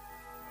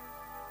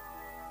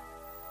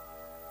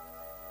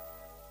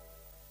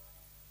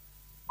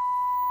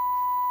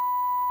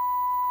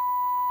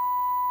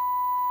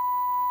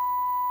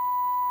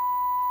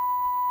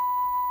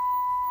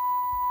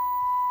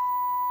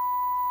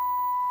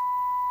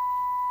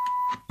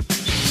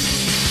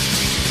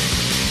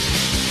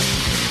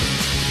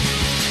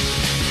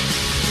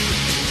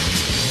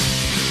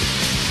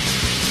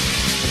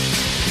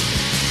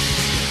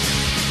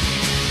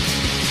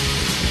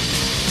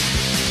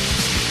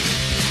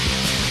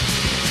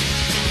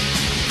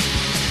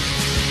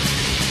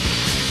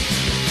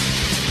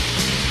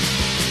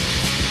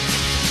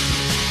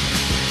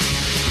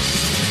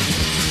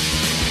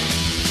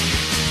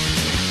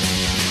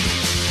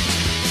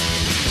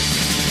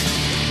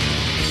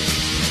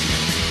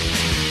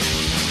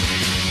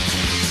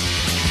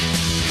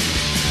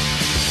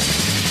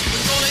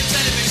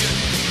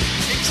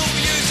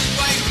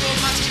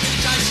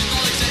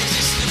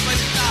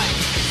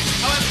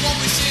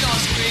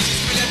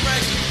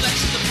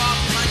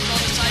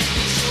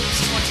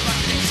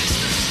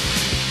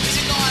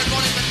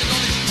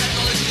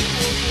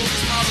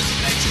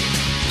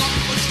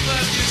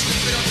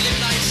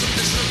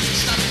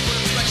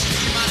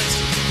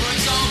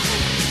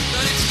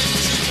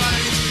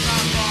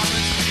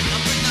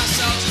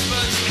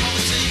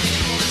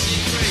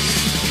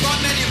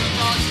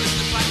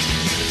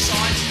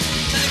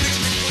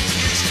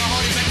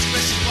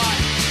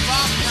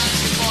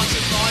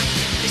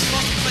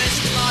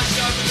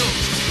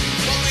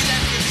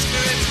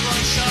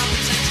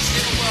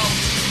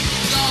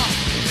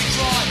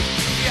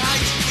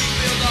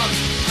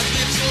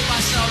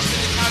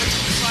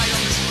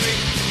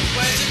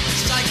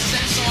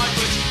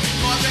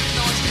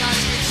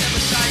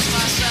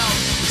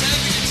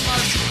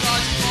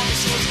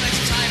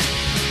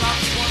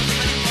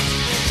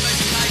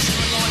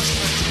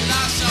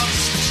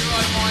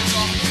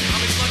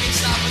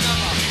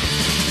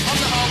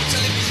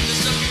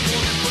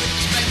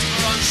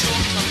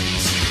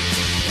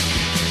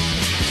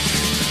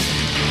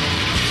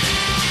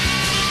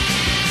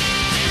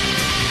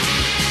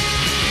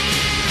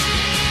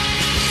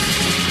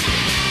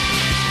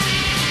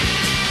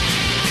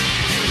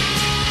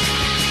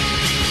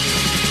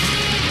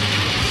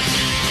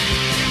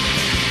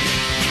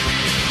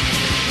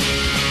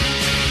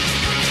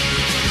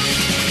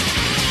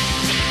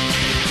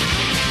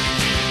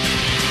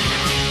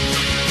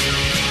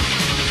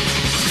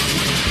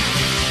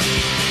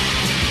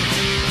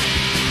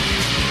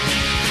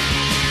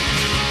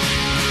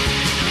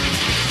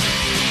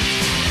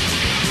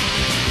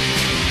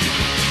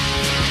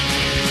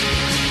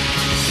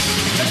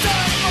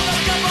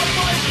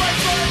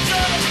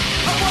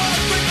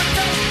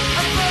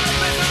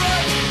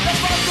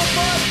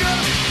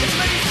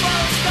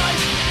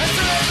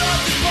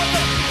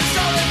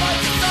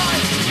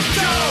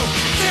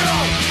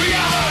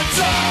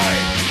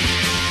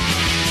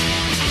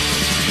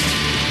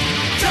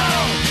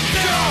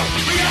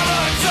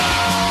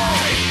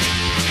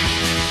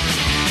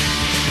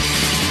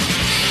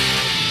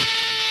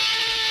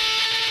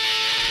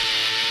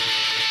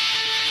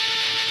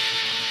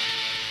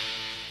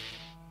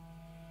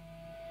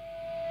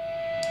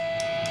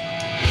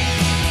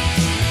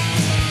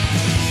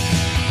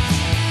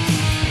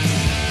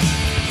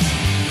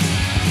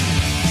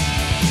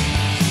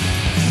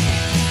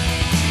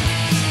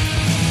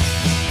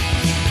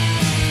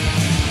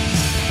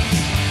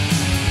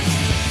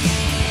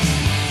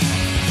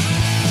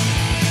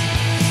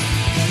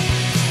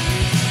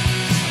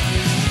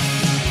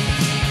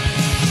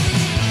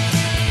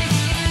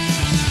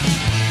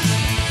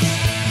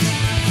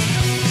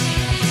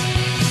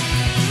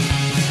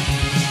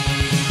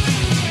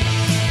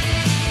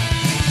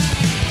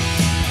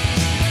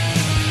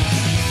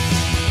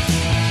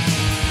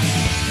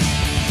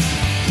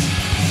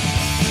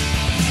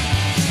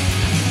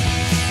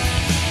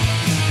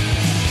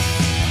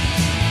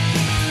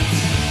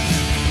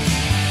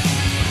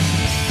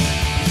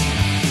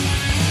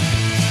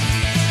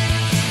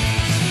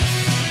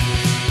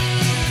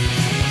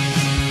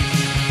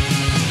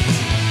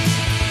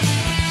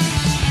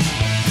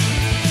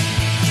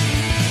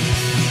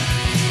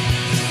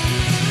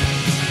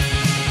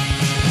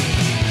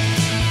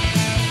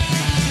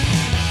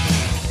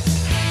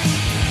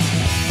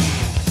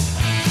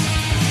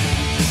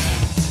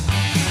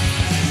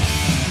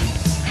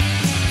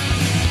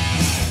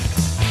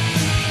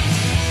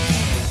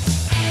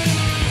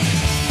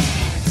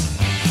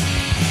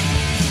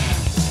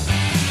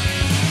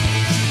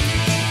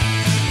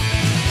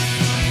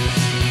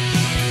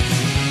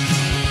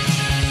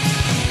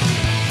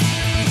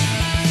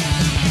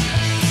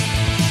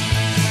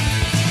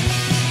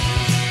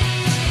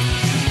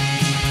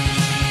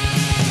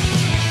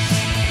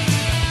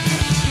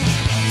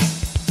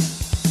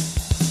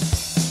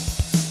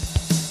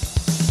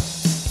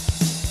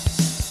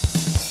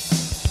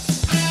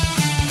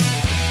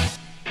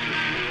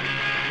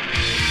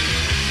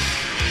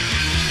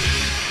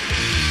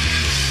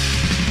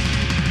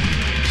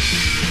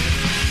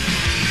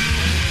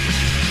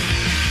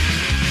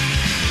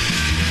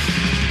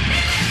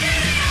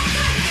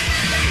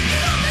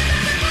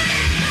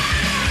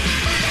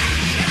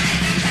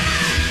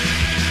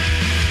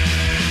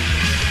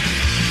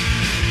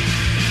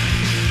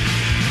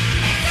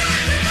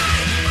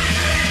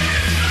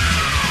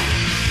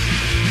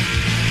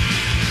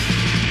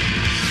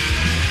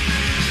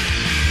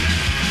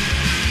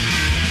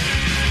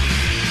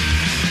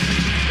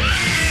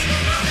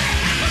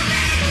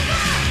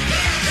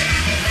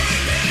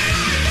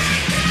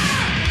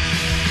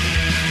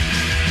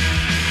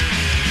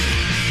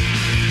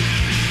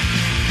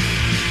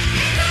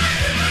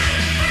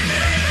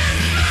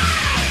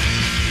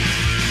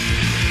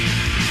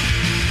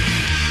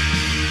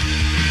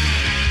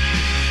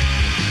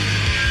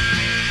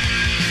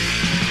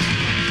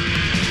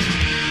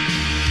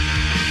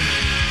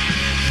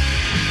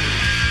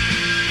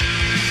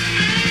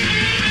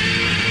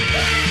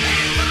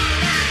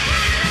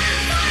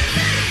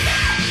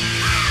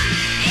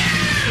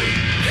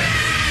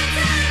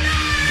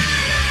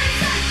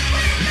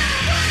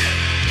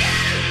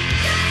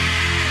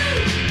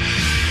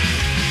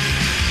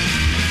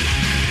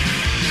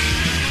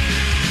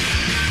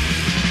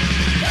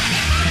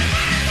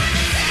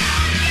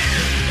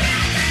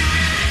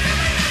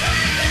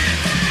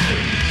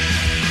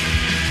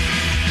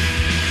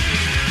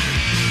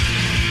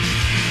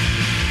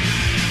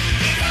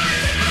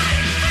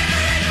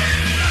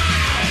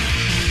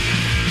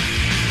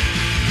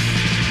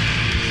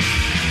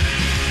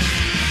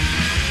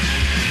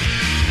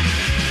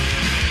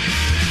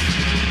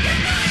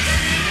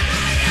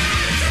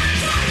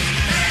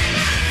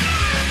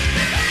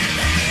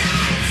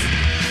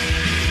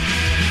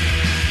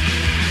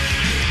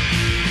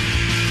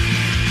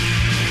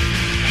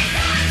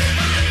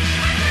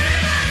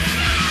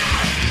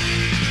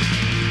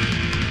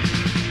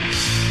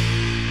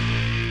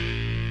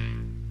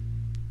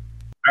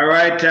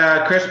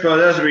 right, Crispo,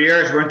 those were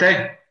yours, weren't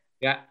they?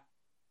 Yeah.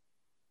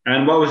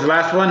 And what was the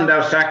last one? That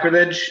was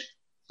Sacrilege?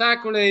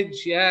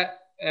 Sacrilege, yeah.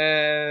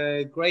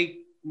 Great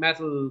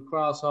metal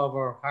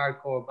crossover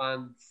hardcore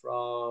band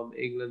from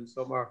England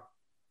somewhere.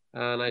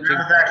 And I think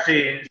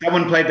actually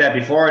someone played that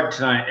before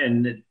tonight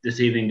and this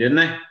evening, didn't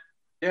they?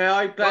 Yeah,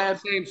 I not played. the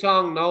same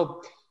song,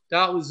 no.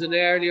 That was an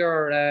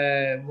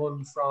earlier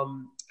one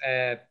from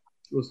it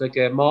was like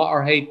a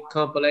Motorhead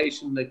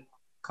compilation, like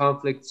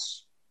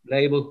Conflicts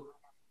label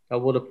that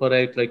would have put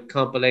out like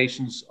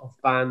compilations of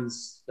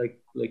bands, like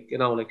you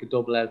know, like a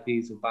double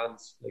LPs of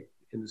bands like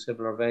in a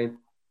similar vein.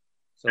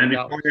 So And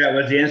before that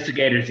was the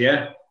Instigators,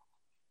 yeah.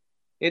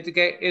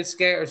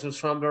 Instigators was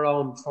from their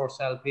own first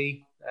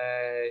LP,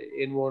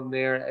 in one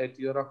there, out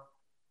the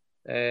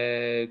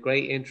other.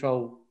 Great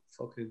intro,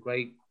 fucking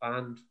great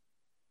band.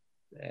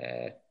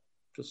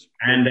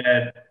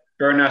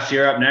 Burn Us,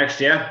 you're up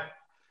next, yeah?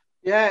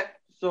 Yeah,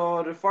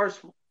 so the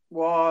first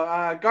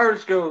was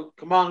Girls School,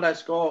 Come On,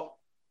 Let's Go.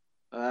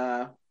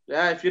 Yeah,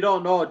 if you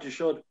don't know it, you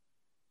should,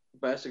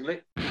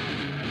 basically.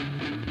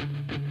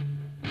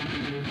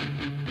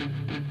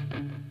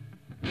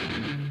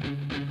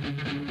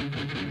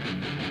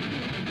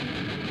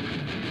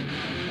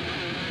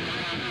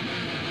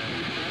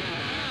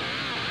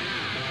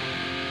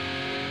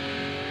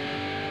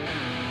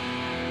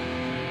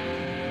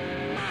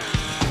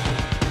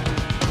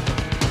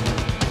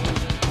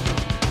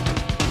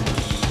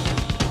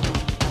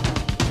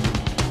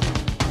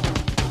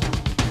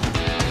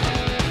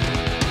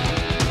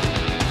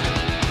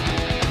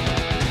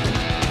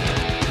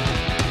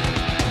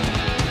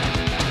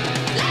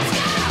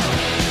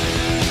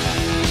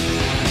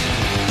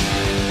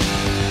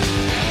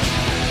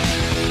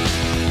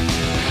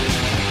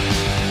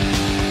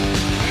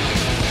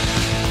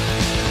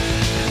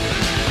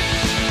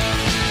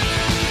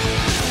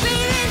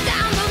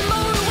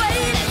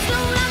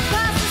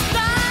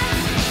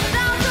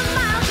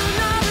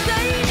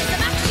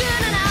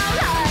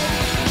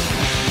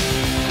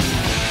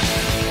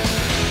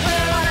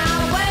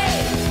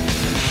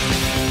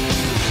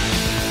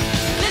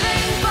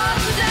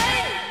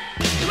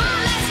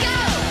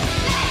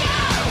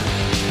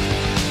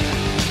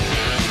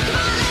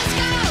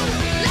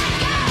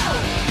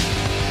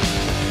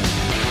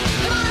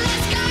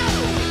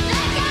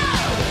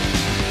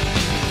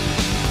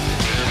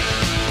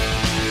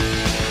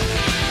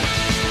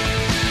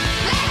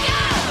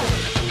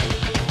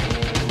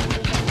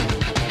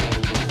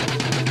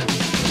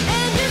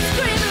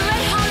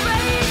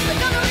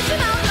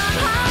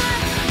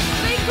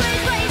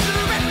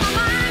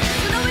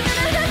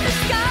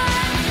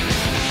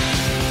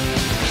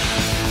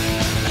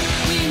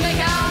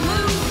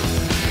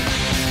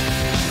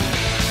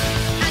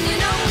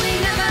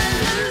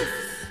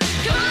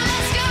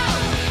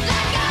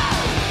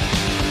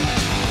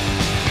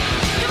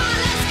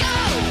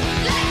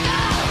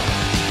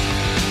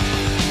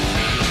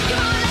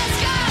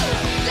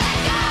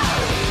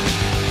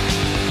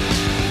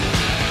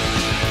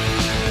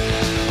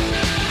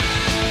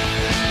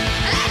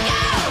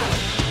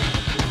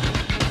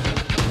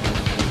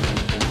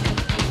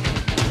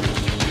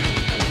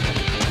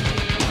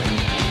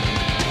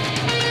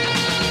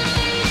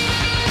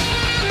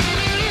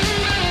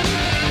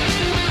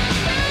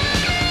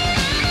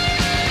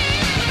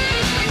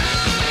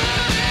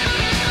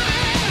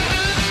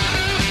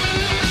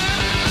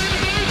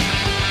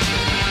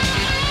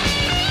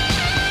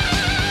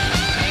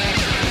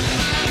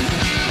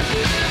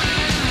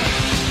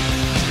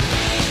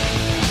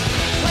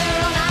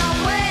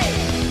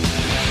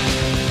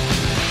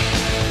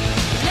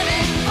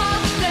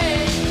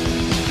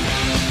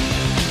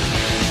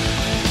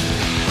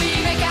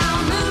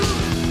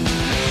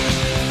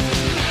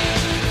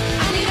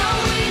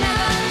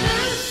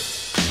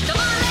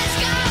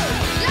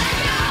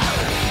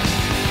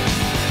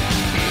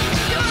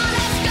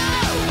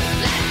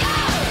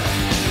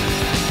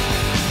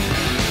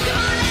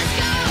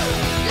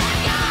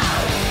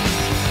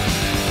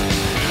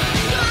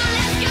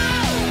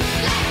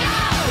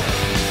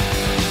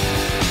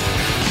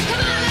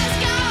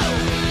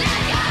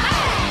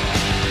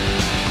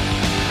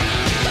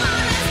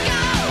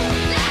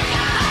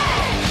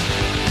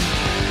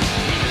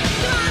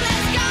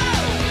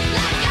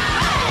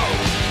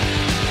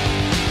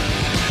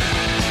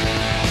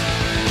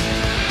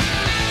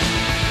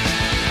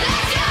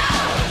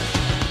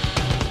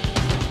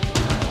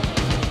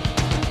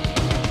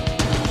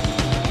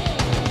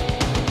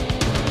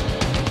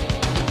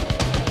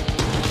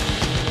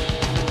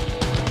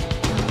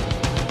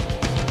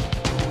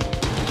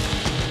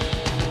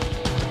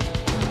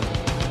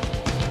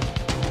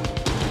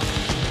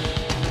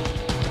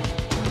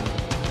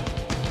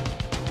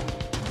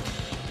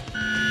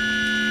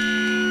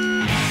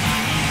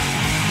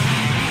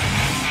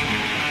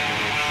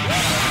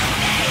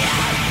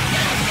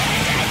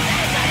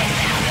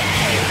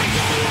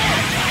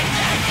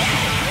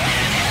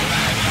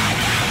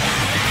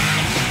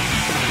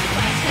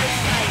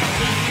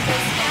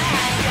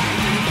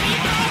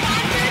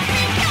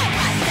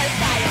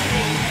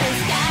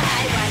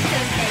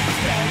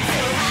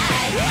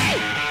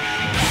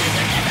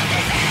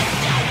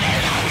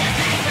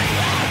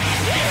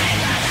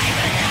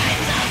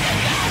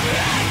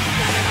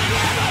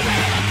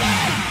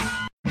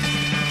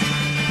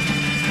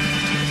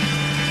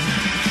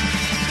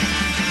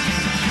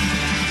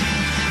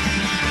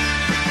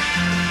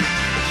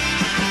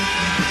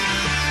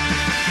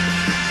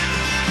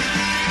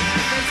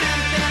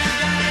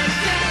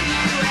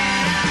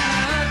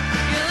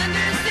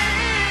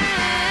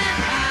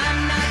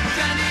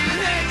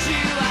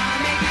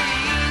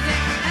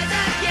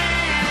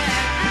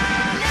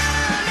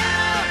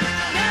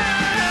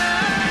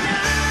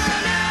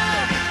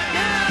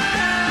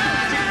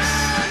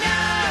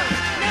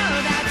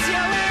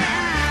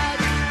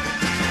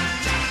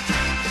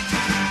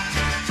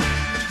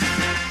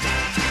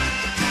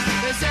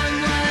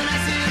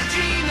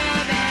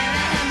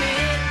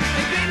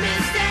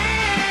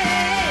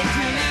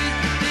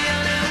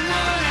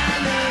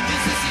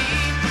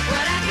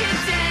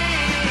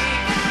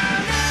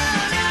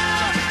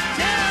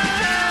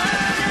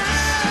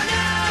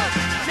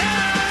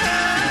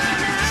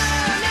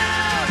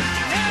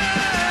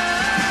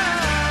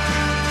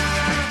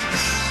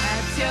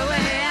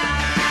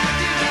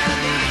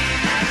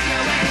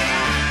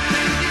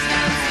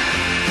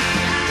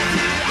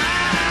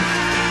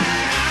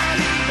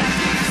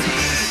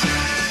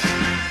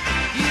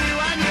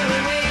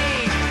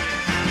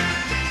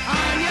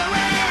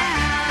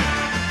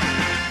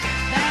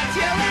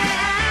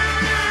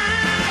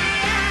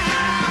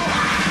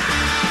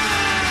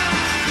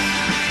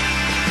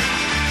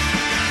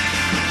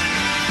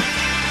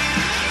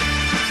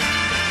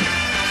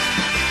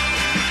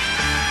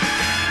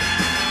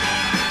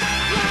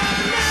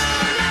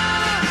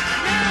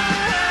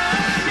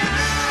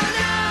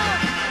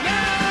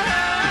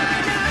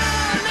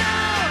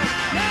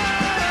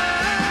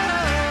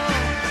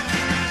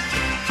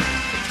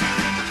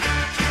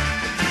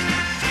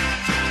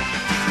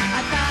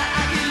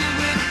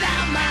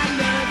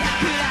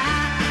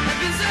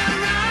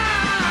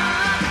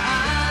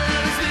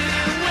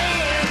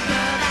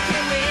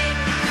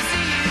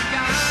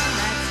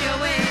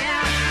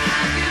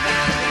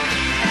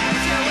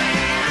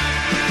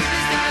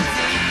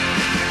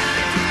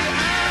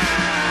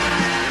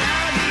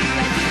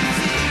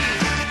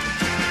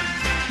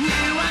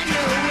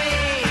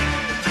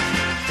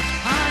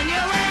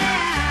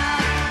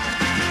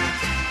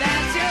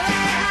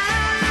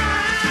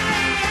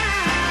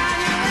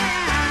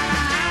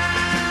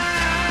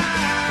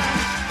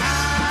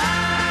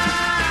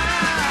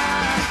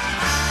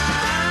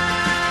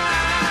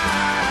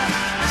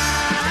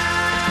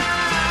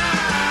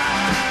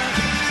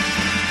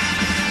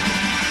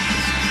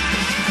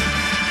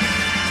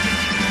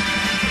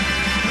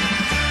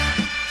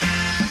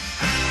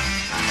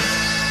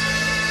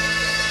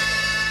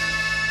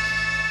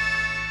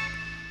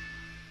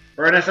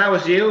 Ernest, that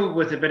was you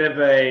with a bit of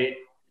a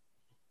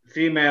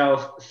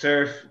female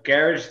surf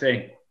garage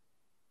thing.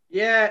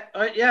 Yeah,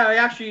 I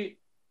actually.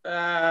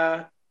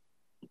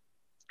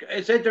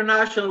 It's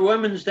International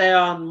Women's Day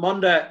on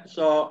Monday,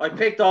 so I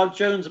picked all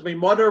tunes my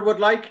mother would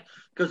like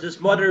because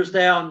it's Mother's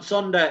Day on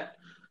Sunday.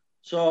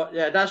 So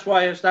yeah, that's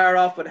why I started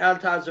off with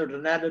Health Hazard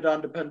and ended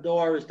on the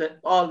Pandora. Is that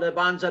all the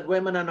bands had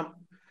women in them?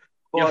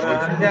 But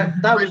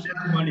that was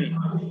funny.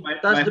 My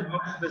folks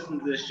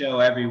listen to this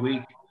show every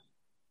week,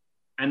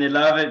 and they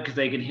love it because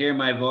they can hear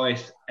my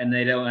voice and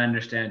they don't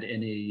understand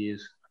any of you.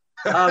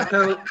 Oh,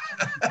 cool.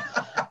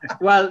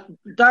 Well,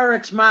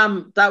 Derek's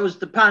mom, that was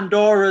the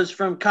Pandoras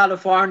from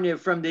California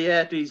from the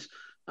 80s,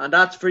 and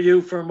that's for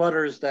you for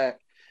Mother's Day.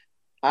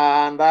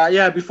 And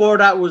before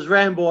that was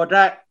Rainbow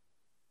Deck.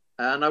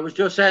 And I was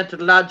just saying to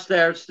the lads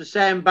there, it's the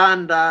same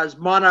band as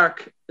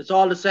Monarch. It's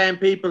all the same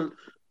people.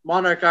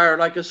 Monarch are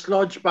like a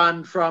sludge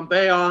band from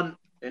Bayonne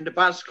in the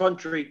Basque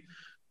Country.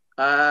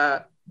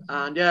 They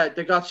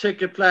got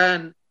sick of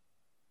playing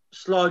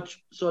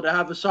sludge, so they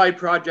have a side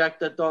project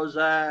that does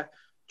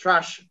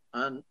trash.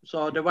 And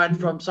so they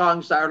went from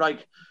songs that are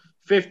like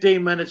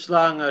 15 minutes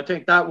long. I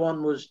think that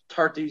one was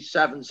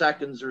 37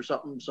 seconds or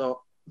something.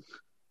 So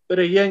bit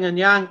of yin and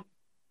yang.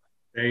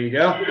 There you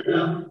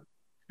go.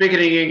 Speaking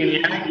of yin and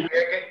yang,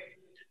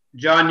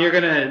 John, you're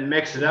going to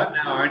mix it up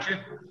now, aren't you?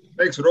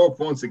 Mix it up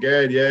once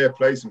again, yeah.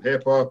 Play some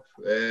hip-hop,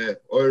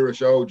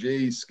 Irish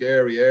OGs,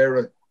 Scary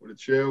Era with a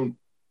tune.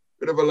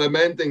 Bit of a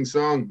lamenting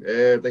song.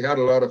 They had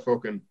a lot of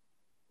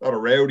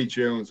rowdy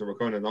tunes, so we're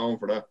kind of known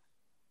for that.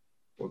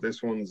 But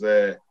this one's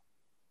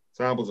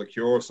samples a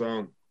Cure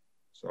song,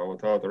 so I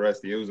thought the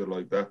rest of you it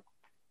like that.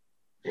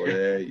 But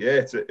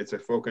it's a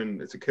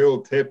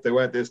cool tip. They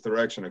went this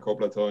direction a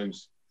couple of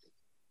times,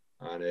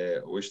 and I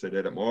wish they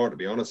did it more, to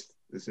be honest.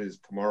 This is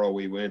Tomorrow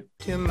We Win.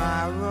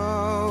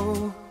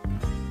 Tomorrow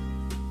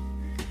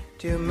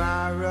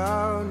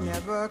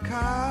never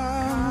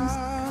comes.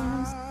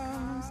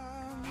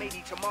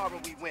 Maybe tomorrow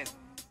we win.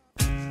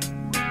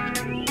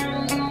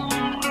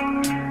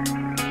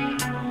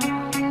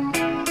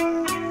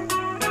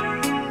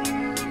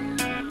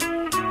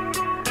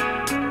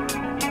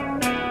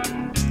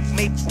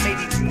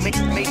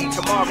 Maybe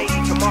tomorrow, maybe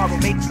tomorrow,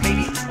 maybe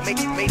tomorrow,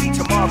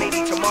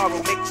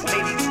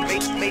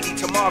 maybe tomorrow, maybe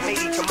tomorrow,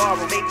 maybe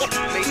tomorrow,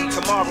 maybe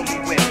tomorrow we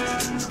win.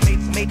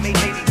 Maybe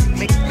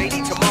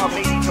tomorrow,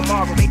 maybe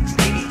tomorrow, maybe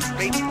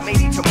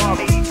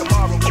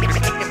tomorrow,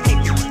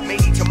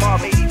 maybe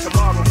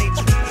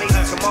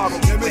tomorrow,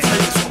 we win.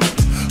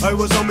 I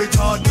was on me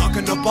Todd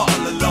knocking a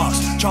bottle of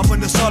lost,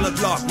 chopping a solid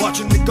block,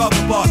 watching the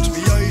goggle box.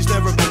 Me eyes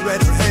never been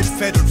redder, head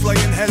feathered,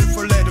 flying hell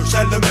for leather,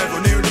 seldom ever,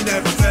 nearly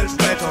never felt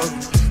better.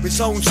 My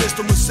sound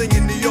system was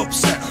singing the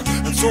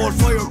upsetter, and soul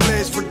fire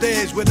blazed for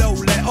days without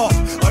let up.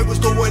 I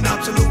was doing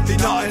absolutely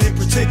nothing in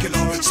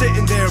particular,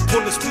 sitting there,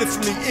 pull a spliff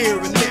from the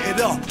ear and lit it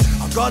up.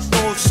 I got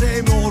those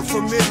same old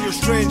familiar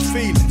strange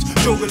feelings,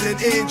 juggling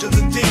angels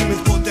and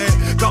demons, but they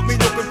got me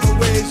looking for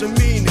ways of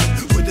meaning,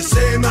 with the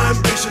same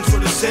ambitions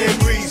for the same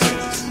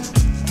reasons.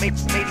 Maybe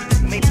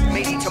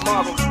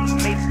tomorrow,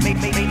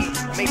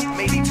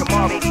 maybe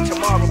tomorrow, maybe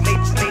tomorrow,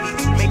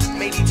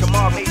 maybe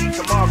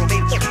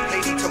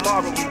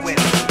tomorrow we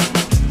win.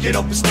 Get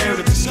up and stare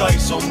at the sky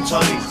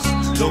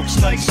sometimes.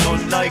 Looks like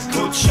sunlight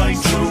could shine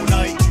through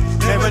night.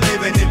 Never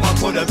living in what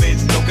could have been.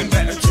 Looking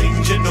better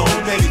things, you know.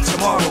 Maybe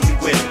tomorrow we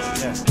win.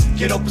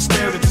 Get up and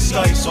stare at the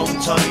sky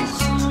sometimes.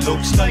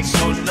 Looks like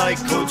sunlight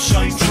could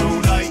shine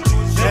through night.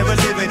 Never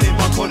living in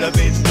what could have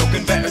been.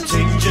 Looking better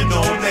things, you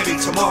know. Maybe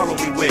tomorrow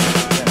we win.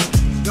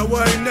 Now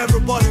I ain't never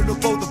bothered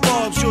about the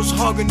balls, just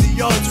hogging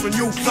the odds for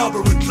new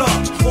clobber and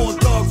clogs.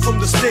 Old dog from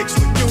the sticks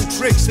with new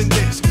tricks in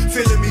this,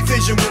 filling me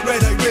vision with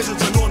red-eye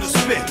rizzles and on a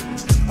spit.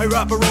 I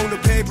wrap around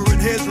the paper and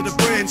hail to the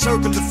brain,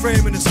 circle the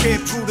frame and escape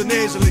through the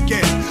nasal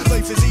again.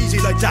 Life is easy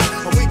like that,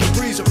 and we can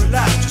breeze and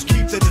relax. Just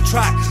keep to the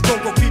track,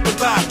 don't go peeping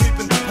back,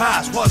 peeping the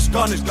past. What's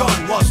gone is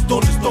gone, what's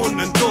done is done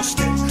and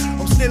dusted.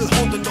 I'm still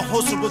hunting the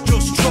hustle, but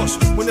just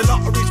trust. When the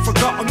lottery's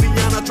forgotten me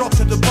and I drop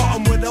to the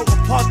bottom without a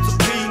pot to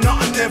pee,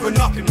 nothing ever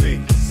knocking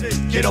me.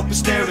 Get up and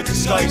stare at the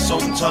sky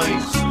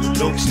sometimes.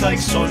 Looks like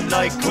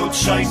sunlight could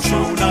shine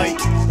through night.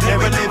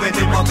 Never living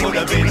in what could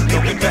have been.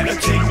 Looking better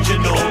things, you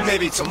know.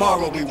 Maybe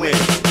tomorrow we win.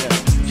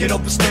 Get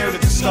up and stare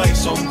at the sky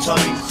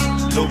sometimes.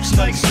 Looks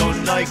like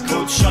sunlight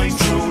could shine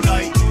through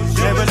night.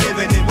 Never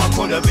living in what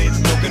could have been.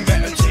 Looking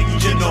better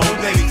things, you know.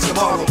 Maybe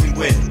tomorrow we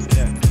win.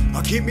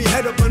 I keep me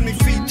head up and me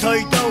feet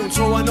tied down,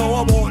 so I know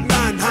I won't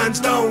land hands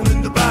down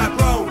in the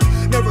background.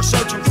 Never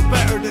searching for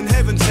better than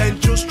heaven sent,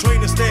 just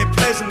trying to stay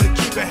pleasant and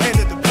keep ahead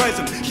of the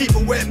present. Keep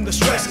away from the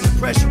stress and the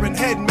pressure and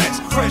head mess.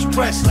 Fresh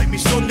press like me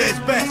Sunday's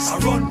best. I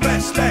run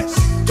best, less.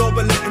 Double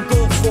it and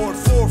go for it,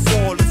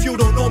 fourfold. If you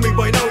don't know me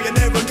by now, you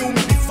never knew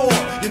me before.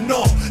 You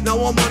know, now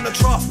I'm on the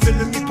trough,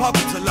 filling me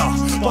pockets a lot.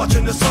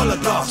 Watching the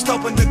solid block,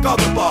 stopping the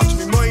goggle box.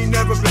 Me mind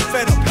never been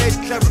fed up, head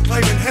clever,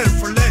 climbing hell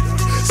for leather.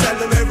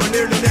 Seldom ever,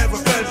 nearly never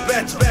felt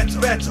bets.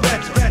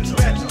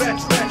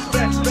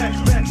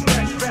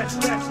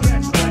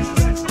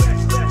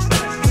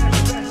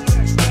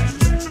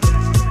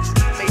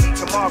 Maybe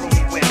tomorrow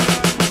we win.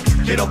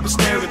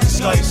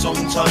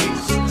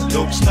 sometimes.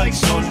 Looks like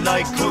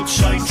sunlight could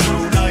shine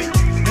through night.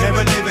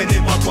 Never living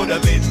in what could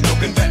have been.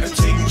 Looking better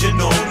things, you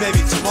know,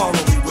 maybe tomorrow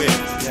we will.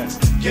 Yeah.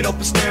 Get up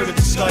and stare at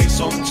the sky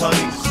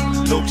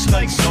sometimes. Looks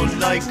like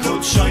sunlight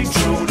could shine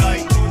through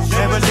night.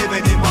 Never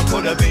living in what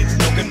could have been.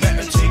 Looking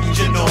better things,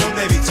 you know,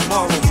 maybe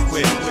tomorrow we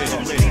will.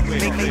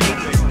 Maybe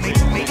tomorrow.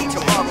 Maybe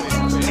tomorrow.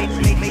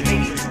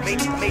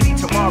 Maybe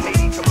tomorrow.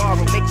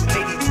 Maybe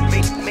tomorrow.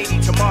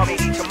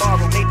 Maybe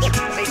tomorrow.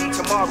 Maybe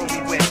tomorrow we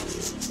win.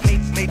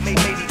 Maybe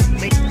tomorrow.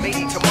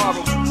 Maybe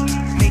tomorrow.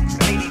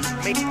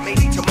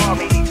 Maybe tomorrow.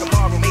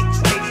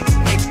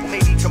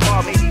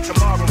 Maybe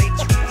tomorrow.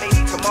 Maybe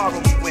tomorrow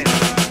we win.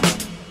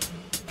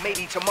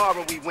 Maybe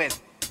tomorrow we win.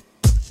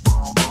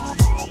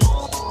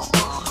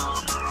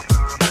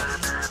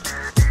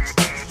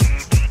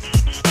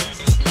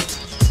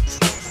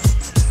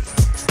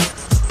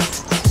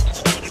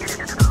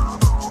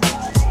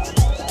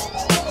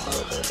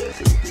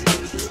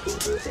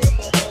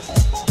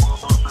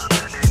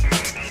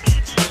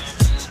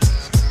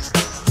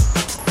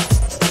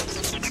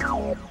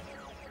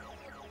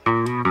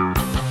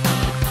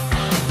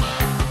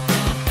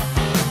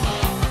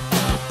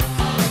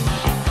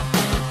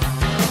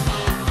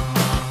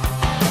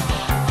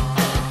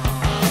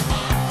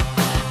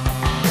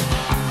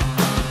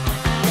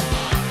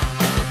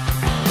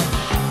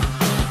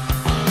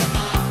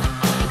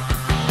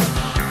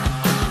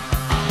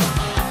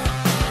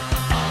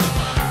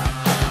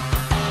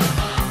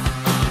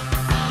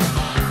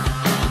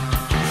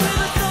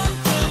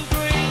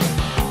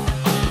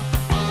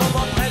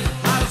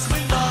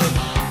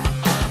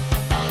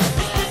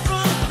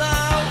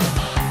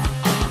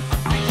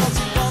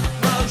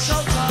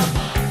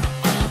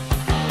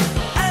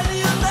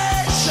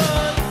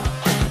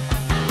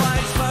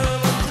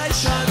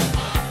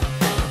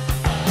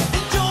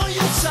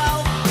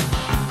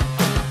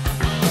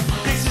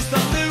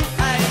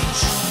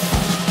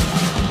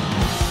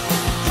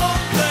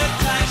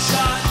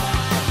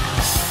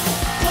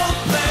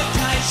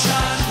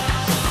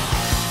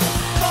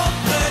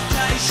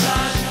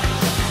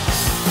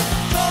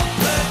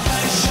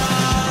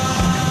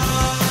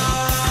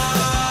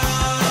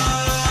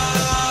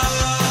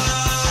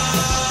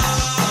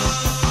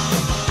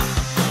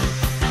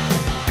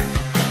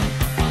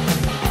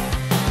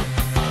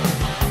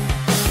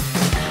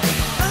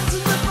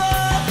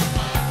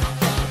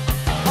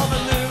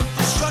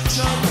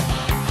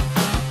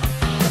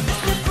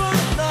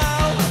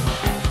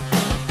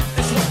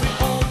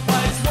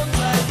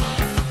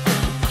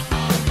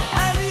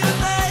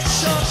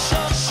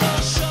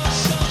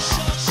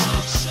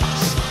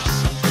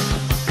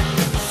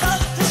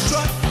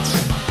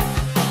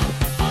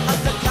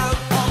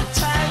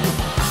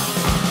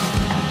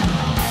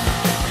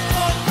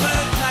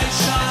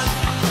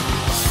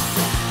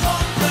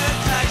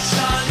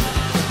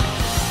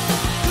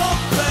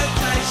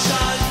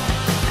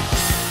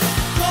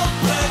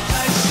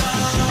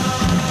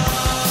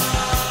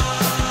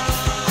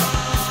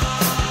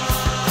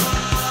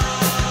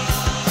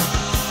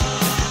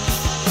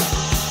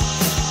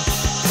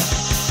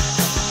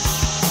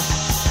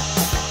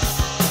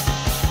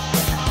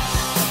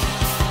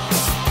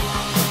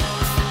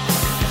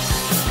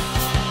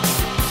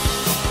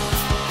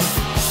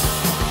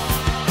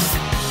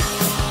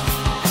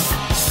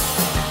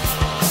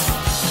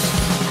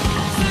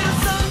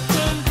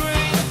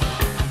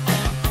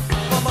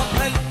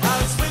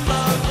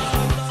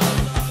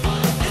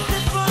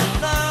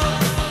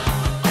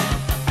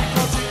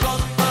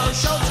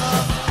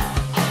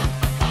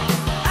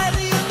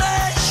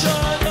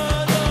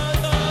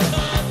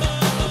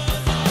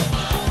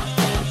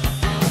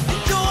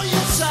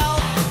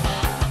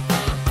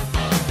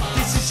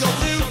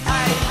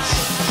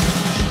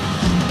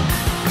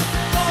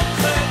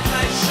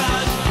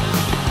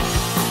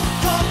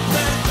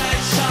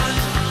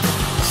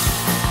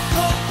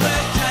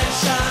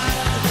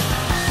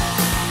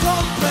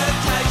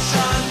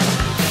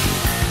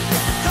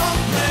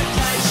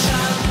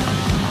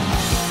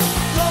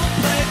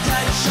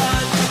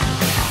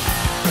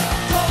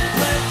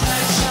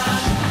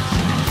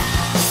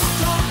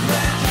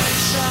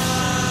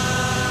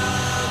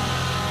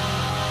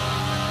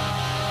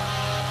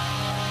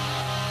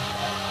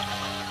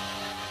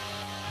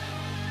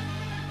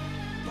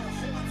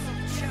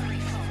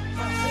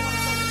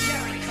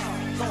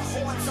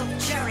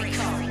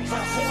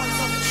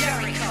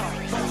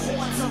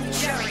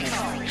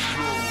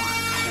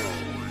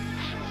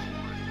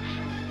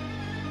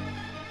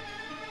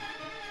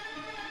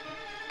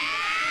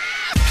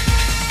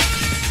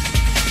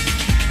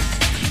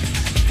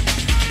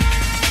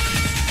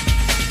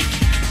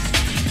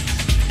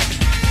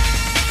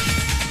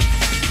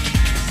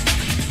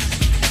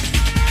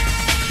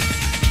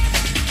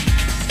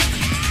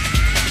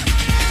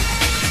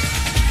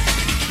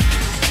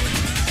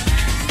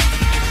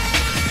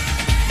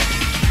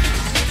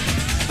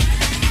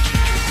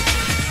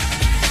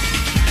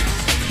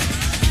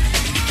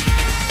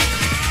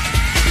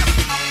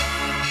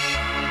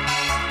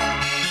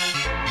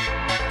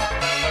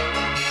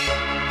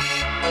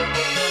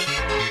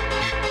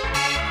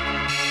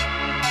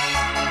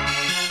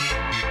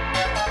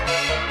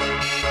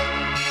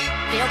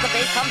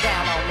 come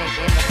down on me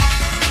in the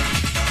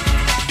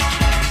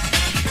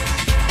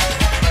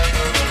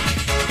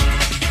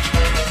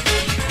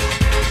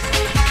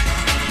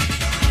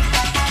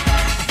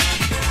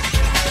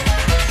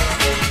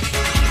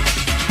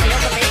feel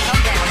the beat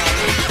come down on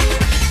me.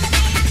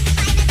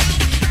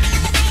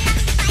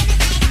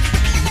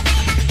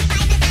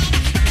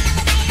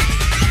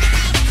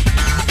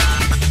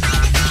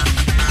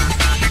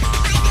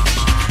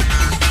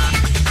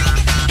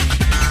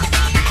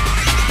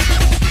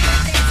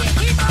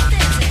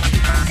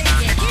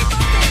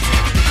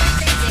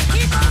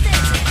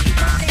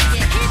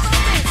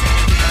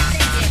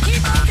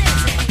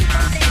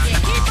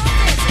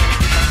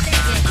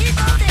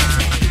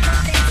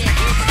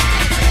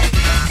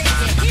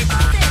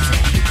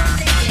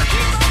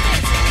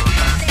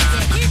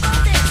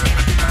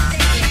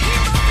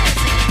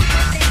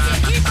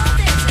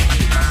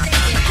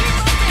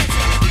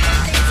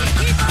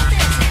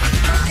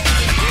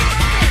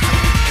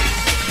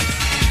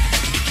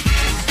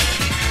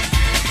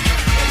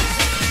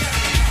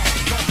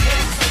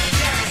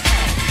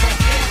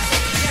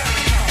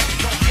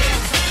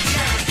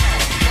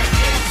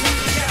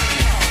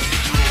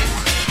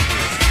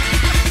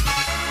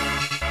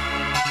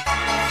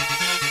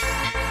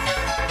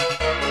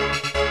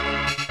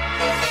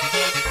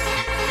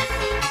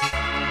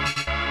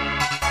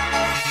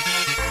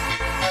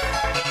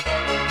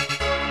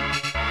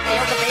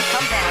 Feel the beat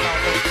come down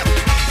on me.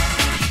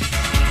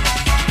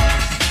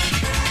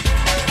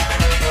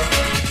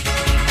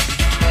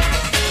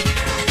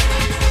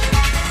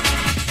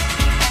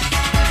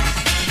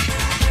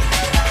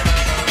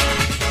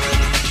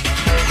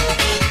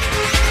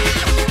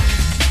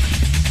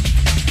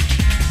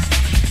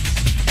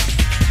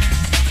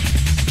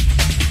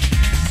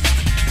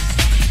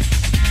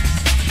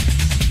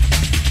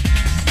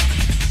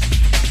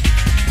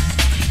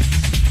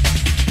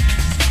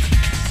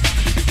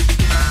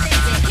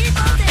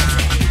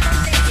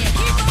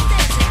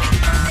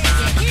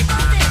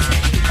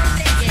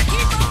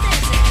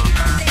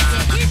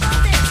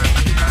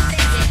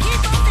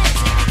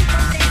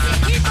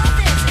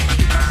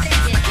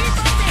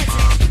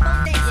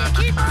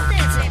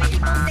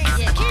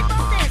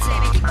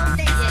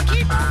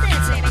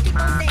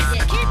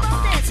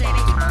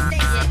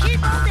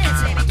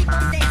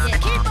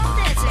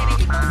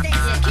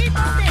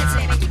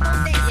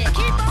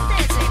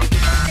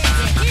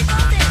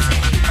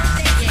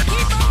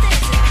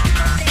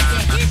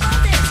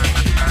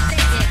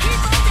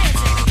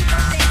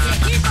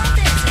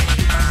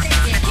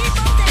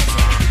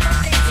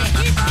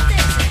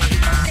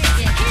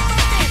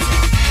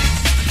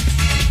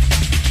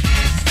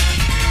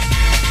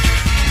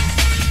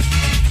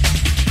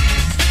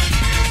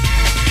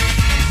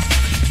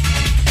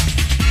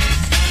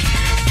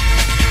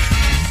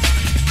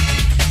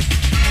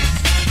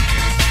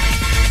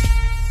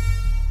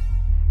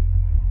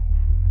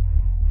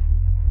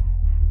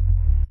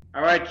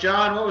 All right,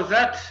 John, what was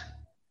that?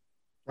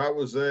 That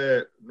was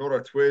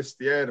another twist.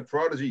 Yeah, The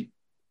Prodigy,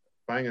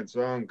 banging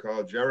song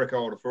called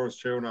Jericho, the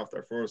first tune off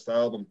their first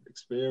album,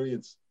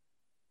 Experience.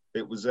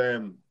 It was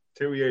 2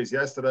 years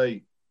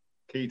yesterday.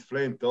 Keith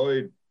Flint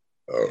died.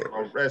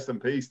 Rest in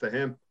peace to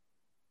him.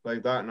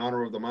 Played that in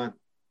honor of the man.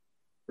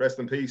 Rest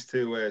in peace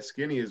to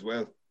Skinny as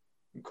well.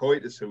 And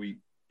Coitus, who we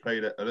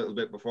played a little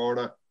bit before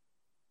that.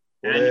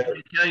 But,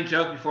 And Killing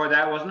Joke before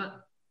that, wasn't it?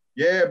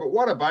 yeah, but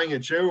what a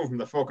banging tune from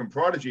the fucking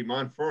Prodigy,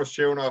 man. First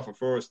tune off a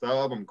first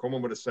album,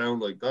 coming with a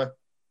sound like that.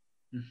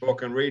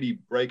 Fucking really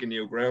breaking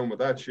new ground with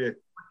that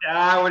shit.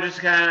 We're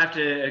just going to have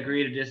to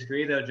agree to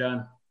disagree, though,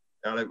 John.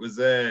 And it was...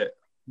 Oh,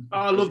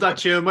 I love that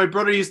tune. My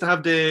brother used to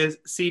have the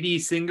CD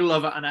single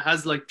of it, and it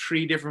has like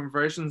 3 different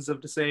versions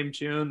of the same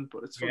tune.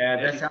 But it's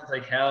that sounds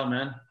like hell,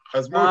 man.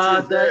 As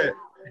much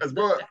as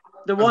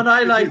the one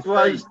I liked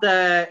was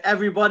the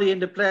Everybody in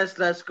the Place,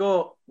 Let's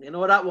Go. You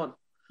know that one?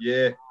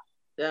 Yeah.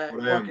 Yeah,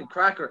 But, fucking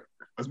cracker.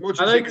 As much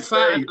I as like you could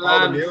Fat say and all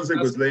the Bland. music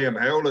was Liam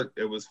Howlett,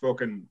 it was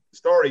fucking...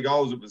 Story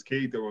goes, it was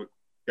Keith who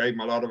gave him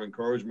a lot of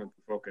encouragement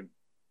to fucking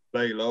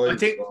play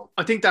live.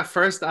 I think that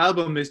first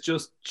album is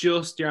just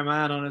your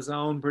man on his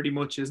own, pretty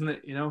much, isn't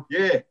it? You know?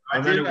 Yeah,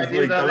 and then it was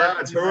like the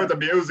lads heard the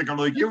music. I'm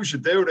like, you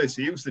should do this.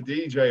 He used to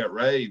DJ at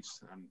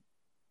raves, and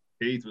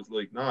Keith was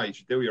like, "Nah, you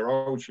should do your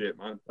own shit,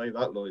 man. Play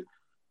that live."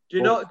 Do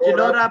you know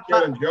that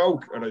Killing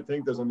Joke? And I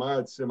think there's a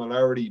mad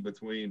similarity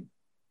between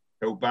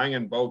how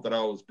banging both of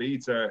those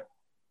beats are,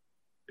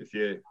 if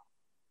you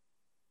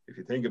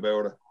think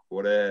about it.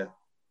 But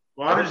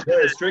I didn't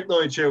play a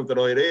Strychnine tune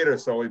tonight either,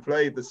 so we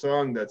played the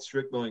song that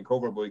Strychnine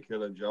covered by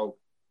Killing Joke.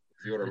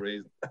 That's the other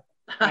reason.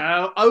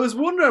 I was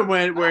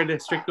wondering where the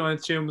Strychnine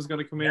tune was going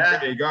to come in.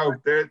 There you go.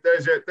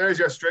 There's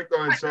your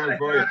Strychnine song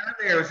for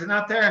you. Was it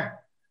not there?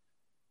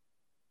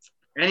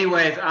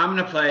 Anyways, I'm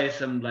gonna play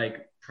some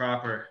like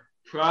proper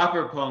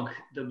punk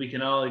that we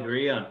can all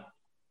agree on.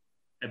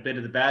 A bit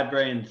of the Bad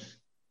Brains.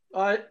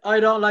 I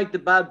don't like the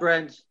Bad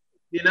Brains.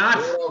 You not?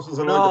 Who else is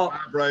allowed the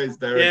Bad Brains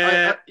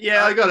there?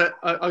 Yeah, I got it.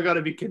 I got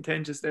to be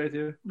contentious there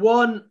too.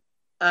 One,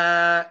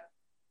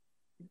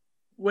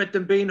 with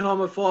them being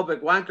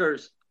homophobic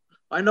wankers,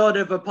 I know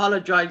they've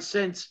apologized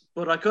since,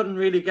 but I couldn't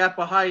really get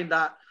behind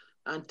that.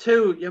 And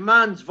 2, your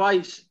man's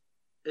voice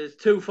is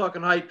too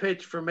fucking high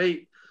pitched for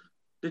me.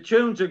 The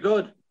tunes are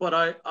good, but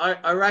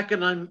I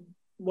reckon I'm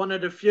one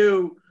of the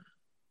few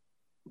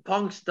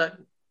punks that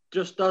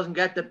just doesn't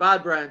get the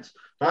bad brands.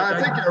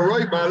 I think you're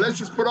right, man. Let's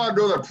just put on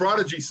another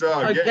Prodigy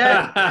song.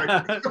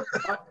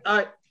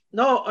 I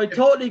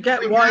totally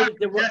get why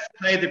they were. Just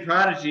play the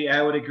Prodigy.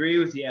 I would agree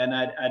with you, and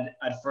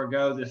I'd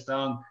forgo the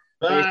song.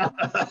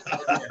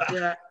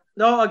 Yeah,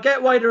 no, I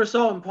get why they're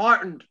so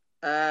important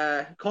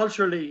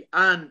culturally,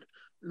 and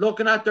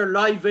looking at their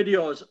live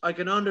videos, I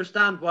can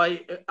understand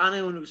why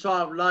anyone who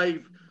saw them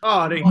live.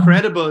 Oh, they're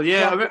incredible!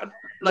 Yeah,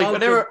 like when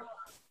they were.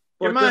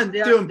 Your man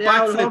doing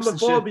backflips and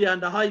shit.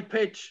 And the high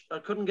pitch, I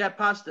couldn't get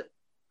past it.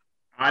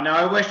 I know.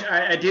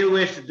 I do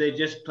wish that they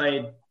just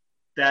played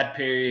that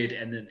period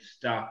and then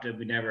stopped it.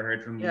 We never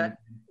heard from them.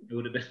 It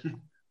would have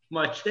been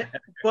much better.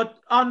 But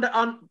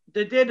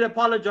they did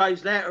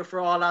apologize later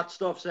for all that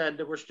stuff, saying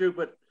they were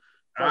stupid.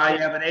 But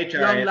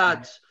young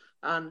lads,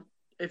 and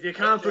if you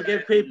can't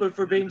forgive people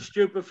for being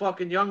stupid,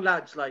 fucking young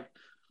lads, like.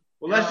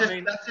 Well, let's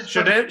just.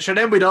 Sure,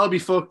 then we'd all be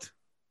fucked.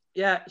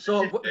 Yeah,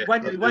 so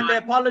when they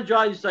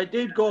apologised, I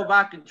did go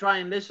back and try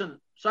and listen.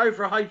 Sorry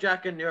for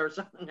hijacking your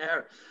song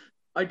there.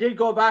 I did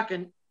go back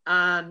and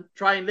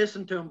try and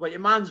listen to him, but your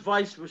man's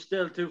voice was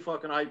still too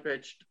fucking high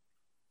pitched.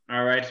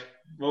 All right.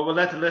 Well, we'll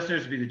let the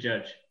listeners be the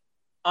judge.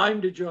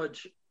 I'm the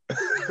judge.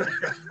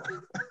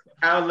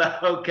 How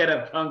low can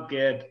a punk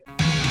get?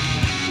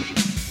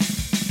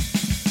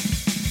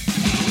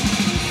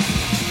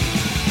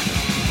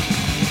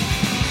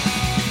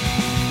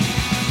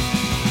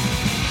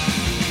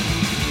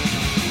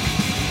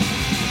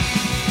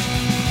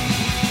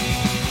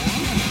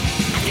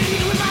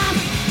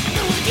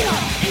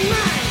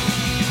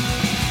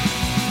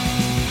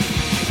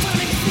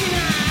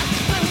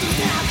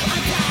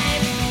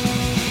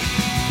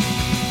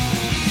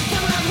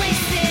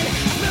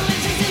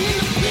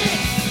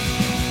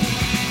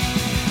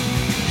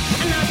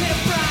 I'm not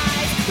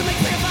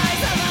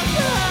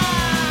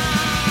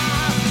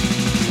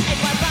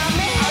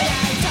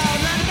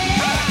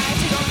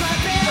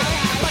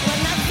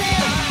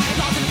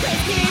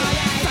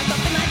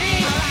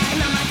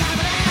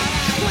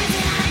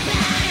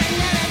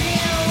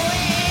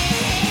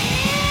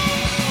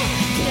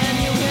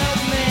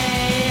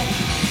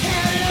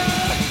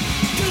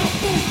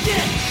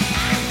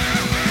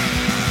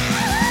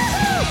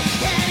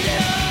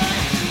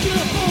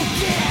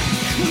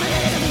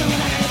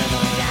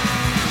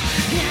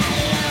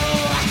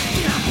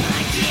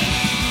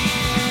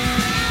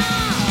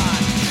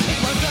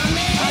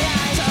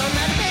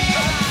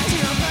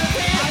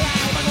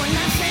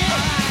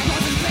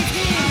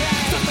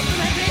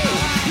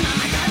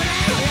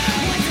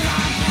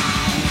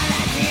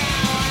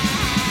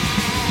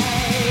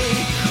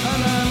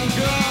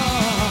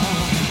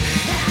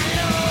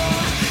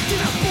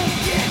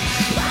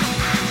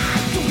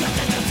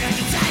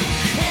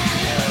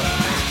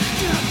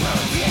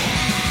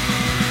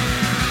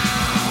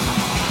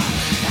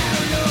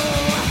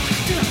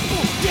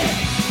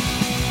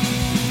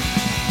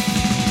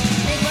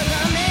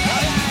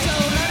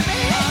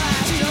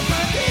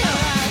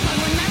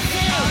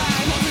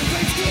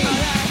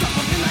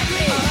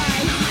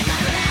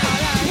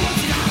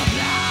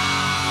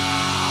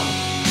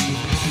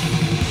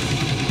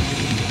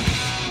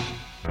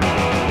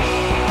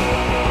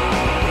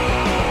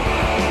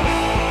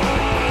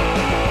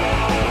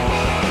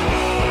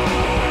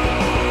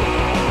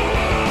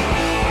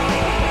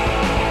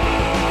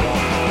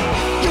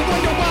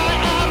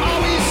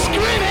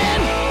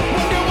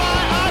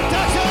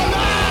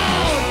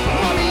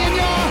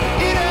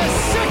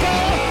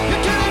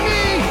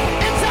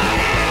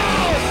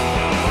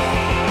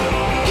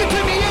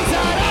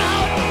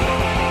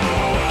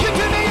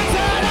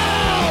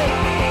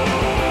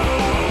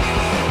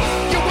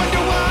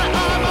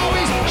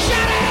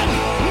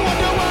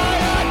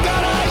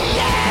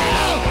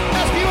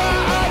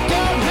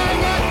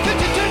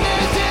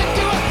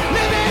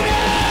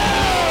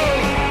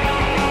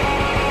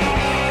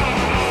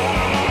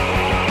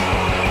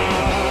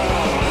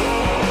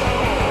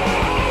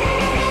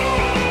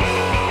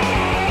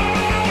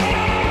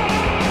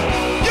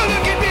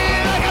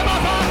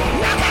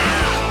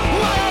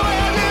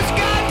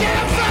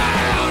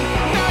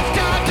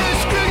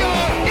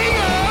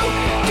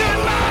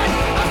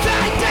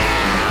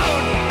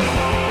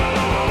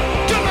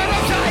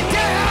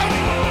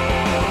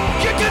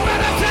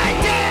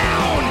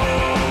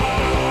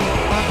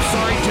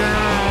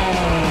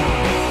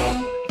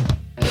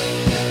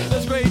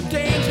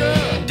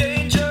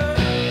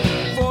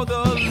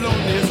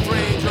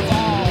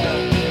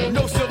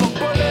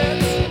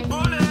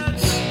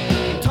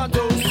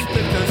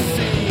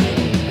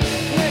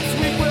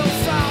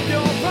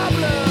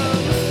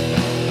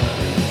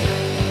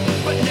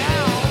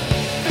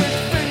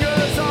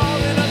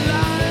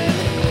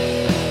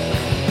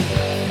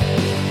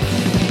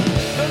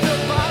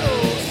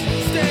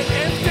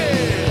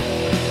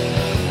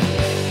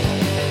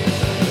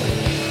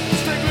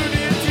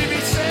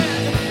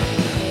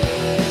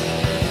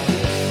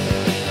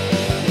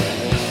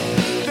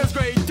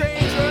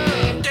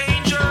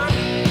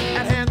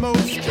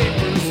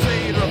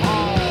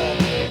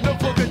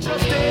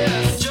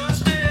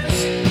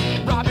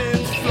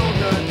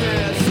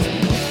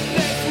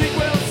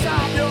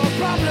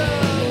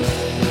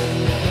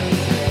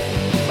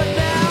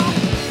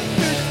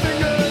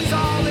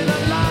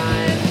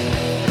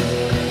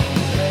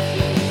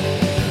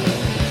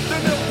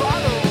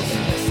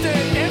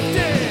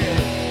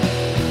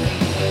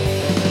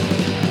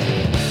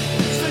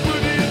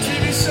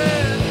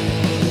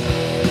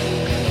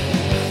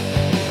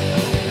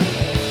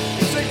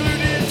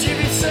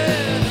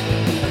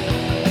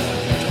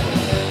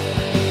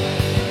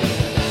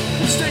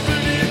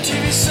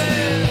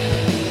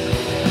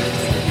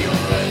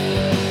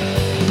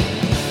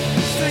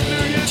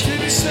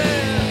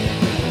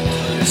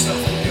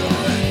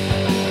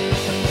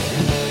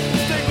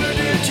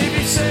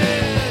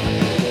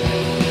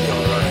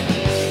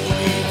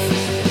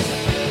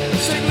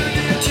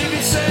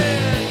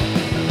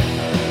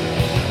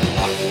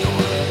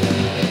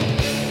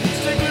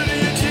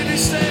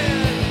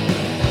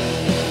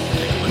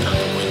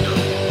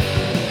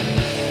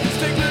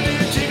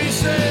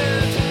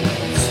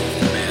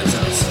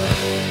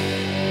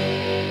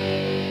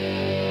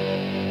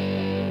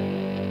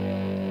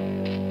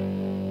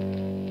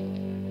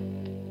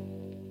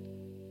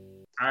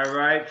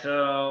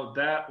So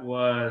that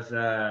was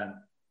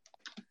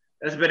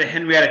that's a bit of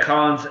Henrietta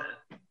Collins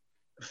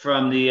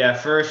from the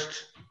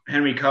first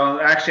Henry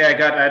Collins. Actually,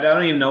 I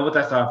don't even know what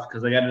that's off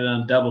because I got it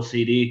on double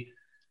CD.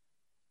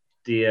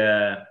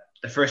 The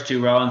first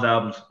two Rollins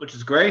albums, which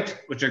are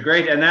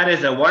great, and that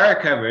is a wire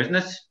cover, isn't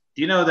it?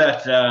 Do you know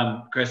that,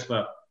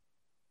 Crispo?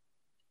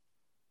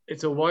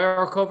 It's a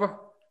wire cover?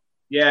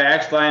 Yeah,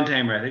 Ex-Lion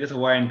Tamer. I think it's a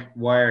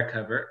wire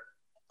cover.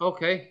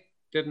 Okay,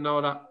 didn't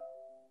know that.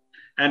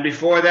 And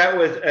before that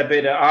was a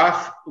bit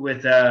off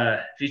with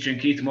featuring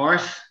Keith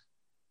Morris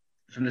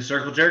from the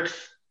Circle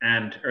Jerks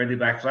and Early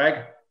Black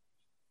Flag.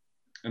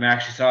 And I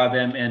actually saw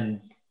them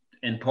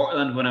in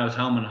Portland when I was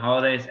home on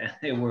holidays, and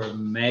they were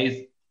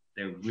amazing.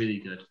 They're really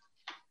good.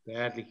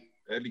 Badly.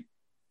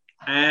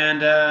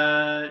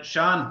 And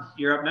Sean,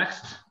 you're up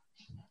next.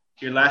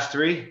 Your last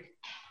three.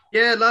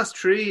 Yeah, last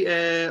three.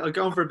 I'll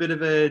go for a bit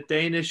of a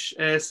Danish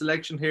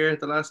selection here.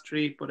 The last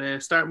three,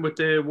 but starting with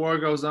the War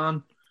Goes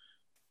On.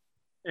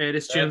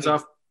 This tune's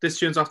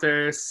off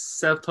their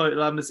self-titled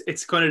album.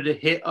 It's kind of the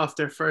hit off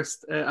their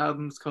first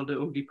album. It's called The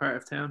Ugly Part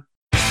of Town.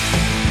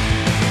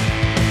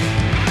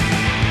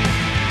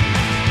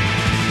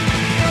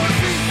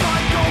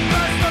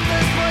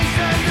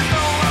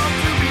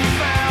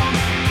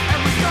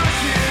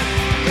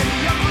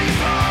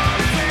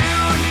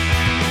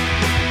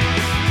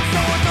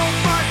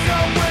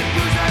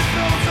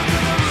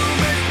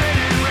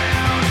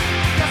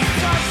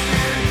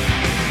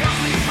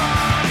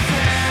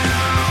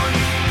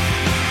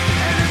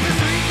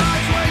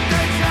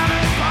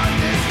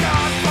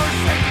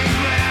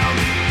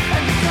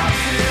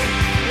 Yeah.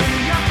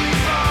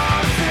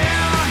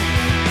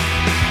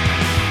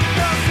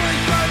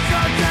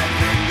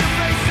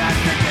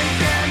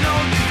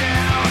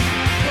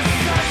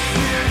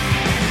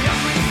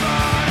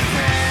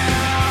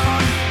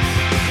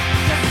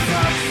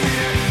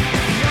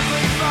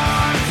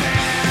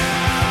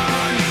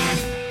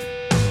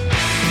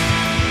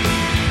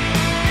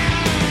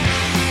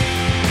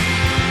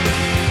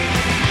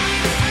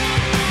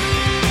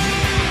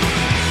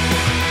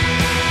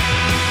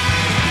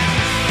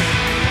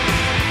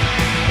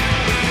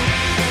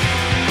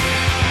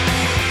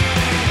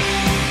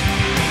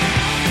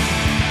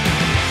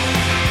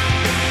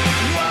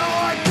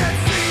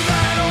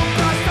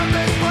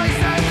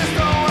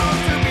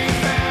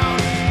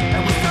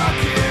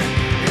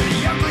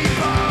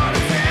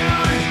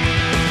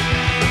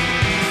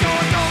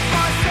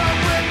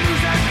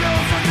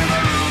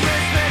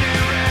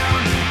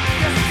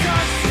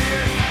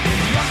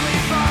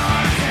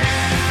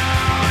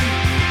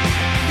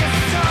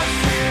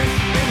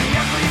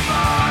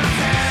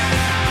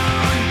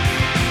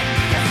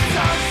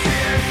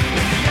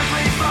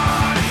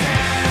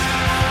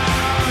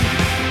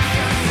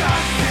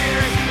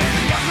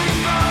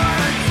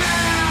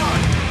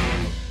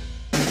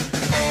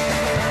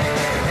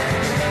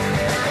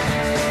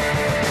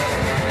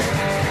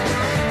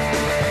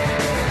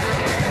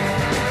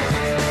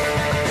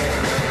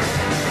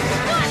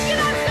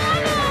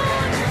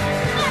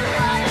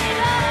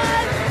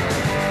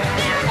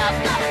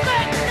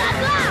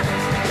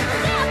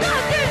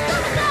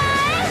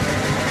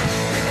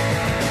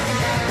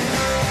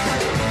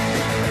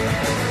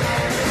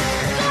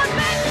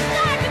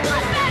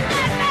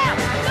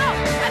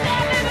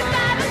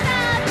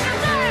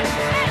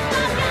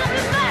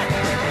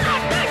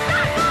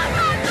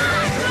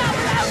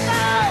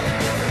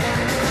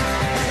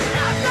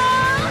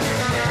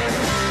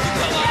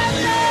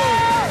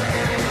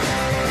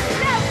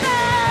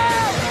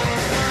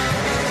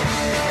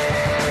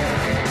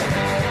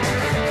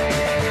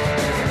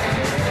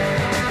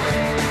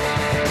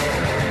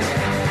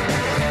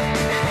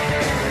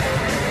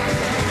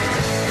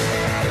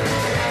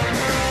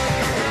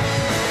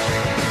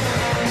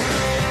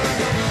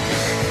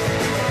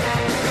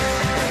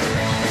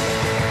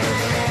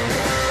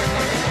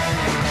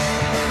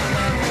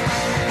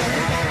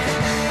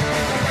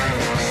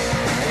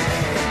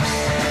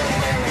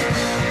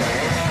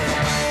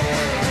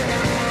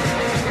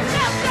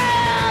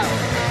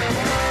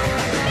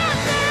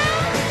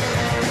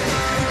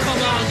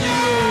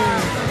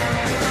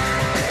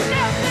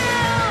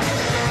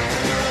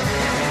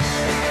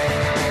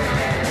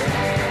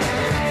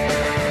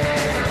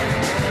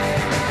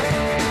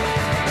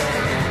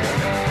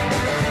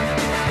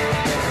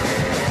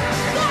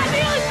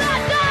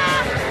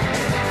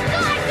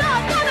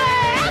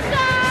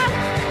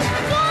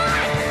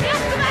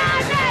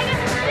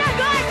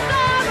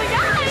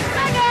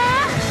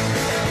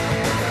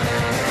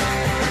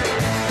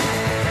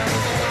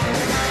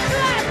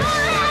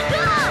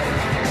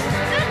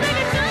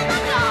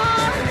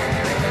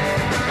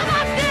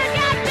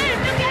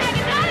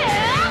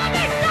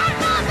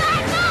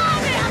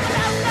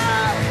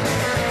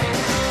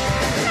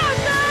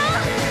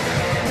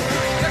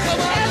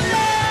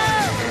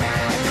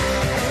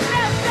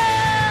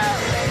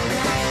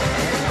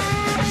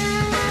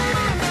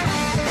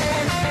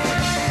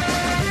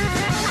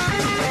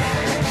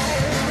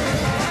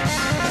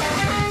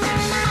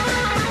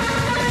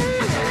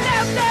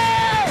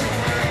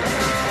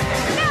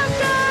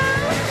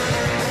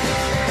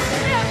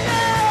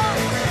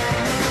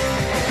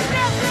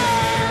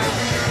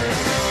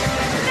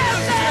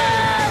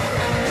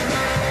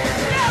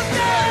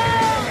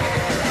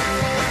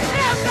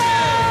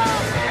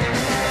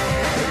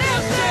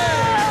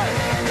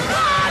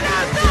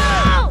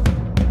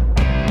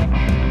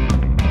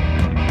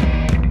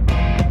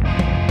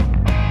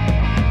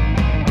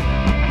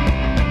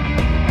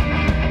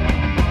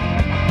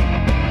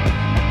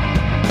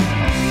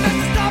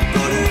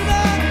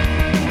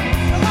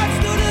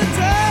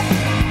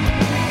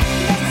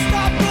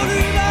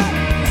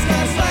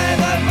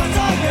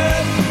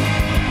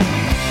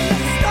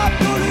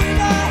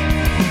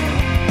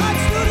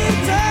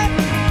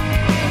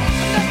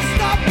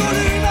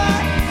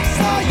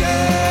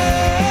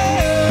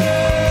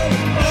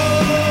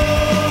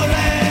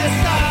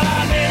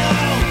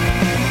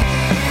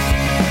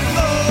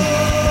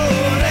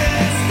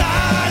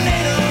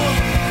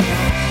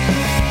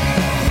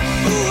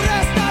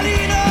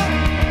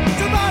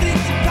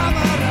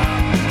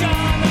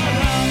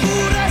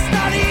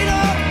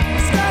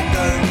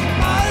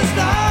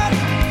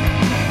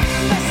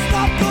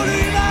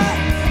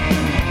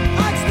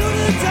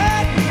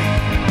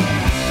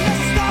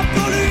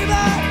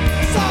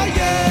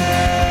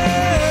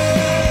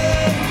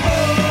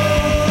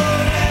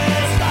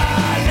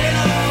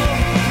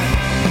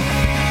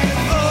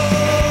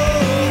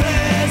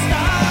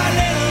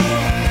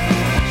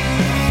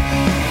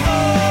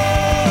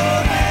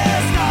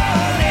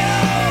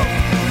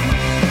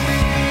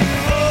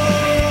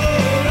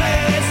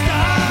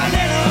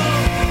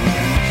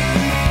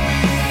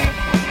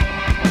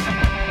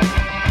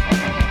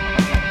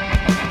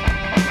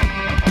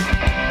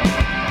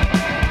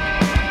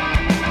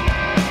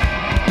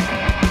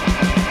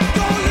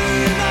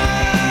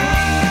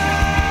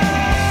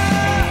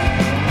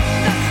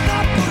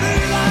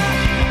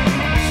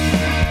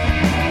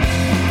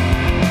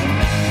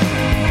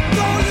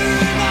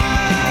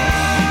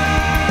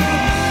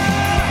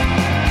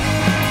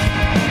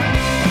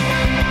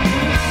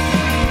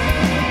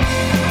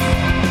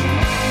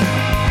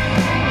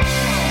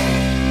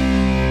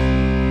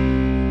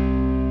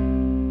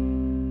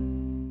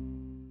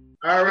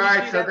 All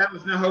right, so that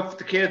was No Hope for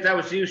the Kids. That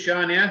was you,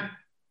 Sean, yeah?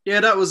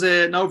 Yeah, that was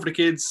No Hope for the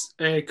Kids,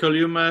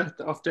 Columa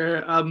off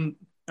their album.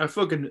 A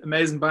fucking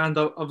amazing band.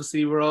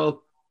 Obviously, we're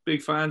all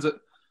big fans.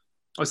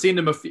 I've seen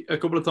them a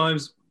couple of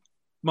times.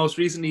 Most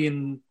recently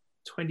in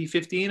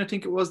 2015, I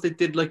think it was. They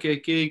did like a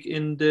gig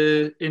in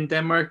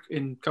Denmark,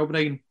 in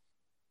Copenhagen,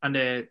 and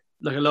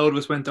like a load of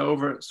us went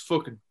over. It was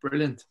fucking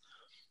brilliant.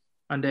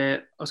 And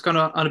I was kind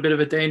of on a bit of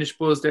a Danish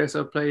buzz there,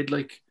 so I played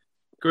like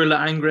Gorilla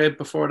Angreb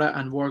before that,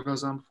 and War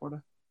Goes On before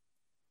that.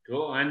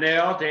 Cool, and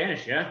they're all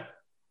Danish, yeah? I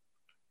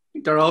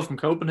think they're all from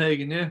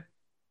Copenhagen, yeah.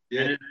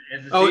 Yeah.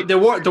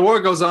 The War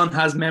Goes On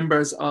has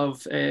members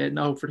of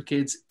No Hope for the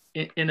Kids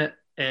in it,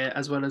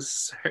 as well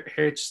as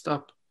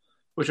Hertstop,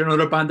 which are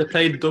another band that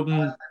played in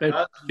Dublin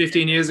about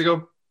 15 years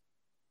ago.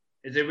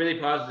 Is it really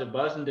positive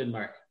buzz in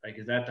Denmark? Like,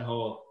 is that the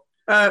whole...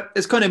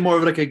 It's kind of more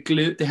of like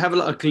they have a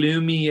lot of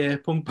gloomy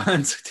punk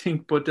bands, I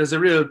think, but there's a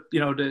real,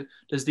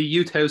 there's the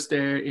Youth House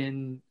there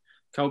in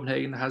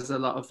Copenhagen that has a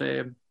lot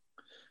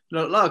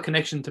of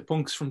connection to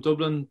punks from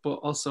Dublin, but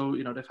also,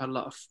 they've had a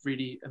lot of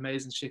really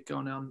amazing shit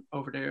going on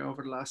over there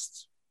over the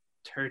last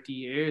 30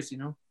 years,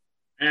 And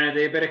are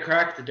they a bit of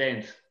crack, the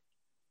Danes?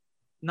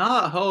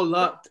 Not a whole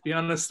lot, to be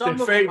honest. Some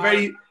They're of them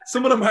very,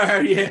 some of them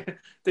are, yeah.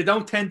 They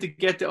don't tend to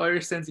get the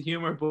Irish sense of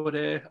humour, but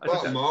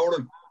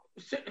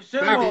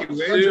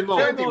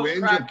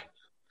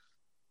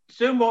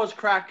Sumo's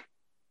crack.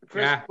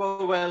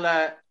 Crispo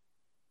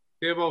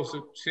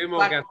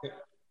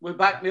will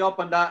back me up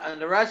on that, and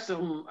the rest of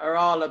them are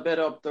all a bit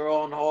up their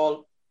own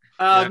hole.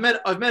 I've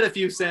met a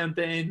few Sound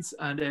Danes,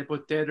 and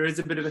but there is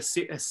a bit of a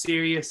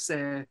serious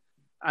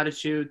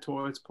attitude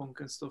towards punk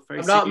and stuff.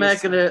 I'm not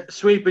making a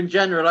sweeping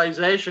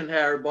generalization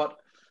here, but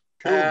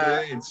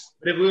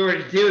if we were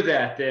to do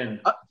that, then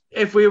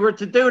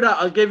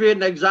I'll give you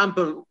an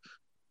example.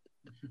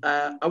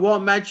 I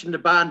won't mention the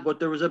band, but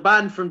there was a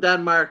band from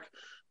Denmark,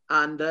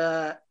 and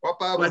what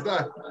band was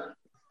that?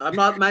 I'm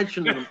not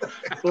mentioning them,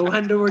 but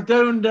when they were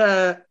doing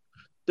the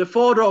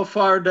photo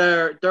for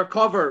their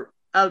cover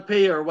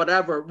LP or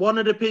whatever, one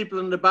of the people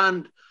in the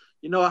band,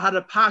 had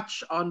a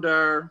patch on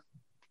their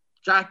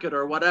jacket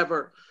or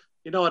whatever,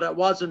 that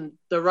wasn't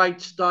the right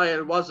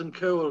style, wasn't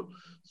cool.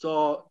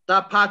 So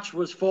that patch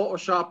was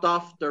photoshopped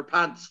off their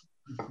pants.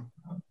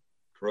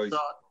 Christ. So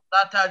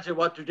that tells you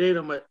what they're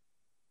dealing with.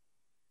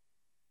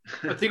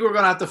 I think we're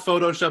going to have to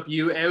Photoshop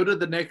you out of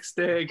the next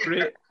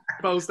great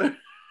poster.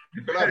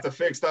 You're going to have to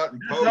fix that in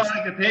post. That's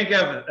all I can think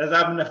of as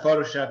having to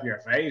Photoshop your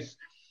face.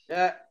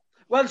 Yeah.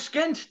 Well,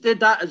 Skint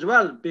did that as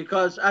well,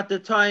 because at the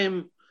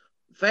time,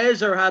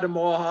 Phaser had a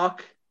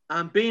mohawk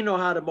and Bino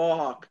had a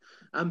mohawk.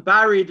 And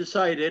Barry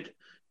decided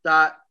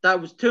that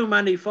was too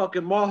many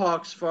fucking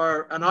mohawks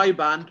for an eye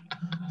band.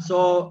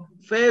 So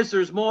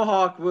Phaser's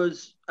mohawk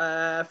was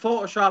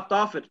photoshopped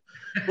off it.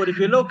 But if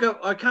you look at,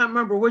 I can't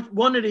remember which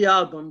one of the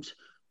albums,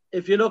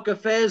 if you look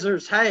at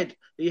Phaser's head,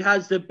 he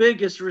has the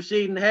biggest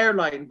receding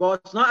hairline,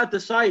 but it's not at the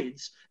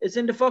sides. It's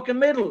in the fucking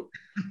middle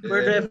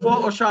where they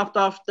photoshopped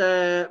off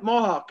the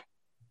mohawk.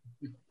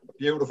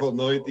 Beautiful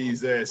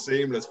 90s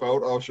seamless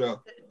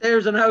Photoshop.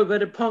 There's an whole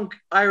bit of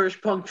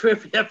Irish punk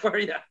trivia for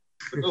you.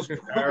 Just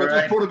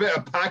put a bit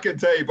of packing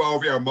tape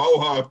over your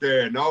mohawk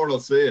there. No one will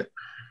see it.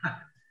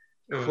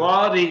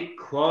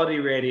 Quality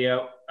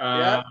radio.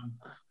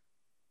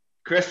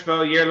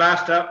 Crispo, you're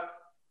last up.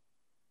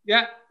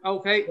 Yeah,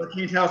 okay. What can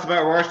you tell us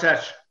about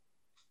Rorschach?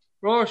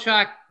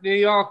 Rorschach, New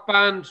York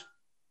band.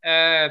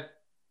 I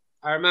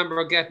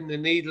remember getting the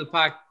Needle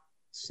Pack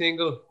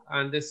single,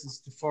 and this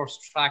is the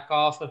first track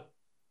off it.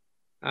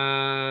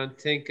 And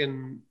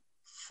thinking,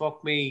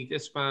 fuck me,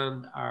 this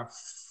band are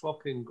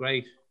fucking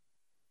great.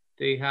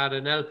 They had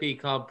an LP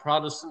called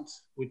Protestant,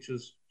 which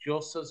was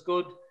just as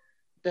good.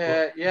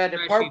 The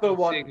purple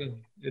one. Single,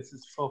 this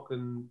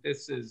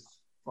is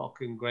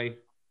fucking great.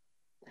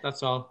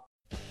 That's all.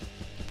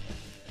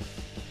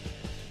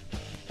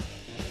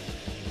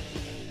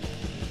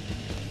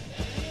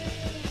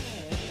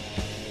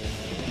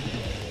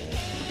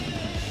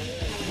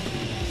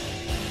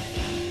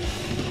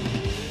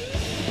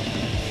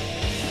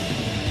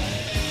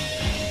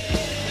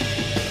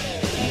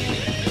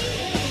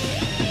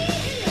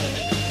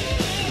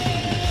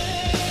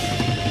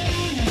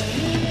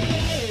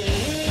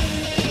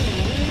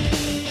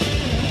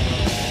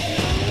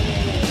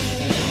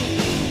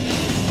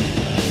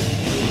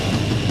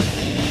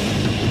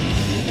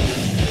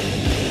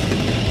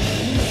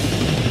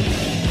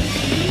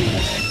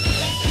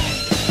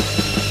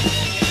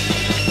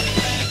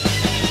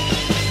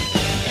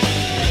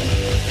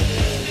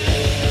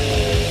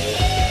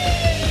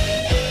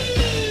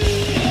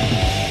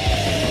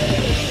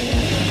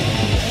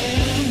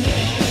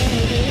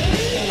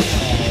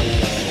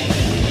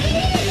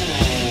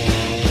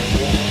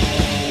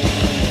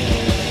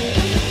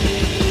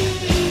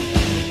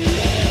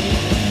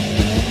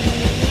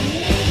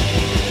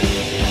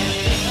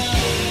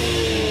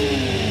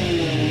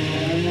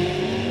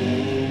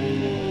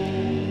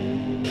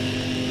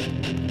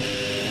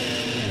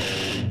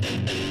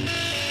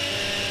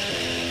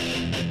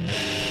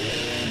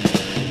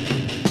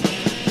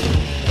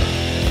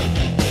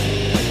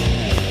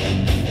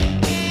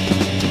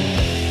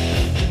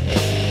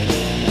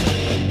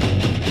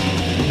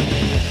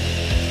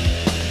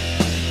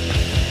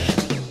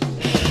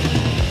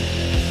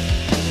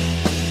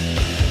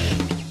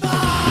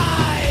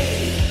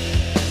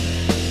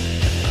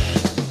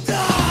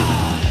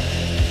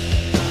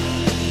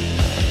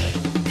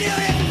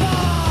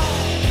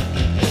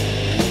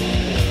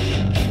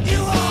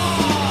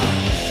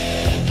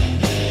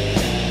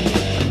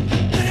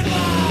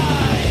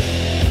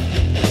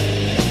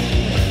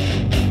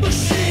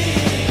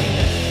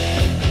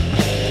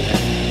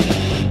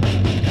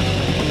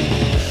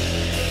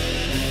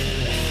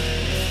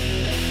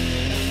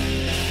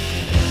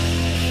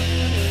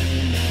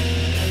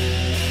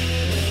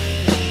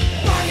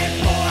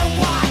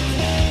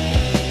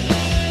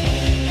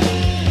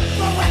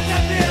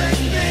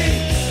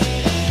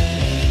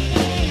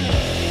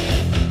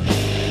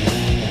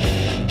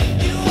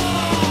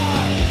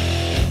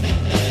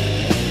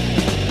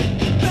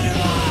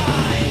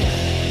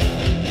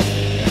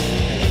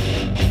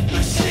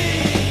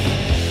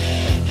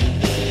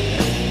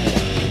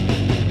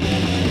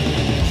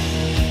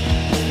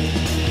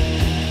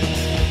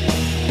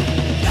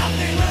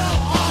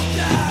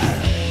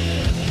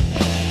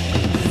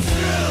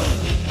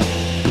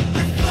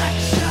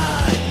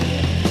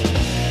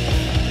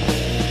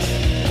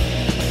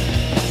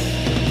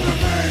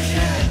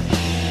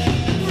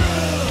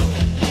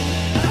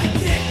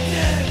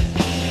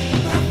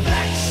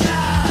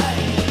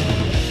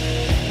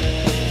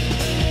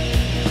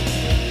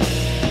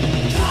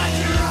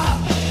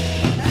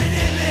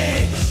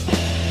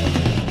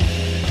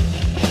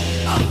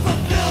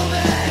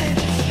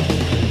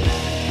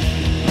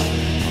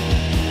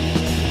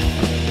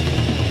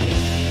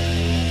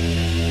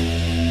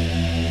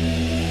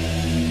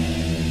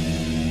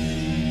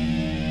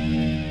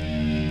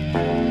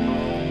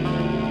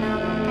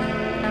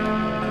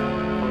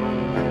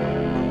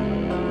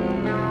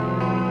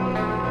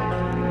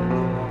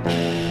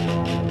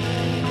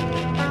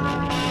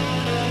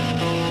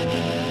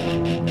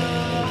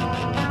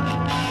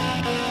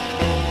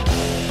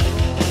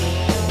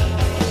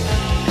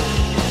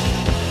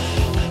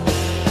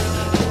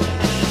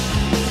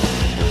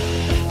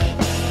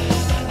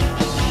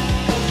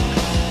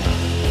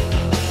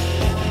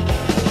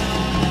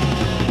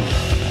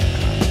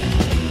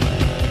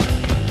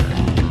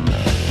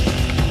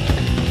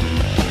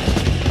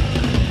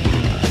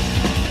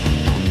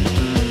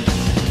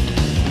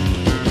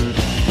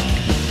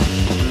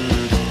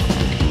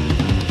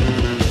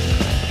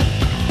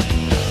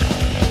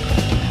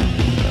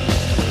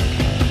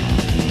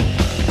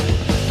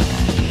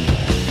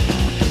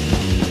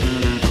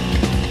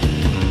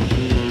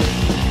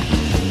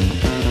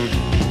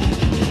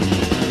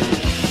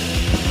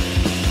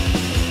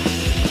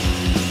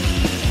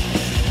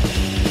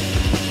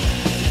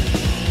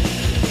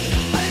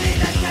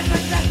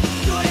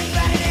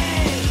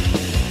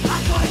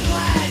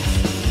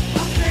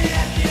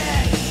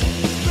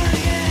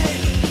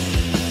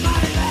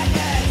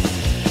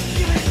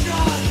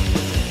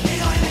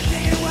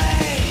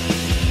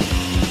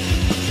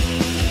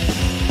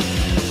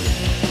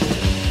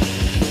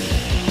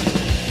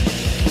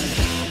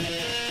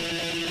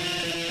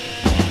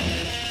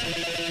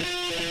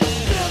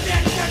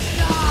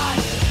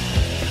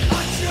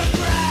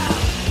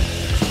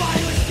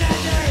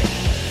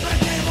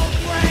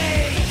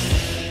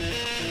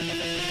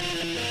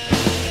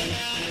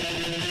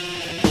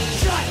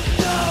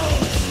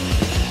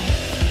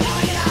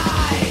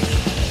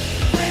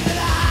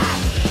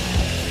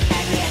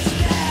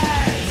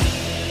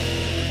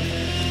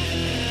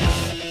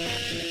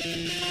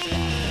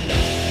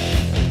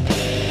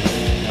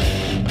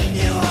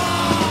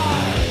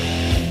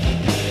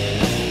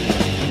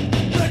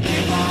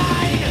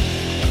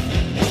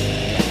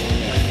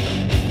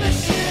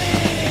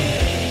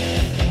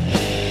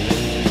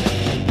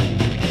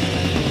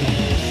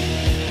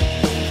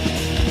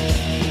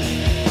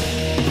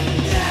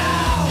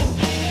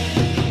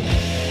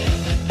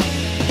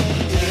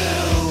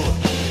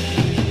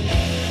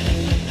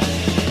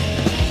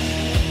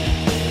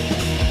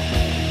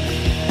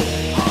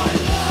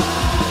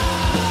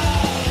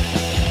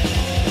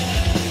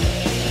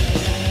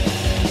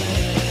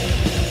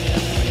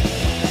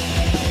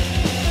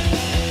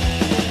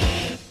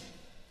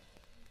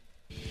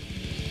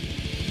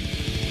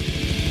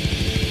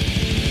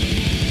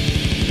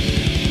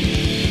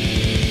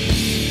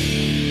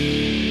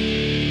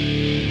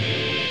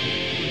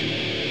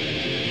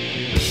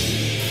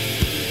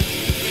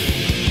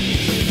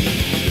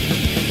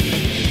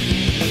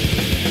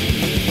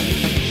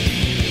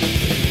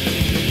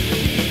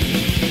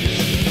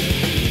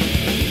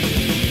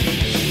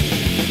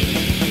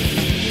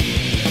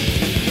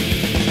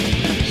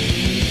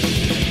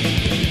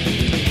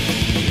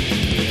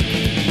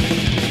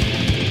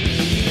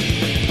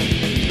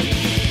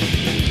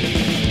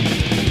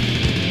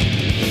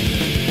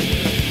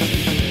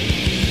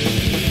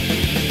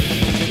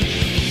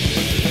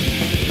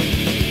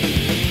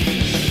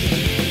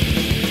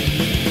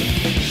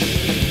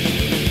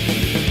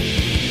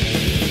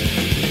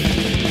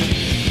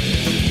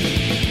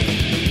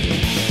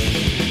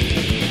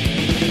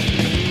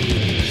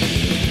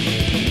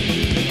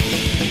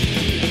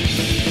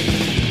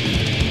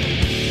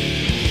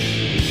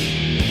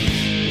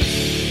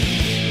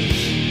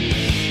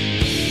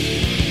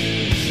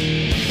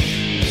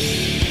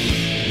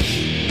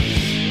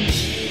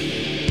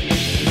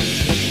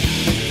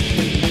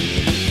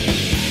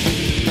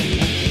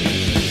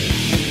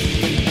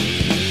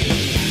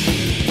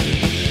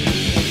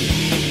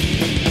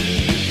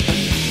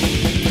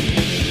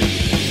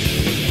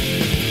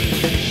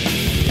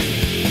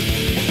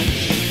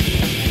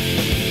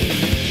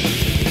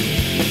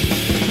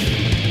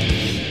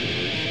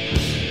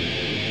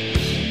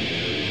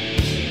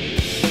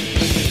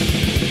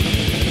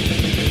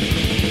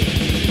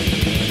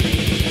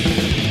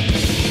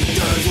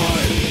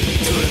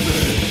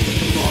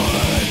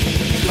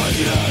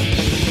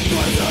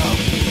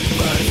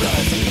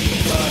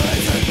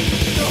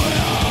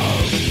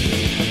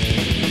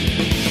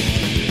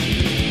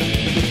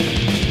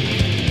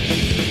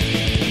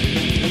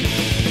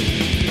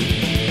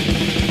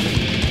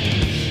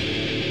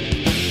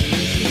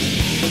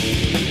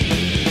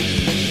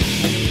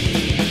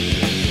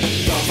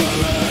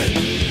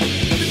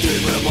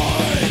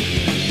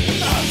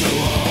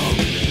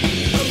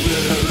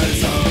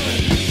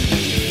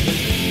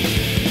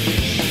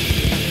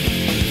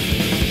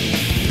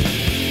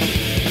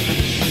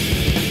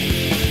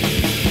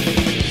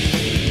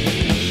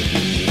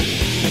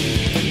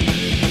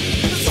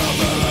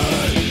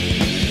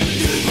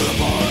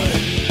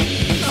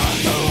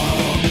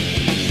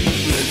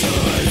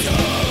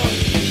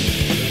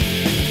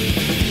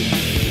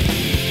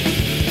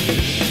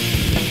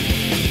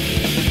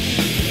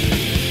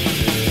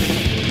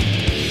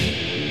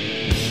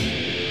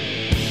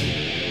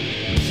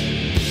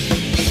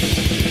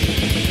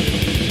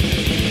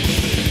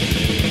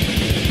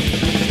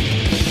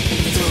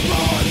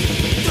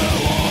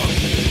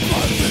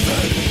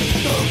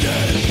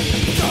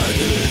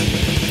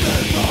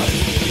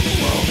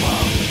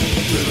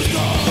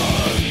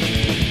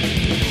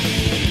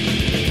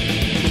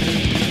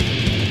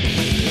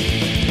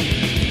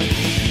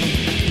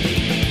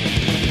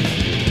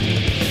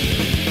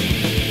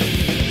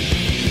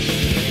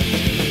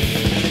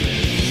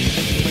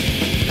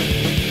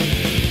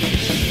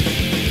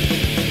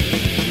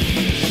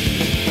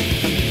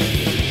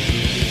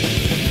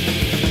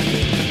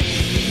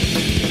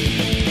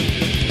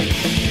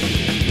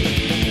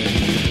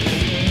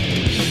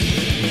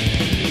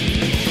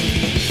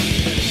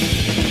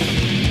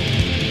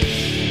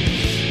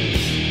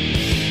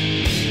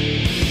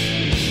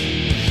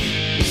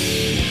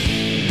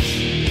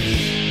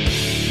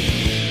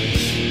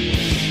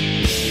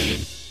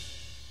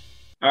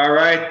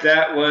 right,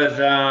 that was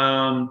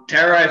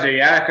Terrorizer,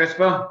 yeah,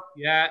 Crispo?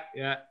 Yeah.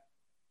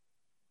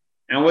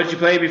 And what did you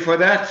play before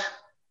that?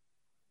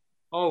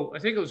 Oh, I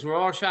think it was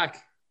Rorschach.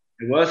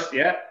 It was,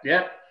 yeah.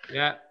 Yeah.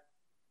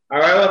 All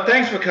right, well,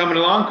 thanks for coming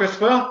along,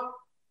 Crispo.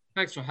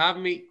 Thanks for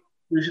having me.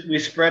 We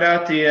spread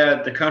out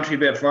the country a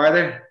bit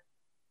farther.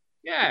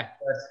 Yeah,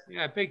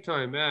 big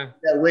time, yeah.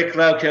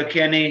 Wicklow,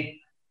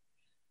 Kilkenny.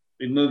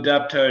 We moved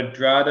up to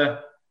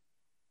Drogheda.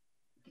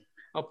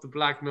 Up the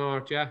Black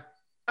North, yeah.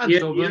 And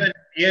Dublin.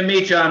 You and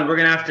me, John, we're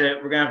gonna have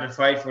to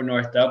fight for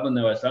North Dublin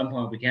though at some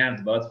point. We can't have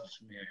the both of us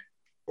from here.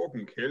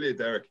 Fucking kill you,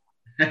 Derek.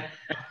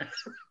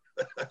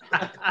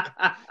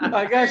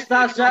 I guess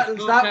that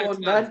settles that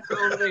one then.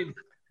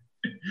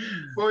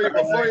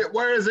 Fight,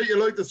 where is it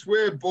you like to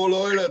swim? Bull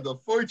Island. They'll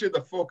fight you in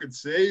the fucking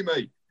sea,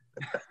 mate.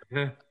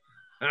 Fight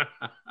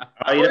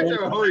you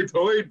a high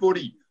tide,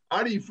 buddy.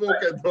 Any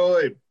fucking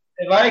time.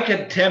 If I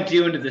could tempt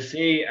you into the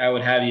sea, I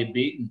would have you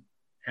beaten,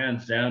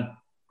 hands down.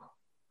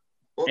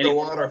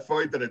 Underwater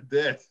fight to the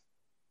death.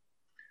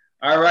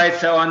 All right,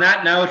 so on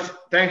that note,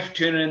 thanks for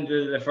tuning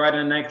into the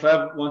Friday Night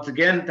Club once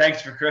again.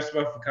 Thanks for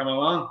Crispo for coming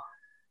along.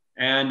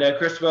 And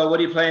Crispo, what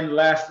are you playing the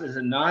last? Is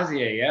it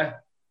Nausea, yeah?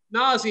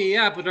 Nausea,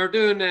 yeah, but they're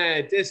doing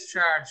a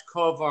Discharge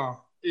cover.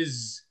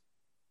 Is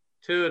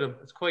two of them.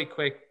 It's quite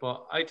quick,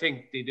 but I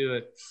think they do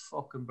it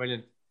fucking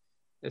brilliant.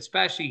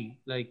 Especially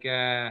like,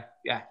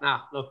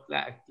 look,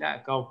 let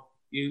it go.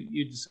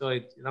 You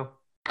decide, you know.